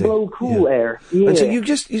 Cool they can blow cool air. Yeah. And so you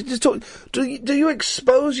just talk. Do you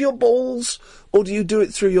expose your balls, or do you do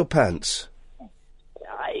it through your pants?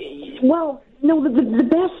 Well, no. The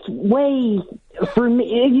best way for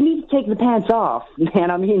me, you need to take the pants off, man.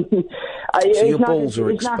 I mean, so your balls are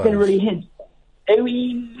exposed. It's not going to really hit.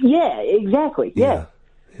 Yeah, exactly. Yeah.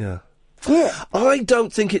 Yeah. I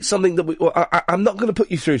don't think it's something that I'm not going to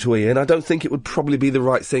put you through to Iain. I don't think it would probably be the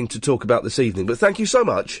right thing to talk about this evening. But thank you so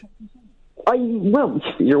much. Well,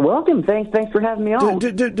 you're welcome. Thanks for having me on.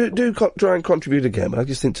 Do try and contribute again. I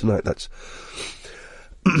just think tonight that's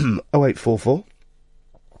 0844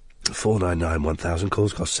 499 1000.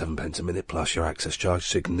 Calls cost 7p a minute plus your access charge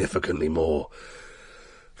significantly more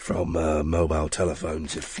from mobile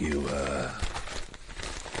telephones if you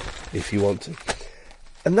want to.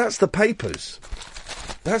 And that's the papers.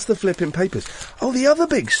 That's the flipping papers. Oh, the other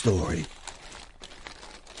big story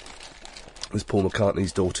was Paul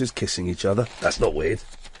McCartney's daughters kissing each other. That's not weird.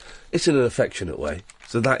 It's in an affectionate way.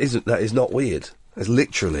 So that is not weird. That's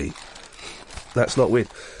not weird.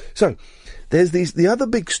 So, there's the other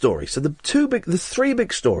big stories. So the three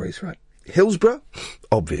big stories, right? Hillsborough,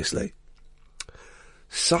 obviously.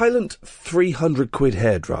 Silent 300 quid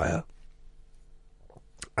hairdryer.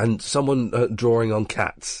 And someone drawing on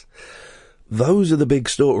cats. Those are the big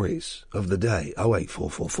stories of the day.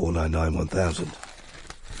 0844 499 1000.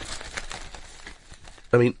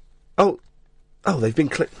 I mean, they've been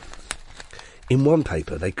in one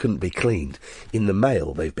paper, they couldn't be cleaned. In the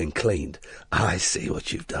Mail, they've been cleaned. I see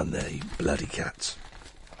what you've done there, you bloody cats.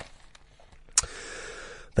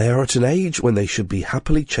 They are at an age when they should be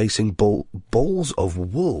happily chasing balls of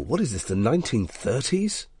wool. What is this, the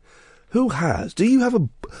 1930s? Who has? Do you have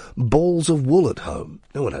balls of wool at home?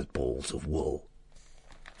 No one has balls of wool.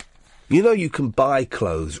 You know you can buy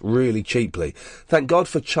clothes really cheaply. Thank God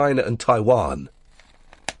for China and Taiwan.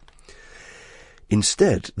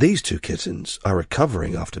 Instead, these two kittens are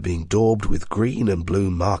recovering after being daubed with green and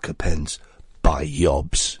blue marker pens by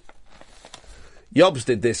Yobs. Yobs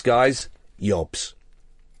did this, guys. Yobs.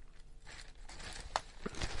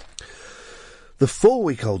 The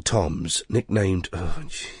 4-week-old Toms, nicknamed... Oh,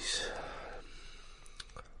 jeez...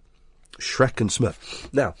 Shrek and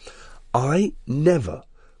Smurf. Now, I never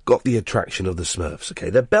got the attraction of the Smurfs,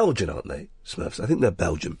 okay? They're Belgian, aren't they? Smurfs. I think they're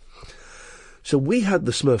Belgian. So we had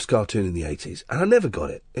the Smurfs cartoon in the 80s, and I never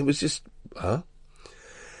got it. It was just, And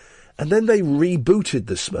then they rebooted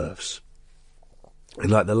the Smurfs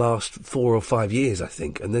in like the last 4 or 5 years, I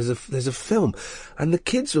think. And there's a film, and the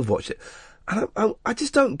kids have watched it. I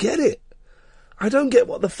just don't get it. I don't get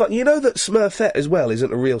what the fuck... You know that Smurfette as well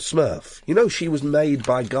isn't a real Smurf. You know she was made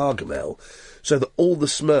by Gargamel so that all the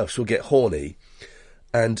Smurfs would get horny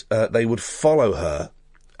and they would follow her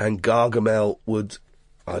and Gargamel would...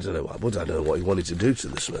 I don't know what he wanted to do to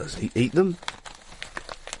the Smurfs. Eat them?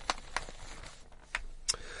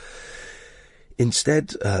 Instead,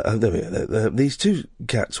 there we go. These two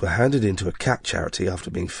cats were handed into a cat charity after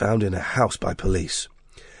being found in a house by police.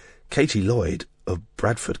 Katie Lloyd of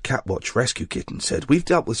Bradford Catwatch Rescue Kitten said, "We've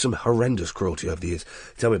dealt with some horrendous cruelty over the years."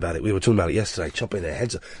 Tell me about it. We were talking about it yesterday, chopping their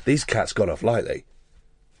heads off. These cats got off lightly.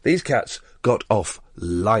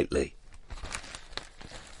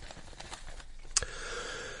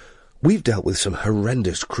 "We've dealt with some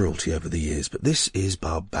horrendous cruelty over the years, but this is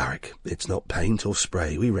barbaric. It's not paint or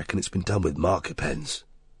spray. We reckon it's been done with marker pens."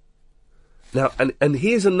 Now, and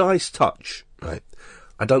here's a nice touch, right?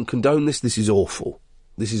 I don't condone this. This is awful.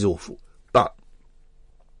 But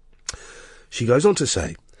she goes on to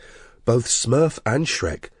say, both Smurf and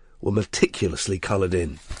Shrek were meticulously coloured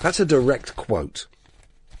in. That's a direct quote.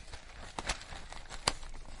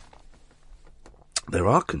 There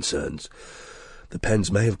are concerns. The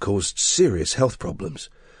pens may have caused serious health problems.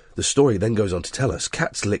 The story then goes on to tell us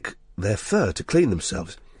cats lick their fur to clean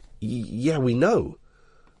themselves. Yeah, we know.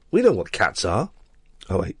 We know what cats are.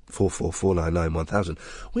 08444991000.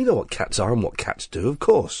 We know what cats are and what cats do, of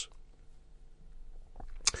course.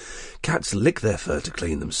 Cats lick their fur to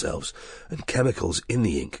clean themselves, and chemicals in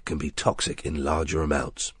the ink can be toxic in larger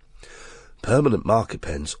amounts. Permanent marker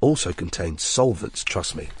pens also contain solvents,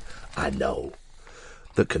 trust me, I know,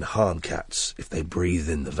 that can harm cats if they breathe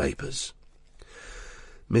in the vapours.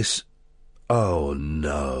 Oh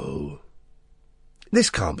no. This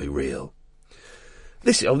can't be real.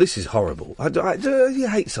 This is horrible. You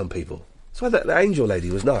hate some people. That's why that angel lady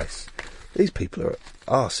was nice. These people are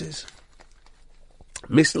arses.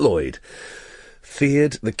 Miss Lloyd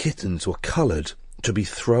feared the kittens were coloured to be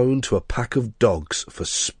thrown to a pack of dogs for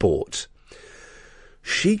sport.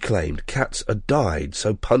 She claimed cats are died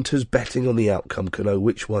so punters betting on the outcome can know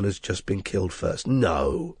which one has just been killed first.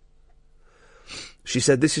 No. She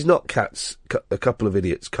said this is not cats, a couple of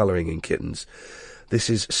idiots colouring in kittens. This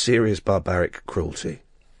is serious barbaric cruelty.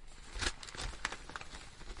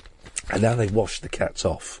 And now they've washed the cats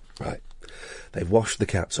off, right? They've washed the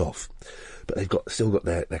cats off. But they've still got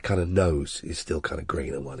their kind of nose is still kind of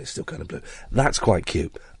green and one is still kind of blue. That's quite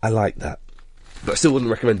cute. I like that. But I still wouldn't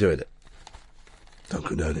recommend doing it. Don't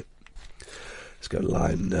condone it. Let's go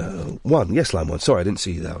line 1. Yes, line 1. Sorry, I didn't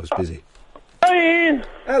see you there. I was busy. Hey, Ian.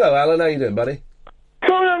 Hello, Alan. How you doing, buddy?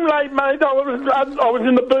 Sorry I'm late, mate. I was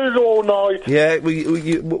in the booze all night. Yeah,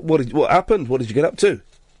 what happened? What did you get up to?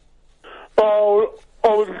 Oh, I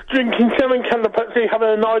was drinking 7 cans of Pepsi, having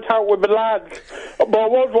a night out with the lads. But I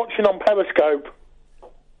was watching on Periscope.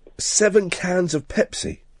 7 cans of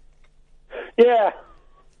Pepsi? Yeah.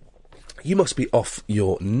 You must be off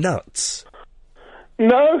your nuts.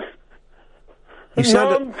 No. I'm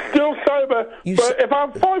still sober. But if I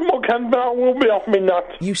have 5 more cans, I will be off me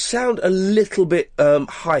nuts. You sound a little bit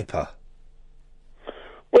hyper.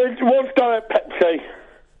 Well, it was Diet Pepsi.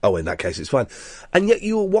 Oh, in that case, it's fine. And yet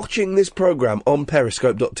you were watching this programme on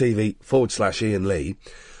periscope.tv/Iain Lee.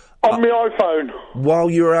 On my iPhone. While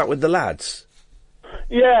you were out with the lads?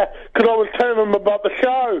 Yeah, because I was telling them about the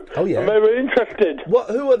show. Oh, yeah. And they were interested.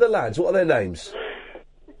 Who are the lads? What are their names?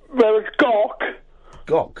 There was Gok?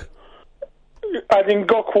 As in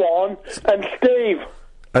Gokwan, and Steve.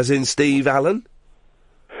 As in Steve Allen?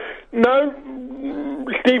 No,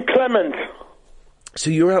 Steve Clements. So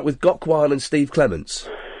you were out with Gokwan and Steve Clements?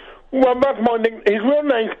 Well, that's my nickname. His real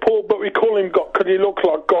name's Paul, but we call him Gok because he looks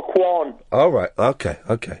like Gokwan. All right,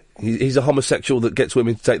 okay. He's a homosexual that gets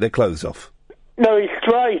women to take their clothes off? No, he's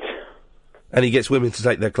straight. And he gets women to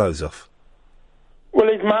take their clothes off?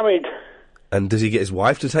 Well, he's married. And does he get his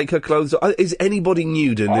wife to take her clothes off? Is anybody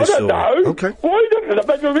nude in this story? I don't know. Okay. Why doesn't it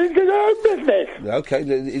make his own business? Okay,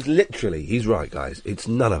 it's literally, he's right, guys. It's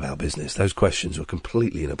none of our business. Those questions were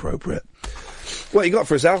completely inappropriate. What you got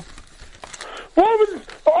for us, Al? Well, I was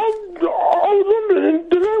wondering,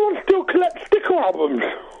 does anyone still collect sticker albums?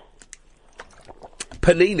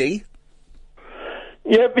 Panini?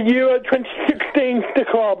 Yeah, the Euro 2016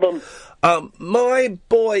 sticker album. My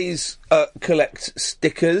boys collect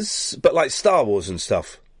stickers, but like Star Wars and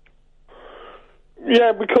stuff.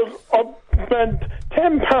 Yeah, because I spent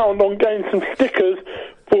 £10 on getting some stickers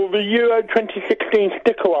for the Euro 2016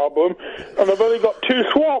 sticker album, and I've only got 2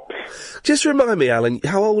 swaps. Just remind me, Alan,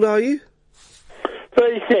 how old are you?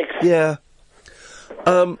 36. Yeah.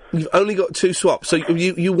 You've only got 2 swaps, so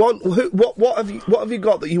you want what have you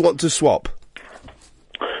got that you want to swap?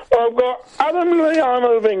 I've got Adam Liana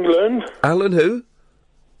of England. Alan who?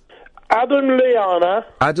 Adam Liana.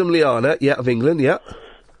 Adam Liana, yeah, of England, yeah.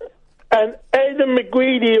 And Aidan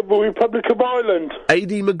McGreedy of the Republic of Ireland.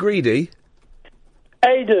 A.D. McGreedy?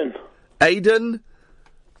 Aidan. Aidan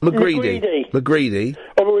McGreedy. McGreedy.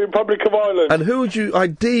 Of the Republic of Ireland. And who would you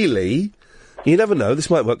ideally, you never know, this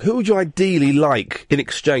might work, who would you ideally like in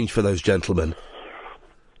exchange for those gentlemen?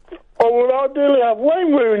 I would ideally have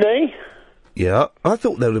Wayne Rooney. Yeah, I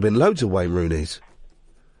thought there would have been loads of Wayne Rooneys.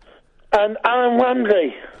 And Alan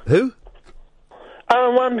Ramsey. Who?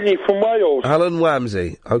 Alan Ramsey from Wales. Alan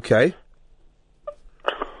Wamsey, okay.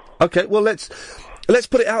 Okay, well, let's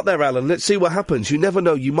put it out there, Alan. Let's see what happens. You never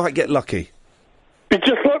know. You might get lucky. It's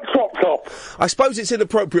just like Top. I suppose it's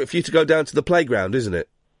inappropriate for you to go down to the playground, isn't it?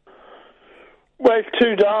 Well, it's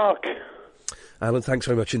too dark. Alan, thanks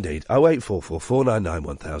very much indeed. 0844 499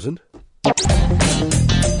 1000.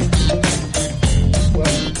 Well,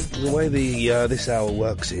 the way this hour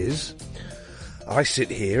works is, I sit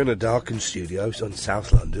here in a darkened studio in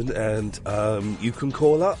South London, and you can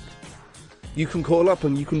call up. You can call up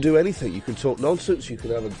and you can do anything. You can talk nonsense, you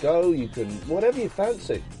can have a go, you can... whatever you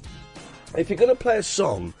fancy. If you're going to play a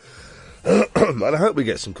song, and I hope we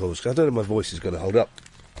get some calls, because I don't know if my voice is going to hold up.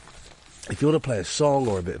 If you want to play a song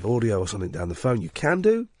or a bit of audio or something down the phone, you can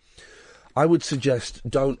do. I would suggest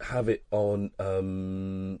don't have it on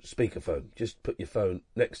speakerphone. Just put your phone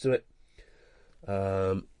next to it.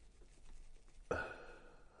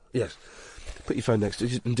 Yes. Put your phone next to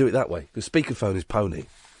it and do it that way, because speakerphone is pony.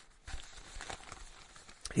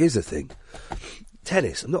 Here's the thing.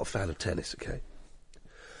 Tennis. I'm not a fan of tennis, okay?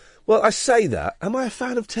 Well, I say that. Am I a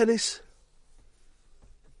fan of tennis?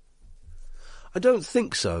 I don't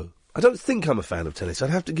think so. I don't think I'm a fan of tennis.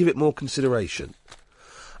 I'd have to give it more consideration.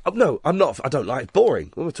 No, I'm not. I don't like it. It's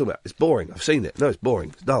boring. What am I talking about? It's boring. I've seen it. No, it's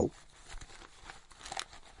boring. It's dull.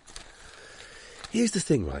 Here's the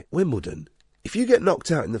thing, right? Wimbledon. If you get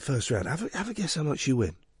knocked out in the first round, have a guess how much you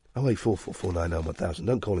win. 0844499 1000.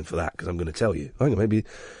 Don't call in for that, because I'm going to tell you. Hang on, maybe...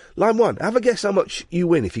 Line 1. Have a guess how much you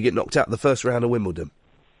win if you get knocked out in the first round of Wimbledon.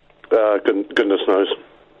 Goodness knows.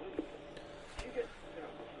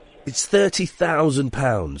 It's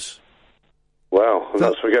 £30,000. Wow, and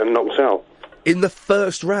that's for getting knocked out. In the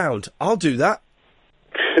first round. I'll do that.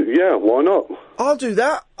 Yeah, why not? I'll do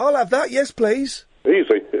that. I'll have that. Yes, please.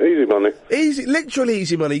 Easy money. Easy, literally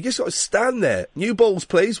easy money. You just got to stand there. New balls,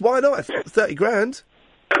 please. Why not? 30 grand.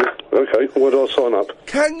 Okay, where do I sign up?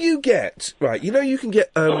 Can you get... Right, you know you can get,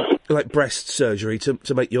 like, breast surgery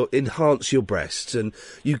to make enhance your breasts, and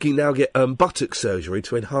you can now get, buttock surgery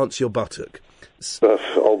to enhance your buttock.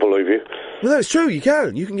 I'll believe you. Well, no, it's true, you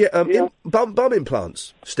can. You can get, bum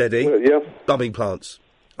implants. Steady. Yeah. Bum implants.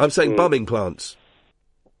 I'm saying bum implants.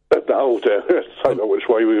 Oh, dear. Take that which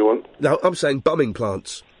way we want. No, I'm saying bum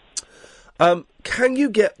implants. Can you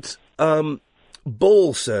get,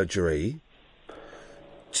 ball surgery...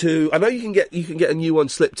 I know you can get a new one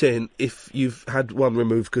slipped in if you've had one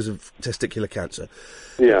removed because of testicular cancer.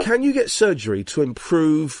 Yeah. Can you get surgery to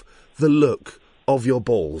improve the look of your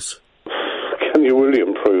balls? Can you really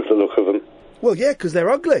improve the look of them? Well, yeah, because they're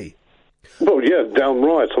ugly. Well, yeah,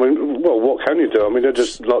 downright. I mean, well, what can you do? I mean, they're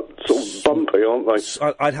just like sort of bumpy, aren't they?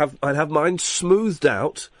 I'd have mine smoothed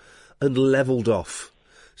out and levelled off,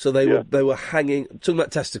 so they were hanging. Talking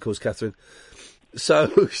about testicles, Catherine. So,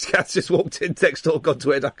 Kath just walked in, next door, gone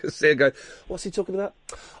to Ed, I could see her go, what's he talking about?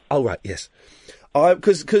 Oh, right, yes.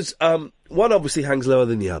 Because one obviously hangs lower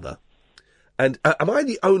than the other. And am I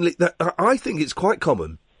the only... I think it's quite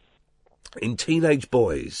common in teenage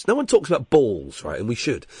boys... No one talks about balls, right, and we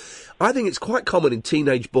should. I think it's quite common in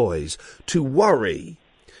teenage boys to worry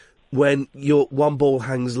when your one ball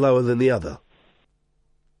hangs lower than the other.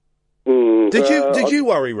 Did you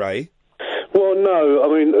worry, Ray? Well, no. I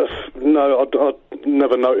mean, no, I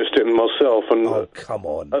never noticed it in myself. And oh, come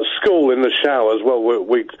on. At school, in the shower as well,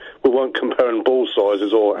 we weren't comparing ball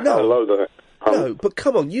sizes or how low they're hung. No, but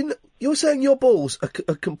come on, you're saying your balls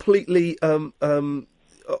are completely on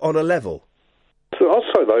a level? So I'd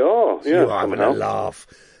say they are, yeah. You're having a laugh.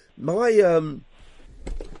 My,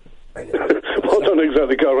 I don't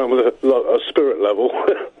exactly go around with a spirit level.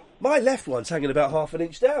 My left one's hanging about half an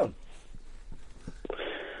inch down.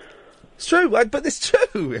 It's true, but it's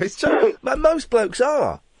true. It's true. Most blokes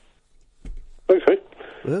are. Okay.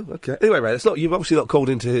 Well, okay. Anyway, Ray, you've obviously not called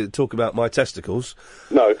in to talk about my testicles.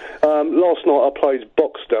 No. Last night I played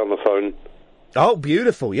box down the phone. Oh,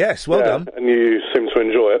 beautiful. Yes, well done. And you seem to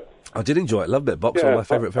enjoy it. I did enjoy it. Loved it. Box, one of my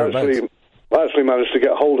favourite bands. I actually managed to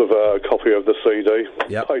get hold of a copy of the CD.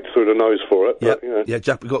 Yep. Paid through the nose for it. Yeah, but, you know. yeah.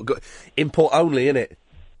 Got import only, innit?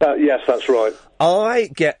 Yes, that's right. I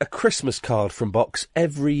get a Christmas card from Box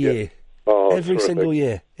every year. Oh, every terrific. single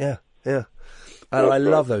year. Yeah. And I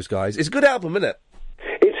love those guys. It's a good album, isn't it?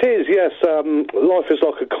 It is, yes. Life is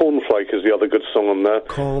like a cornflake is the other good song on there.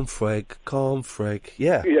 Cornflake.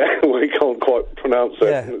 Yeah. Yeah, well, you can't quite pronounce it.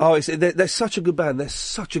 Yeah. Oh, they're such a good band. They're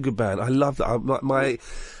such a good band. I love that. My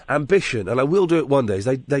ambition, and I will do it one day, is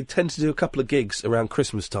they tend to do a couple of gigs around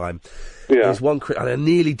Christmas time. Yeah. There's one, and I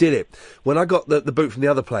nearly did it. When I got the boot from the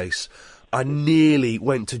other place, I nearly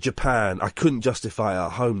went to Japan. I couldn't justify it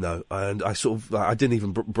at home, though, and I I didn't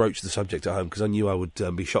even broach the subject at home because I knew I would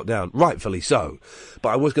be shot down, rightfully so. But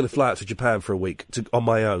I was going to fly out to Japan for a week on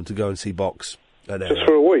my own to go and see Box. Just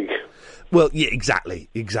for a week? Well, yeah, exactly.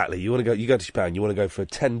 You want to go to Japan. You want to go for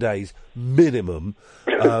 10 days minimum.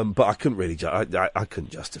 But I couldn't really. I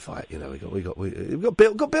couldn't justify it. You know, we got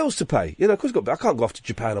bills to pay. You know, of course, I can't go off to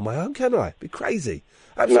Japan on my own, can I? It'd be crazy.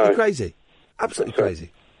 Absolutely crazy. Absolutely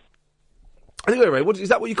crazy. Anyway, Ray, is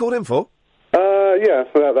that what you called in for? Yeah,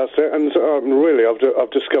 that's it. And really, I've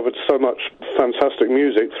discovered so much fantastic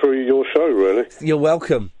music through your show. Really, you're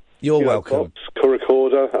welcome. You're welcome. Box,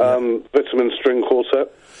 Recorder, Vitamin String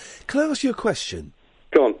Quartet. Can I ask you a question?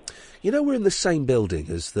 Go on. You know, we're in the same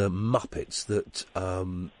building as the Muppets that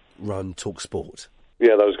run Talk Sport.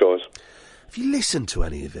 Yeah, those guys. Have you listened to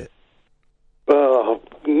any of it? No.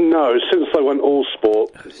 Since they went all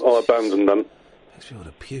sport, I abandoned them. Makes me want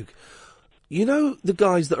to puke. You know the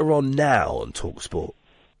guys that are on now on Talk Sport?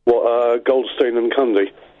 What, Goldstein and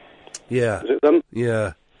Cundy? Yeah. Is it them?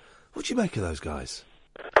 Yeah. What do you make of those guys?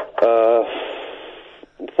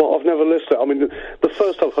 Well, I've never listened. I mean, the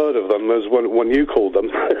first I've heard of them was when you called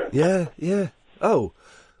them. Yeah. Oh.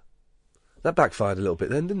 That backfired a little bit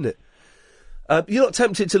then, didn't it? You're not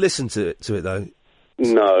tempted to listen to it, though?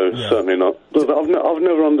 No, certainly not. I've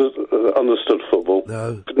never understood football.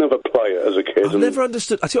 No. Could never play it as a kid. I've never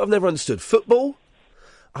understood... I tell you what I've never understood. Football,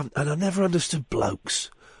 and I've never understood blokes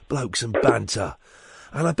and banter.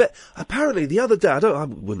 And I bet, apparently, the other day... I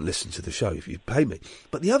wouldn't listen to the show if you'd pay me.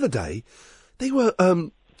 But the other day, they were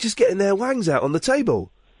just getting their wangs out on the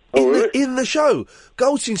table. In the show.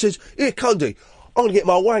 Goldstein says, "Here, Cundy, I'm going to get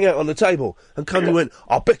my wang out on the table." And Cundy went,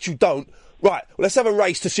 "I bet you don't. Right, well, let's have a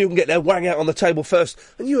race to see who can get their wang out on the table first."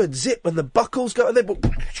 And you had Zip and the Buckles go, and they go, "Yeah,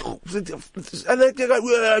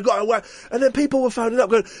 I got a wang." And then people were phoning up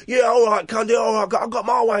going, "Yeah, all right, Cundy, all right, I've got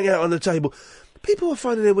my wang out on the table." People were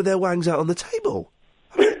phoning in with their wangs out on the table.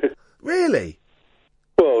 Really?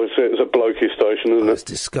 Well, it's a blokey station, isn't it? It's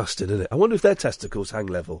disgusting, isn't it? I wonder if their testicles hang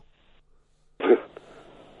level. Well,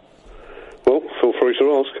 feel free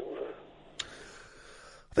to ask.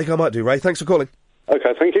 I think I might do, Ray. Thanks for calling.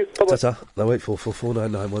 Okay, thank you. Bye-bye. Ta-ta.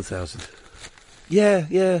 08444991000.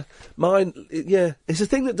 Yeah. Mine, yeah. It's a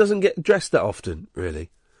thing that doesn't get dressed that often, really.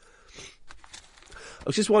 I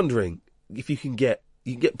was just wondering if you can get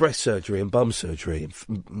breast surgery and bum surgery and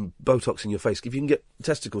Botox in your face, if you can get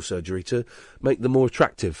testicle surgery to make them more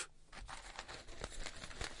attractive.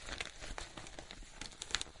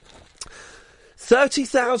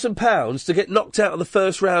 £30,000 to get knocked out of the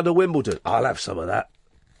first round of Wimbledon. I'll have some of that.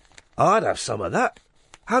 I'd have some of that.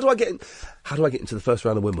 How do I get into the first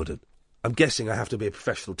round of Wimbledon? I'm guessing I have to be a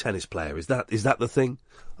professional tennis player. Is that the thing?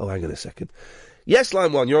 Oh, hang on a second. Yes,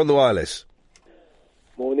 line one, you're on the wireless.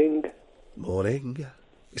 Morning.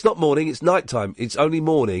 It's not morning, it's night time. It's only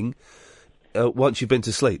morning once you've been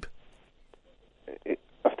to sleep.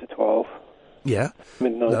 After 12. Yeah.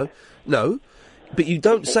 Midnight. No. But you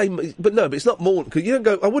don't say... But it's not morning. Cause you don't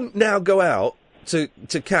go... I wouldn't now go out to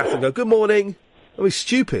Kath and go, "Good morning." That'd be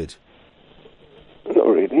stupid. Not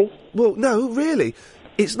really. Well, no, really.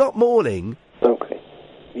 It's not morning. Okay.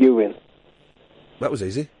 You win. That was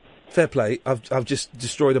easy. Fair play. I've just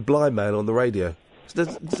destroyed a blind man on the radio. How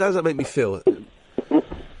does that make me feel?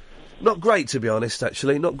 Not great, to be honest,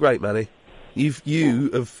 actually. Not great, Manny. You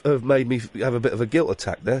have made me have a bit of a guilt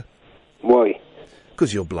attack there. Why?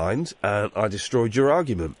 Because you're blind, and I destroyed your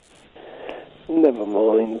argument. Never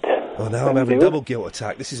mind. Oh, now I'm having a double guilt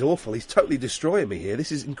attack. This is awful. He's totally destroying me here.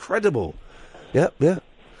 This is incredible. Yeah.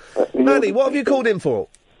 Manny, what have you called in for?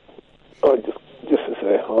 Just to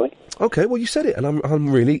say hi. Okay, well, you said it, and I'm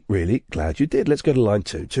really, really glad you did. Let's go to line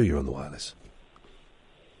 2. 2, you're on the wireless.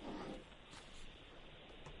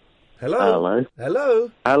 Hello? Hello?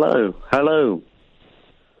 Hello? Hello? Hello?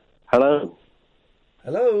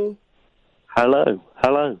 Hello? Hello?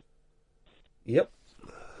 Hello? Yep.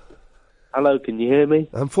 Hello, can you hear me?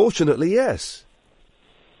 Unfortunately, yes.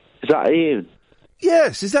 Is that Iain?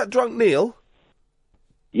 Yes, is that Drunk Neil?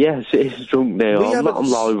 Yes, it is Drunk Neil. I'm not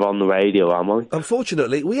live on the radio, am I?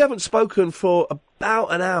 Unfortunately, we haven't spoken for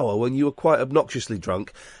about an hour when you were quite obnoxiously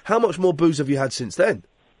drunk. How much more booze have you had since then?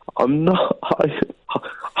 I'm not. I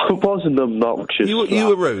wasn't obnoxious. You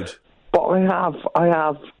were rude. But I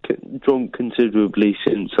have drunk considerably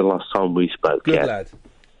since the last time we spoke. Good yeah. lad.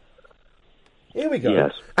 Here we go.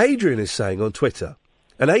 Yes. Adrian is saying on Twitter,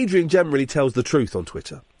 and Adrian generally tells the truth on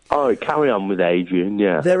Twitter. Oh, carry on with Adrian,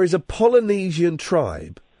 yeah. There is a Polynesian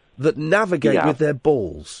tribe that navigate with their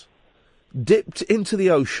balls. Dipped into the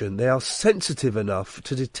ocean, they are sensitive enough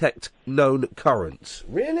to detect known currents.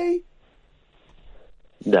 Really?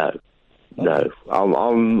 No.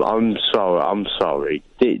 I'm sorry. I'm sorry.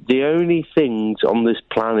 The only things on this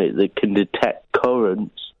planet that can detect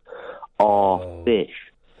currents are fish,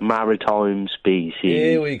 maritime species.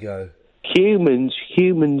 Here we go. Humans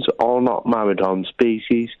are not maritime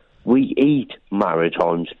species. We eat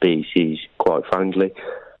maritime species, quite frankly.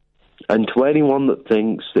 And to anyone that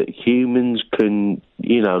thinks that humans can,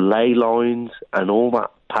 lay lines and all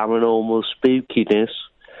that paranormal spookiness,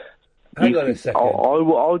 hang on a second.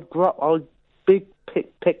 I'd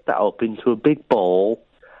pick that up into a big ball,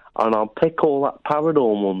 and I'll pick all that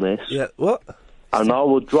paranormalness. Yeah, what? And I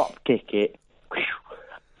will drop kick it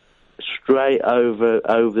straight over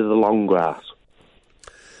the long grass.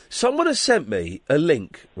 Someone has sent me a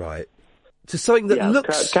link, right, to something that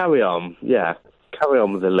looks... Carry on, yeah. Carry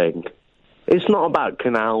on with the link. It's not about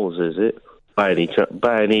canals, is it? By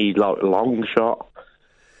any long shot?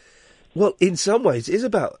 Well, in some ways, it's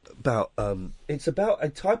about it's about a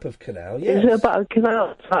type of canal. Yes. Is it about a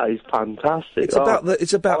canal? That is fantastic. It's about I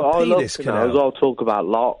penis love canal. canals. I'll talk about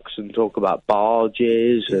locks and talk about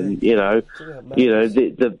barges and the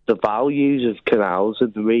values of canals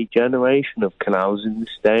and the regeneration of canals in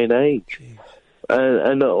this day and age,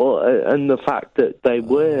 and the fact that they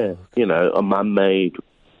were a man-made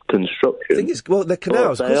construction. The thing is, well, they're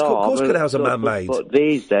canals. Of course, canals are man-made. But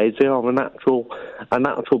these days, they are a natural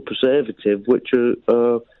preservative, which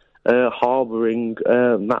are harbouring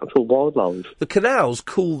natural wildlife. The canals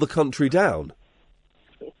cool the country down.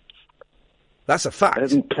 That's a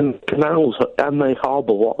fact. Canals, and they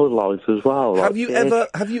harbour wildlife as well. Have you ever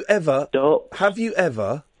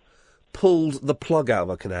pulled the plug out of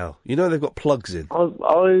a canal? You know they've got plugs in.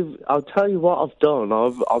 I'll tell you what I've done.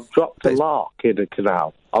 I've dropped a lark in a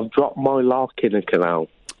canal. I've dropped my lark in a canal.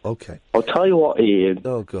 Okay. I'll tell you what, Ian.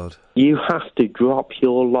 Oh, God. You have to drop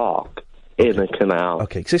your lark in a canal.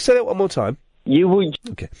 Okay, so say that one more time. You would...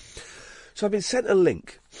 Okay. So I've been sent a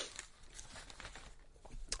link.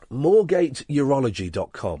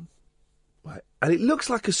 MoregateUrology.com. Right. And it looks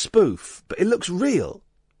like a spoof, but it looks real.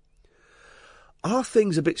 Are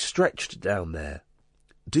things a bit stretched down there?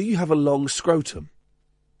 Do you have a long scrotum?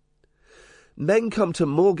 Men come to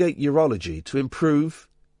Moorgate Urology to improve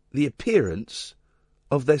the appearance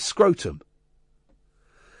of their scrotum.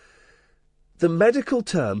 The medical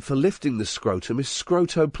term for lifting the scrotum is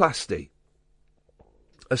scrotoplasty.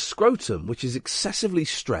 A scrotum which is excessively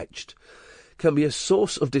stretched can be a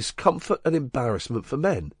source of discomfort and embarrassment for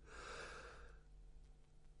men.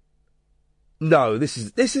 No, this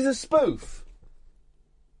is a spoof.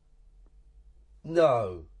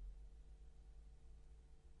 No,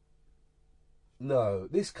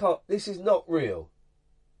 this is not real.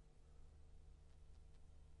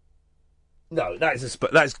 No, that is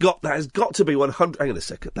that has got to be 100. Hang on a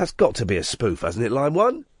second. That's got to be a spoof, hasn't it? Line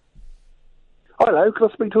one. Hello, can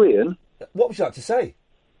I speak to Ian? What would you like to say?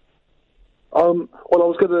 Well, I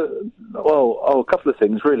was going to... a couple of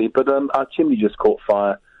things, really, but our chimney just caught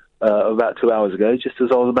fire about 2 hours ago, just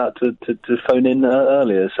as I was about to phone in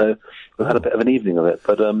earlier, so we've had a bit of an evening of it,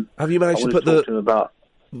 but... have you managed to put to him about...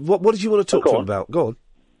 What did you want to talk to him about? Go on.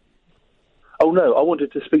 Oh, no, I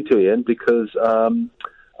wanted to speak to Ian because I'm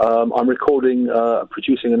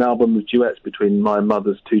producing an album of duets between my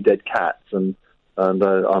mother's two dead cats, and I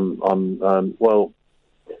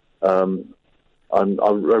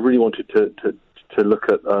really wanted to look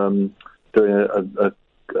at doing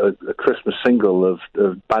a Christmas single of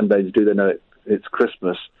Band-Aids Do They Know It's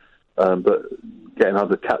Christmas, but getting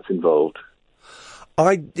other cats involved.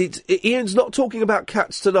 Ian's not talking about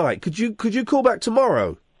cats tonight. Could you call back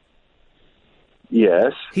tomorrow?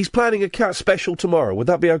 Yes. He's planning a cat special tomorrow. Would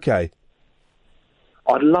that be okay?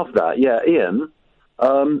 I'd love that. Yeah, Ian.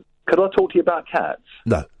 Could I talk to you about cats?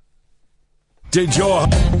 No. Did your...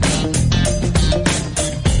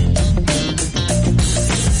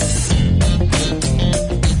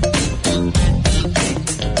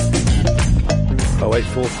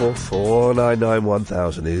 0844 499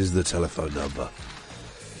 1000 is the telephone number.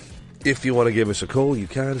 If you want to give us a call, you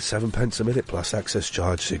can. 7 pence a minute plus access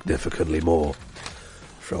charge significantly more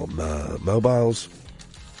from mobiles.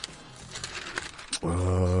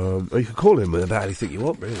 Or you can call in about anything you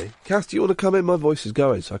want, really. Kath, do you want to come in? My voice is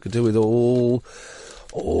going, so I could do with all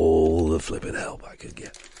All the flipping help I could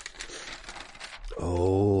get.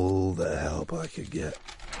 All the help I could get.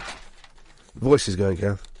 Voice is going,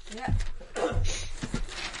 Kath. Yeah.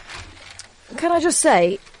 Can I just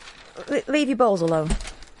say, leave your balls alone.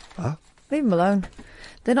 Huh? Leave them alone.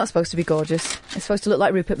 They're not supposed to be gorgeous. They're supposed to look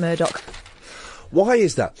like Rupert Murdoch. Why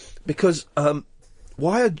is that? Because,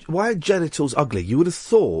 why are genitals ugly? You would have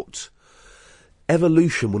thought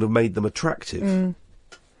evolution would have made them attractive. Mm.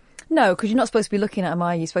 No, because you're not supposed to be looking at them,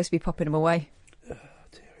 are you? You're supposed to be popping them away.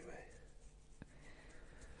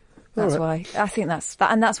 That's why. I think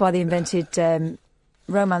and that's why they invented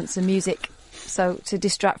romance and music, so to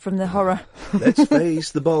distract from the horror. Let's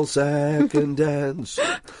face the ball sack and dance.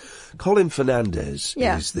 Colin Fernandez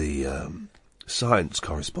Yeah. is the science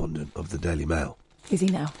correspondent of the Daily Mail. Is he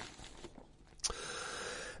now?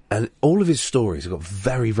 And all of his stories have got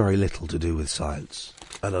very, very little to do with science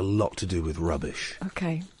and a lot to do with rubbish.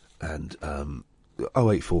 Okay. And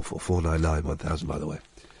 0844 499 1000, by the way.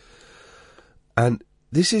 And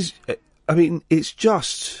this is, I mean, it's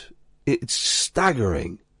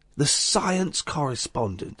staggering. The science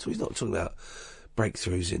correspondent, so he's not talking about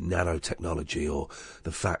breakthroughs in nanotechnology or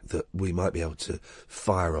the fact that we might be able to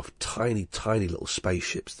fire off tiny, tiny little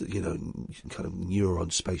spaceships that, kind of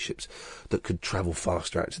neuron spaceships that could travel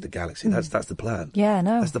faster out to the galaxy. That's the plan. Yeah, I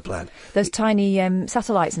know. That's the plan. Those tiny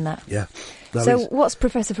satellites and that. Yeah. No, So what's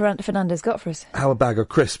Professor Fernandez got for us? how a bag of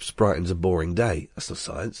crisps brightens a boring day. That's not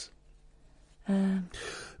science.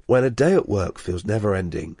 When a day at work feels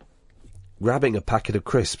never-ending, grabbing a packet of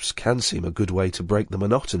crisps can seem a good way to break the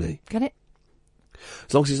monotony. Get it?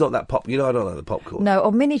 As long as it's not that pop... I don't like the popcorn. No,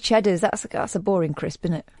 or mini cheddars. That's a boring crisp,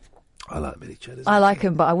 isn't it? I like mini cheddars. I like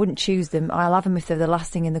them, but I wouldn't choose them. I'll have them if they're the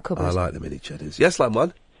last thing in the cupboard. I like the mini cheddars. Yes, line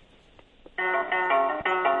one.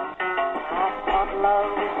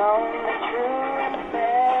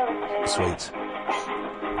 Sweet.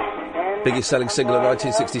 Biggest selling single of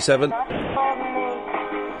 1967.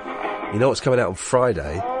 You know what's coming out on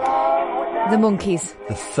Friday? The Monkees.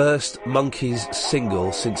 The first Monkees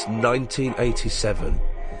single since 1987.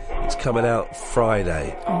 It's coming out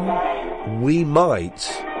Friday. Oh. We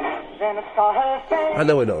might... I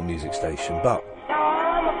know we're not a music station, but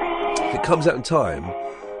if it comes out in time,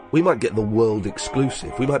 we might get the world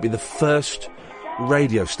exclusive. We might be the first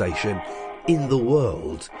radio station in the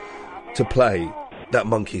world to play that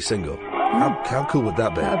Monkey single. How cool would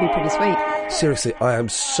that be? That would be pretty sweet. Seriously, I am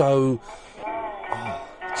so...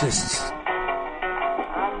 just...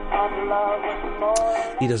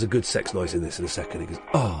 He does a good sex noise in this in a second. He goes,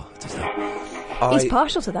 does that. He's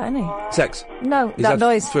partial to that, isn't he? Sex. No, He's that had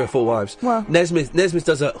noise. 3 or 4 wives. Well. Nesmith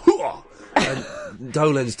does a hoo-ah, and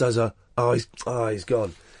Dolenz does a he's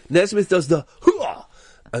gone. Nesmith does the hoo-ah,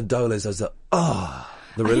 and Dolenz does the the I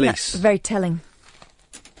think release. that's very telling.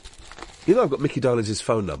 You know, I've got Mickey Dolenz's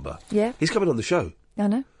phone number. Yeah. He's coming on the show. I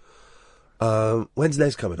know. When's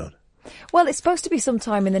Les coming on? Well, it's supposed to be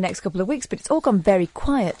sometime in the next couple of weeks, but it's all gone very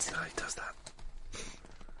quiet. He does that.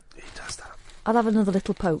 He does that. I'll have another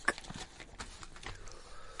little poke.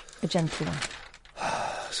 A gentle one.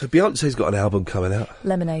 So Beyonce's got an album coming out.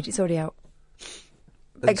 Lemonade, it's already out.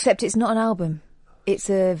 Except it's not an album.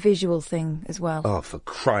 It's a visual thing as well. Oh, for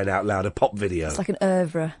crying out loud, a pop video. It's like an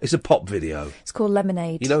oeuvre. It's a pop video. It's called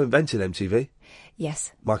Lemonade. You know, invented MTV?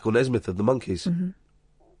 Yes. Michael Nesmith of the Monkees. Mm-hmm.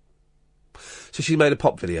 So she made a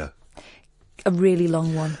pop video. A really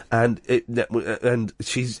long one. And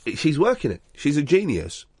she's working it. She's a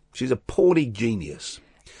genius. She's a porny genius.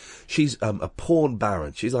 She's a porn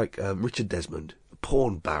baron. She's like Richard Desmond, a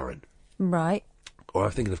porn baron. Right. Or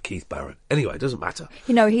I'm thinking of Keith Barron. Anyway, it doesn't matter.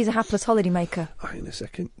 You know, he's a hapless holiday maker. In a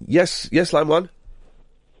second. Yes, line one.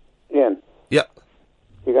 Iain. Yeah.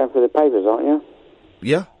 You're going for the papers, aren't you?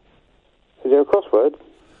 Yeah. Is there a crossword?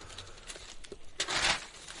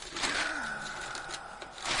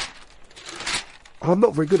 I'm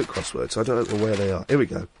not very good at crosswords, so I don't know where they are. Here we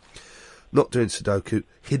go. Not doing Sudoku.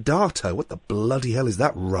 Hidato. What the bloody hell is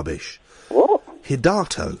that rubbish? What?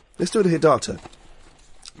 Hidato. Let's do a Hidato.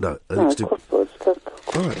 No, let's do... crosswords.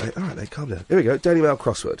 All right, mate, calm down. Here we go. Daily Mail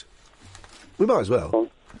crossword. We might as well.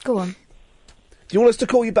 Go on. Do you want us to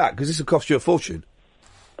call you back? Because this will cost you a fortune.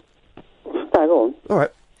 Hang on. All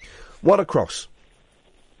right. One across.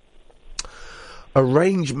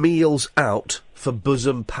 Arrange meals out for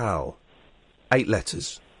bosom pal. 8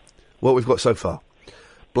 letters. What we've got so far.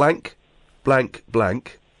 Blank, blank,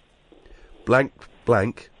 blank. Blank,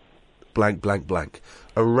 blank. Blank, blank, blank.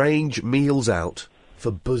 Arrange meals out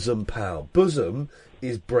for bosom pal. Bosom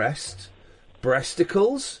is breast.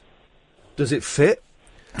 Breasticles? Does it fit?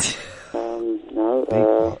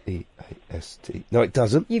 No. B-R-E-A-S-T. No, it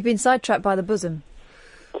doesn't. You've been sidetracked by the bosom.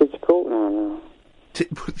 Titicle? No.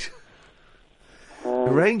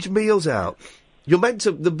 Arrange meals out. You're meant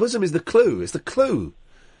to... The bosom is the clue. It's the clue.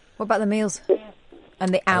 What about the meals?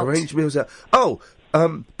 And the out? Arrange meals out. Oh,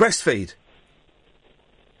 breastfeed.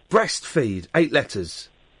 Breastfeed. 8 letters.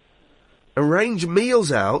 Arrange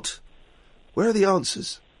meals out. Where are the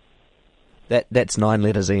answers? That's 9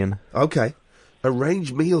 letters, Ian. Okay.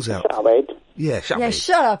 Arrange meals out. Shut up, Ed. Yeah, shut up. Yeah, Ed.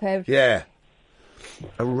 shut up, Ed. Yeah.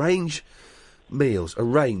 Arrange meals.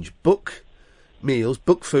 Arrange. Book meals.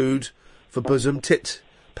 Book food for bosom, tit,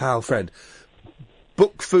 pal, friend.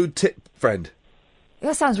 Book food, tit, friend.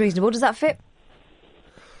 That sounds reasonable. Does that fit?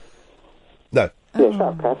 No. Yeah, shut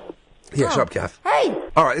up, Kath. Yeah, shut up, Kath. Hey!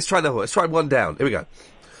 All right, let's try another one. Let's try one down. Here we go.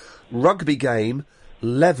 Rugby game,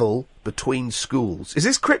 level between schools. Is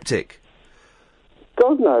this cryptic?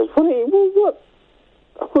 God knows. What?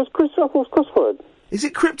 What's crossword? Is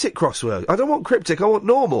it cryptic crossword? I don't want cryptic, I want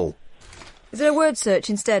normal. Is there a word search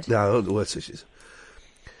instead? No, I don't want the word searches.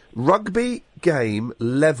 Rugby game,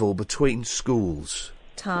 level between schools.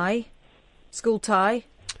 Tie. School tie.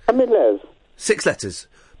 How many letters? 6 letters.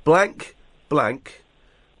 Blank, blank,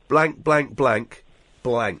 blank, blank, blank,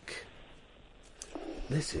 blank.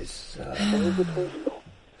 This is...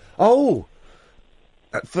 Oh!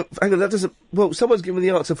 Hang on, that doesn't... Well, someone's given the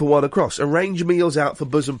answer for one across. Arrange meals out for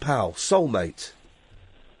bosom pal. Soulmate.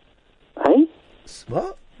 Hey?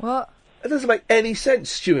 What? What? That doesn't make any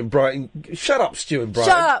sense, Stu in Brighton. Shut up, Stu in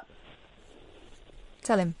Brighton. Shut up!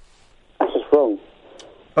 Tell him. That's just wrong.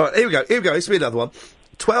 All right, here we go. This will be another one.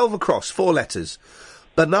 12 across, 4 letters.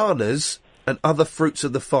 Bananas and other fruits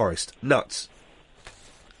of the forest. Nuts.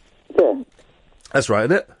 Yeah. That's right,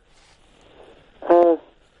 isn't it?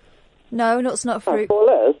 No, nuts not fruit. 4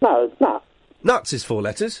 letters? No, it's nut. Nuts is 4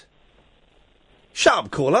 letters. Shut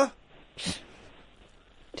up, caller.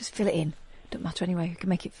 Just fill it in. Don't matter anyway. You can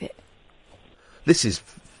make it fit. I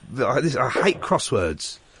hate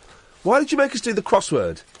crosswords. Why did you make us do the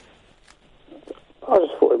crossword? I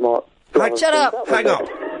just thought it might... Shut up! Hang up.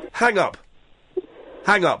 Hang up.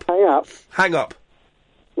 Hang up. Hang up? Hang up.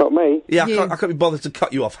 Not me. Yeah, I can't be bothered to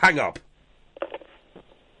cut you off. Hang up.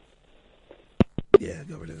 Yeah,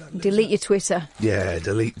 got rid of that. Delete your Twitter. Yeah,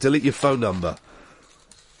 delete your phone number.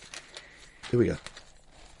 Here we go.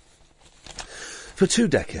 For 2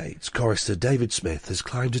 decades, chorister David Smith has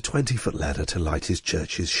climbed a 20-foot ladder to light his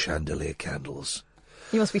church's chandelier candles.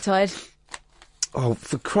 You must be tired. Oh,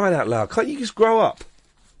 for crying out loud, can't you just grow up?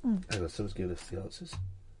 Hang on, someone's giving us the answers.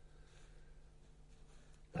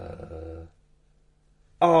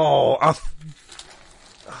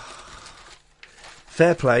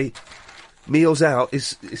 Fair play. Meals out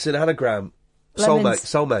it's an anagram. Lemons.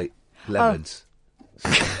 Soulmate. Lemons.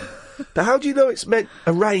 But how do you know it's meant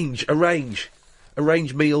arrange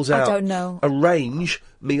meals out? I don't know. Arrange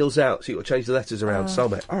meals out. So you've got to change the letters around.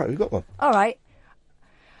 Soulmate. All right, we've got one. All right.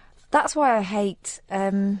 That's why I hate... I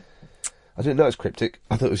didn't know it was cryptic.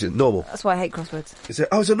 I thought it was normal. That's why I hate crosswords. Is it?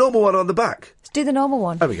 Oh, it's a normal one on the back. Let's do the normal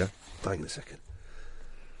one. There we go. Hang on a second.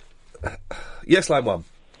 Yes, line 1.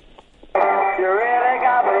 You really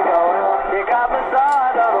got me going. You got me so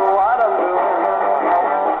I don't know what I'm doing.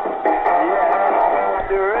 Yeah,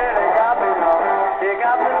 you really got me going. You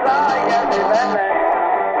got me so I get me baby.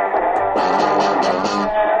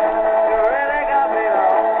 You really got me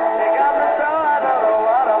going. You got me so I don't know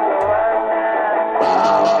what I'm doing.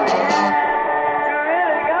 Oh yeah, you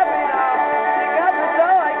really got me going. You got me so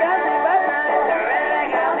I get me baby. You really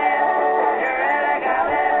got me. You really got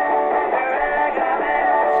me. You really got me.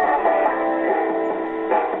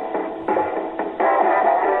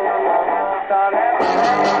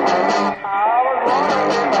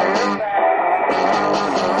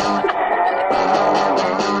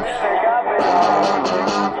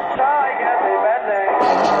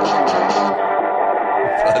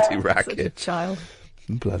 Bloody racket. Such a child.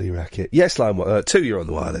 Bloody racket. Yes, line 1. 2, you're on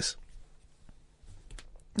the wireless.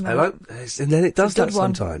 No. Hello? And then it does It's a that good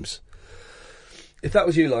one. sometimes. If that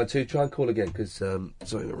was you, line 2, try and call again, because something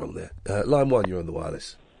went wrong there. Line 1, you're on the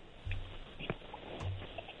wireless.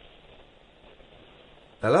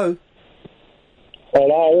 Hello?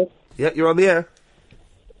 Hello? Yeah, you're on the air.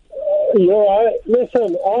 You alright?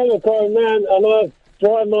 Listen, I'm a grown man and I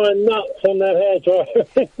dry my nuts on the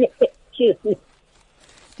hairdryer.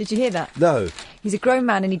 Did you hear that? No. He's a grown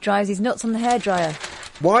man and he dries his nuts on the hairdryer.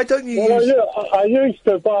 Why don't you Well, I used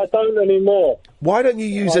to, but I don't anymore. Why don't you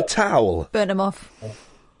use a towel? Burn them off.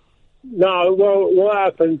 No, well, what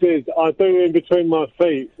happens is I do in between my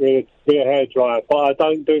feet with a hairdryer, but I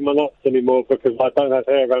don't do my nuts anymore because I don't have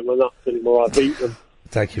hair around my nuts anymore. I've eaten them.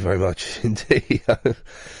 Thank you very much indeed.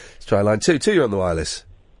 Let's try line 2. 2, you're on the wireless.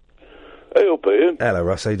 Hey up, Ian. Hello,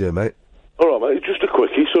 Russ. How you doing, mate? All right, mate, just a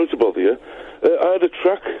quickie, sorry to bother you. I had a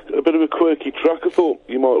bit of a quirky track I thought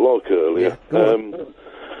you might like earlier. Well,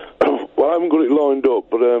 I haven't got it lined up,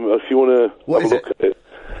 but if you want to have a look at it.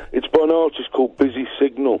 It's by an artist called Busy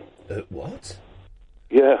Signal. What?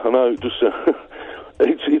 Yeah, I know, just...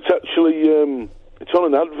 it's actually... it's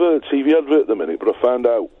on an advert, TV advert at the minute, but I found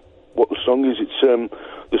out what the song is. It's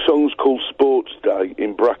the song's called Sports Day,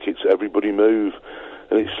 in brackets, Everybody Move,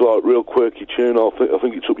 and it's like real quirky tune. I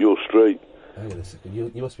think it's up your street. Hang on a second,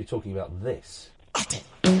 you must be talking about this. That's it.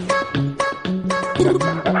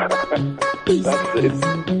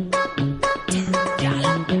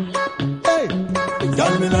 Hey,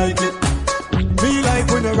 y'all me like it. Me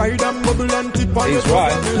like when I ride and bubble and tip on He's the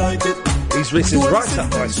right. floor, me like it. This is right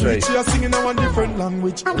up my street. She are singing in a different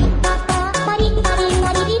language.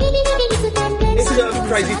 It's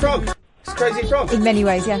Crazy Frog. It's Crazy Frog. In many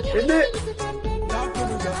ways, yeah. Isn't it?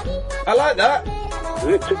 I like that. Is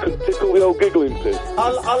it tickle the old giggling pin?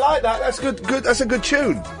 I like that. That's good. That's a good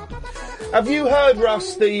tune. Have you heard,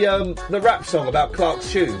 Russ, the rap song about Clark's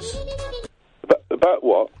shoes? About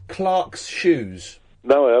what? Clark's shoes.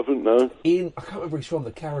 No, I haven't, no. I can't remember, he's from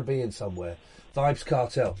the Caribbean somewhere. Vibes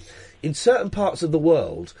Cartel. In certain parts of the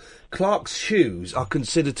world, Clark's shoes are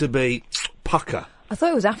considered to be pucker. I thought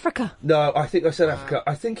it was Africa. No, I think I said Africa.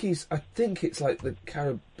 I think it's like the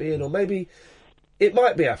Caribbean, or maybe it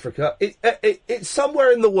might be Africa. It's somewhere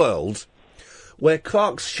in the world where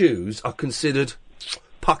Clark's shoes are considered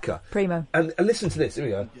pucker. Primo. And listen to this. Here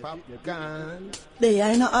we go. They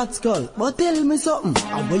ain't a hot skull, but tell me something.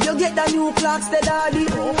 And when you get the new Clarks, the daddy?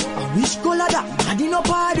 I wish color that daddy no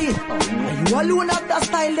party. And you alone have the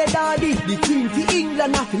style, the daddy. The queen for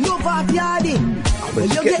England, have to love off yardy. And when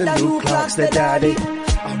you get the new Clarks, the daddy?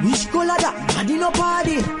 I wish color that daddy no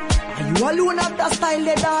party. And you alone have the style,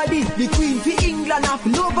 the daddy. The queen for England, have to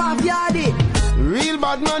love off yardy. Real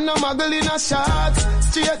bad man, no muggle in a shorts.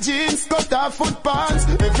 Straight jeans, cut off foot pants.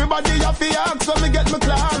 Everybody have to ask when me get my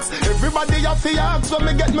Clarks. Everybody have to ask when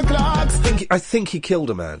me get my Clarks. I think he killed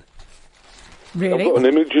a man. Really? I've got an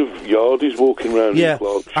image of Yardies walking around in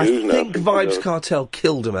Clark's shoes now. I think Vibes Cartel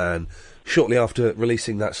killed a man shortly after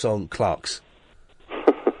releasing that song, Clark's.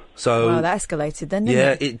 So wow, that escalated then, didn't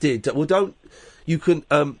it? Yeah, it did. Well, don't... You can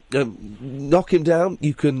knock him down,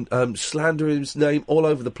 you can slander his name all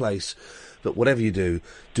over the place, but whatever you do,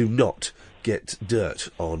 do not get dirt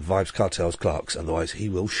on Vibes Cartel's Clark's, otherwise he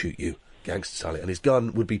will shoot you, Gangster Sally, and his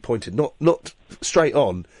gun would be pointed not straight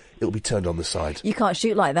on, it'll be turned on the side. You can't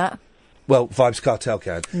shoot like that. Well, Vibes Cartel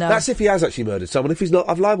can. No. That's if he has actually murdered someone. If he's not,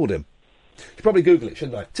 I've libelled him. You should probably Google it,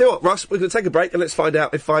 shouldn't I? Tell you what, Russ, we're going to take a break and let's find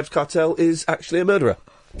out if Vibes Cartel is actually a murderer.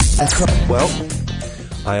 Well,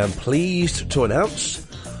 I am pleased to announce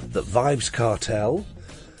that Vibes Cartel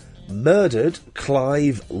murdered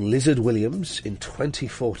Clive Lizard Williams in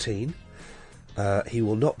 2014. He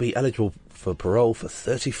will not be eligible for parole for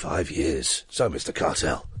 35 years. So, Mr.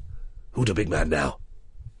 Cartel, who the big man now?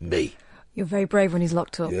 Me. You're very brave when he's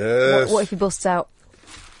locked up. Yes. What if he busts out?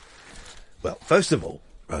 Well, first of all,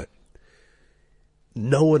 right,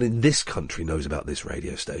 no one in this country knows about this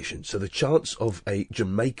radio station, so the chance of a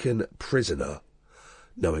Jamaican prisoner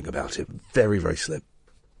knowing about it, very, very slim.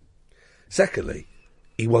 Secondly,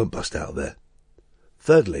 he won't bust out there.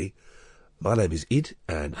 Thirdly, my name is Id,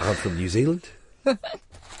 and I'm from New Zealand.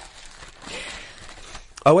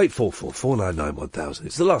 0844 499 1000.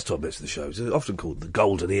 It's the last 12 minutes of the show. It's often called the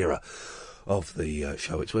golden era of the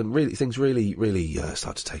show. It's when things really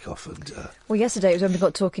start to take off. And well, yesterday it was when we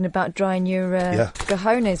got talking about drying your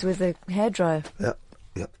cojones with a hairdryer.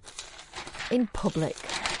 Yeah. In public.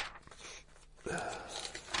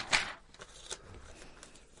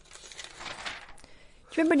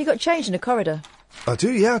 Do you remember when you got changed in a corridor? I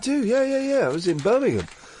do. Yeah. I was in Birmingham.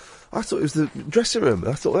 I thought it was the dressing room.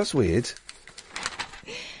 I thought, that's weird.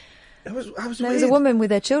 That was weird. There was a woman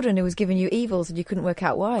with her children who was giving you evils and you couldn't work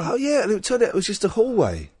out why. Oh, yeah, and it turned out it was just a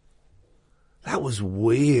hallway. That was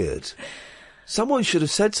weird. Someone should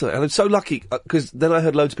have said something. And I'm so lucky, because then I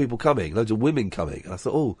heard loads of women coming, and I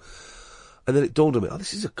thought, oh. And then it dawned on me,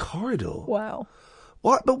 this is a corridor. Wow.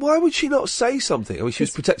 But why would she not say something? I mean, she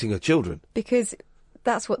was protecting her children. Because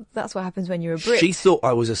that's what happens when you're a Brit. She thought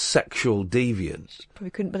I was a sexual deviant. She probably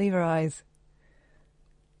couldn't believe her eyes.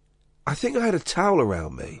 I think I had a towel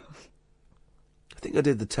around me. I think I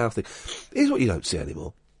did the towel thing. Here's what you don't see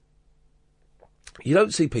anymore. You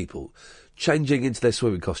don't see people changing into their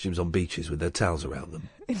swimming costumes on beaches with their towels around them.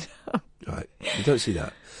 Right. You don't see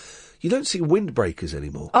that. You don't see windbreakers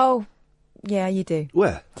anymore. Oh, yeah, you do.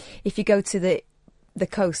 Where? If you go to the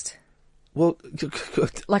coast. Well,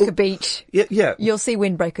 like a beach. Yeah. You'll see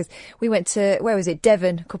windbreakers. We went to, where was it,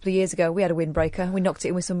 Devon, a couple of years ago. We had a windbreaker. We knocked it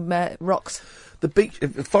in with some rocks. The beach.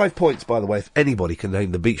 5 points, by the way, if anybody can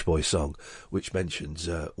name the Beach Boys song, which mentions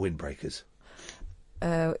windbreakers.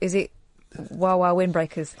 Is it Wow Wow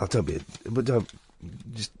Windbreakers? Oh, don't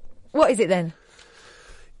just. What is it then?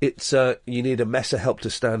 It's you need a mess of help to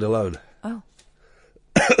stand alone. Oh.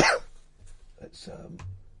 Let's hang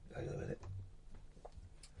on a minute.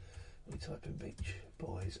 Let me type in Beach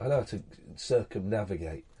Boys. I know how to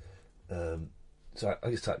circumnavigate. So I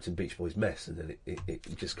just typed in Beach Boys mess, and then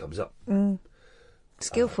it just comes up.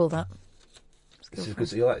 Skillful, that. This is good.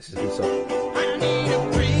 So you like this? This is a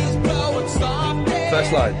good song.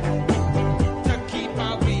 First line.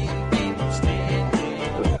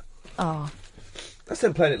 Oh. That's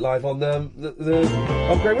them playing it live on the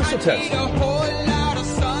on Grey Whistle Test.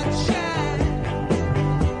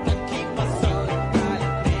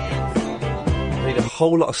 I need a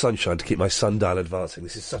whole lot of sunshine to keep my sundial advancing.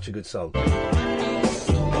 This is such a good song.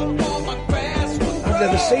 I've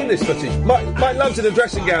never seen this footage. Mike Love's in a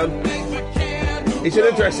dressing gown. He's in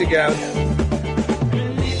a dressing gown.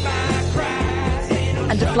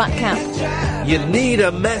 And a flat cap. You need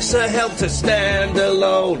a mess of help to stand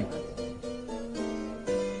alone.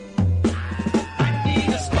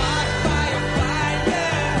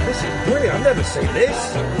 This is brilliant. I've never seen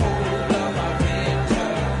this.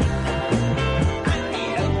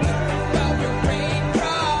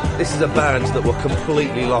 This is a band that were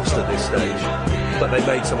completely lost at this stage, but they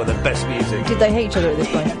made some of the best music. Did they hate each other at this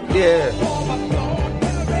point? Yeah.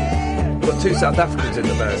 Got 2 South Africans in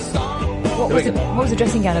the band. What was the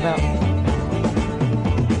dressing gown about?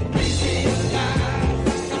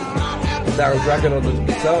 Daryl Dragon on the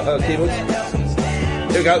guitar, keyboards.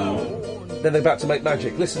 Here we go. Then they're about to make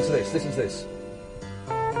magic. Listen to this. Listen to this.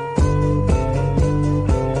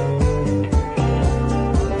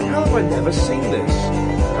 How have I never seen this?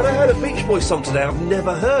 And I heard a Beach Boys song today I've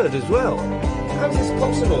never heard as well. How's this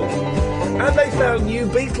possible? And they found new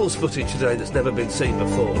Beatles footage today that's never been seen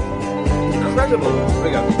before. Incredible. Here we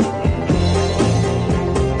go.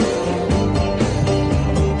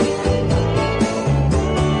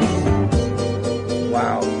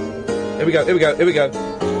 Wow. Here we go, here we go, here we go.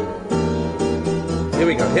 Here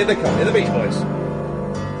we go, here they come, here the Beach Boys.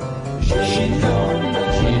 She don't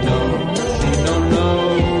know, she don't know, she don't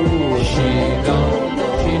know what she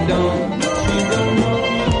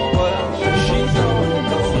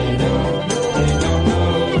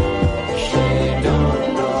don't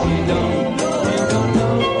know, she don't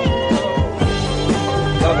know.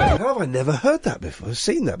 Love it. How have I never heard that before? I've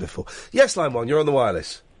seen that before. Yes, line 1, you're on the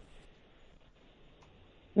wireless.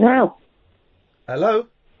 No. Hello?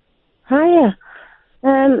 Hiya.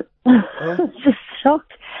 Just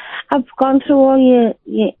shocked. I've gone through all your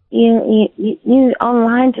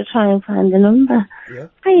online to try and find the number. Yeah.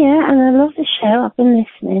 Hiya, and I love the show. I've been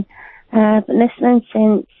listening. Been listening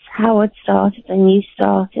since Howard started and you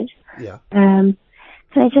started. Yeah. Can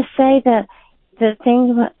I just say that the thing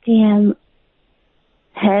about the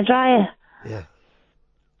hairdryer? Yeah.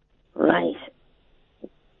 Right.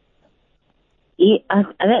 I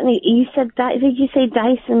don't know. You said that. Did you say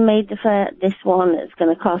Dyson made this one that's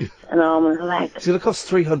going to cost an arm and a leg? It's going to cost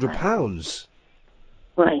 £300.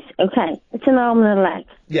 Right. Okay. It's an arm and a leg.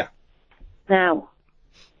 Yeah. Now,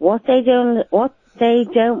 what they don't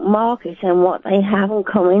market and what they haven't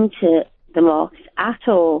come into the market at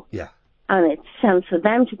all. Yeah. And it's time for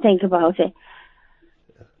them to think about it.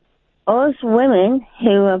 Us women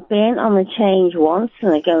who have been on the change once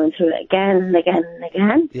and are going through it again and again and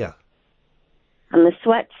again. Yeah. And the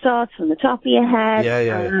sweat starts from the top of your head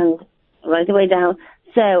and right the way down.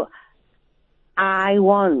 So I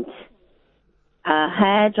want a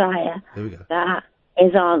hairdryer that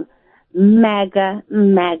is on mega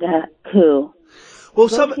cool. Well,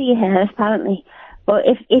 good for your hair, apparently. But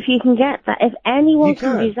if you can get that, if anyone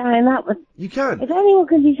can design that, you can. If anyone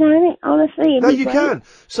can design it, honestly, No, you can.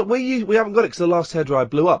 So we haven't got it because the last hairdryer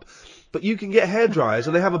blew up. But you can get hairdryers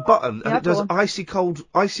and they have a button and it does icy cold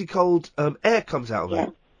air comes out of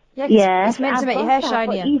it. Yeah, it's meant to make your hair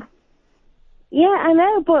shinier. Yeah, I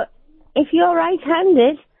know, but if you're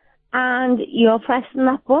right-handed and you're pressing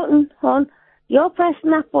that button, hon, you're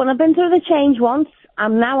pressing that button. I've been through the change once.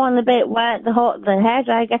 I'm now on the bit where the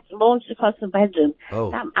hairdryer gets launched across the bedroom.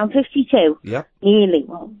 Oh. I'm 52. Yep. Nearly.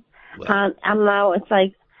 And now it's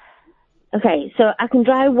like, okay, so I can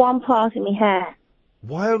dry one part of my hair.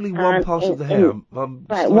 Why only one part of the hair? I'm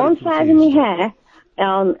right, one side of my hair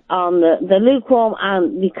on the lukewarm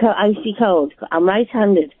and the icy cold. I'm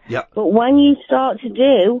right-handed. Yeah. But when you start to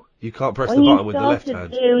do You can't press when the you button with the left start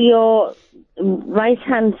hand. to do your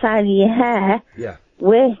right-hand side of your hair, Yeah.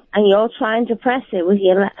 and you're trying to press it with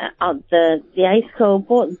your the ice cold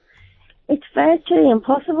button, it's virtually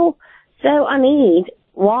impossible. So I need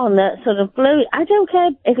one that sort of blows. I don't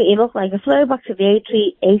care if you look like a throwback to the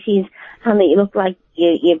 80s and that you look like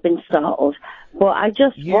you've been startled, but I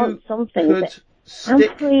just want something that I'm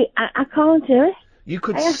free. I can't do it.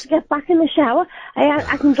 I have to get back in the shower.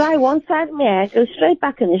 I can dry one side of my hair, go straight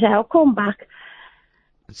back in the shower, come back.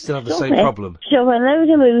 Still have the same problem. Shove a load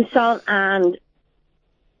of mousse on and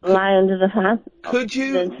lie under the fan. Could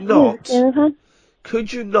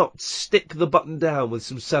you not stick the button down with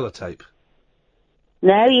some sellotape?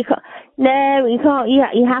 No, you can't. No, you can't.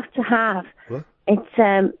 You have to have. What? It's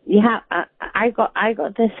you have. I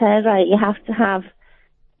got this hair right. You have to have.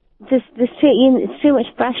 It's too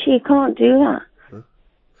much pressure. You can't do that.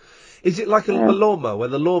 Is it like a lawnmower, where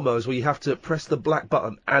the lawnmower is where you have to press the black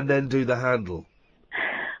button and then do the handle?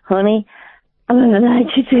 Honey, I'm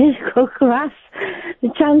allergic to cut grass. The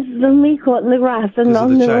chances of me cutting the grass are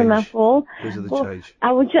none than that all. Because of the change.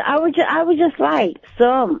 I would just like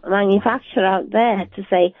some manufacturer out there to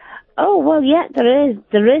say, oh well, yeah, there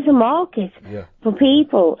is a market for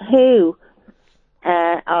people who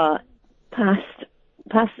are past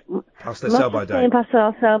their sell-by date. Past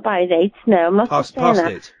our sell-by dates. No, I'm not saying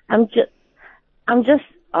that. It. I'm just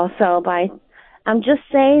our sell-by. I'm just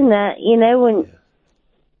saying that, you know, when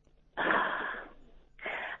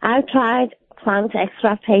I've tried plant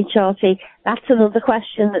extract HRT. That's another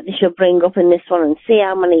question that they should bring up in this one and see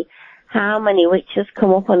how many witches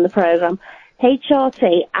come up on the programme.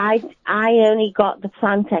 HRT, I only got the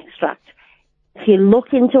plant extract. If you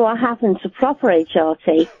look into what happens to proper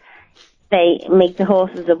HRT, they make the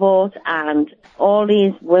horses abort and all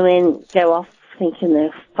these women go off thinking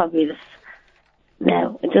they're fabulous.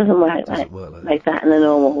 No, it doesn't work like that in the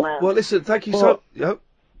normal world. Well, listen, thank you so... Yep.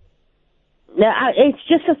 No, it's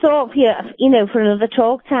just a thought for you know, for another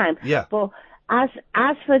talk time. Yeah. But as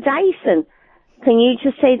for Dyson, can you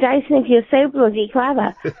just say, Dyson, if you're so bloody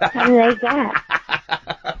clever, can they get...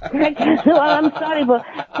 well, I'm sorry, but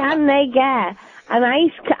can they get an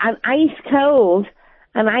ice cold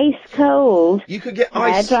you could get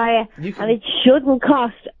hairdryer, and it shouldn't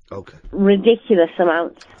cost ridiculous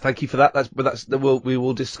amounts. Thank you for that. We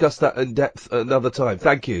will discuss that in depth another time.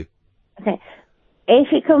 Thank you. Okay.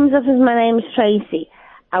 If it comes up as my name's Tracy,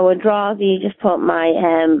 I would rather you just put my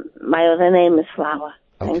other name as Flower.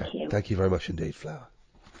 Thank you. Thank you very much indeed, Flower.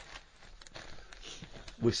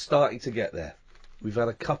 We're starting to get there. We've had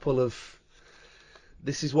a couple of...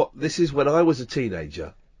 This is when I was a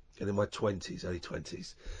teenager, and in my 20s, early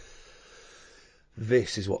 20s.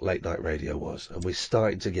 This is what late night radio was, and we're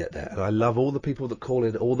starting to get there. And I love all the people that call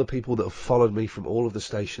in, all the people that have followed me from all of the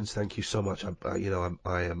stations. Thank you so much. I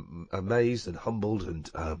am amazed and humbled,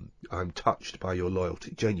 and I'm touched by your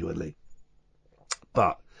loyalty, genuinely.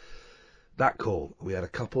 But that call, we had a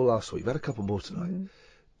couple last week. We've had a couple more tonight. Mm-hmm.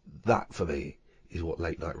 That for me is what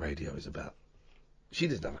late night radio is about. She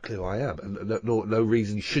doesn't have a clue who I am, and no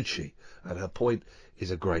reason should she. And her point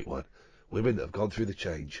is a great one. Women that have gone through the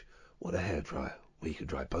change want a hairdryer where you can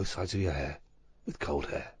dry both sides of your hair with cold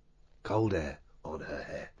hair. Cold air on her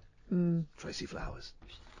hair. Tracy Flowers.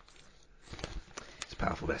 It's a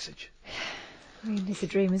powerful message. I mean, it's a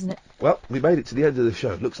dream, isn't it? Well, we made it to the end of the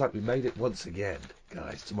show. Looks like we made it once again,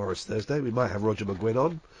 guys. Tomorrow's Thursday. We might have Roger McGuinn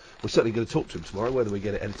on. We're certainly going to talk to him tomorrow, whether we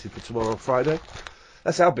get it edited for tomorrow or Friday.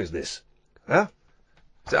 That's our business. Huh?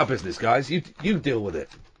 It's our business, guys. You deal with it.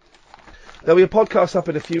 There'll be a podcast up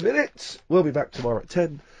in a few minutes. We'll be back tomorrow at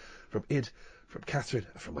 10. From Id, from Catherine,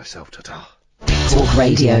 and from myself. Ta-ta. Talk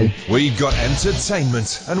Radio. We've got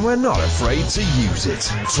entertainment, and we're not afraid to use it.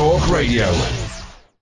 Talk Radio.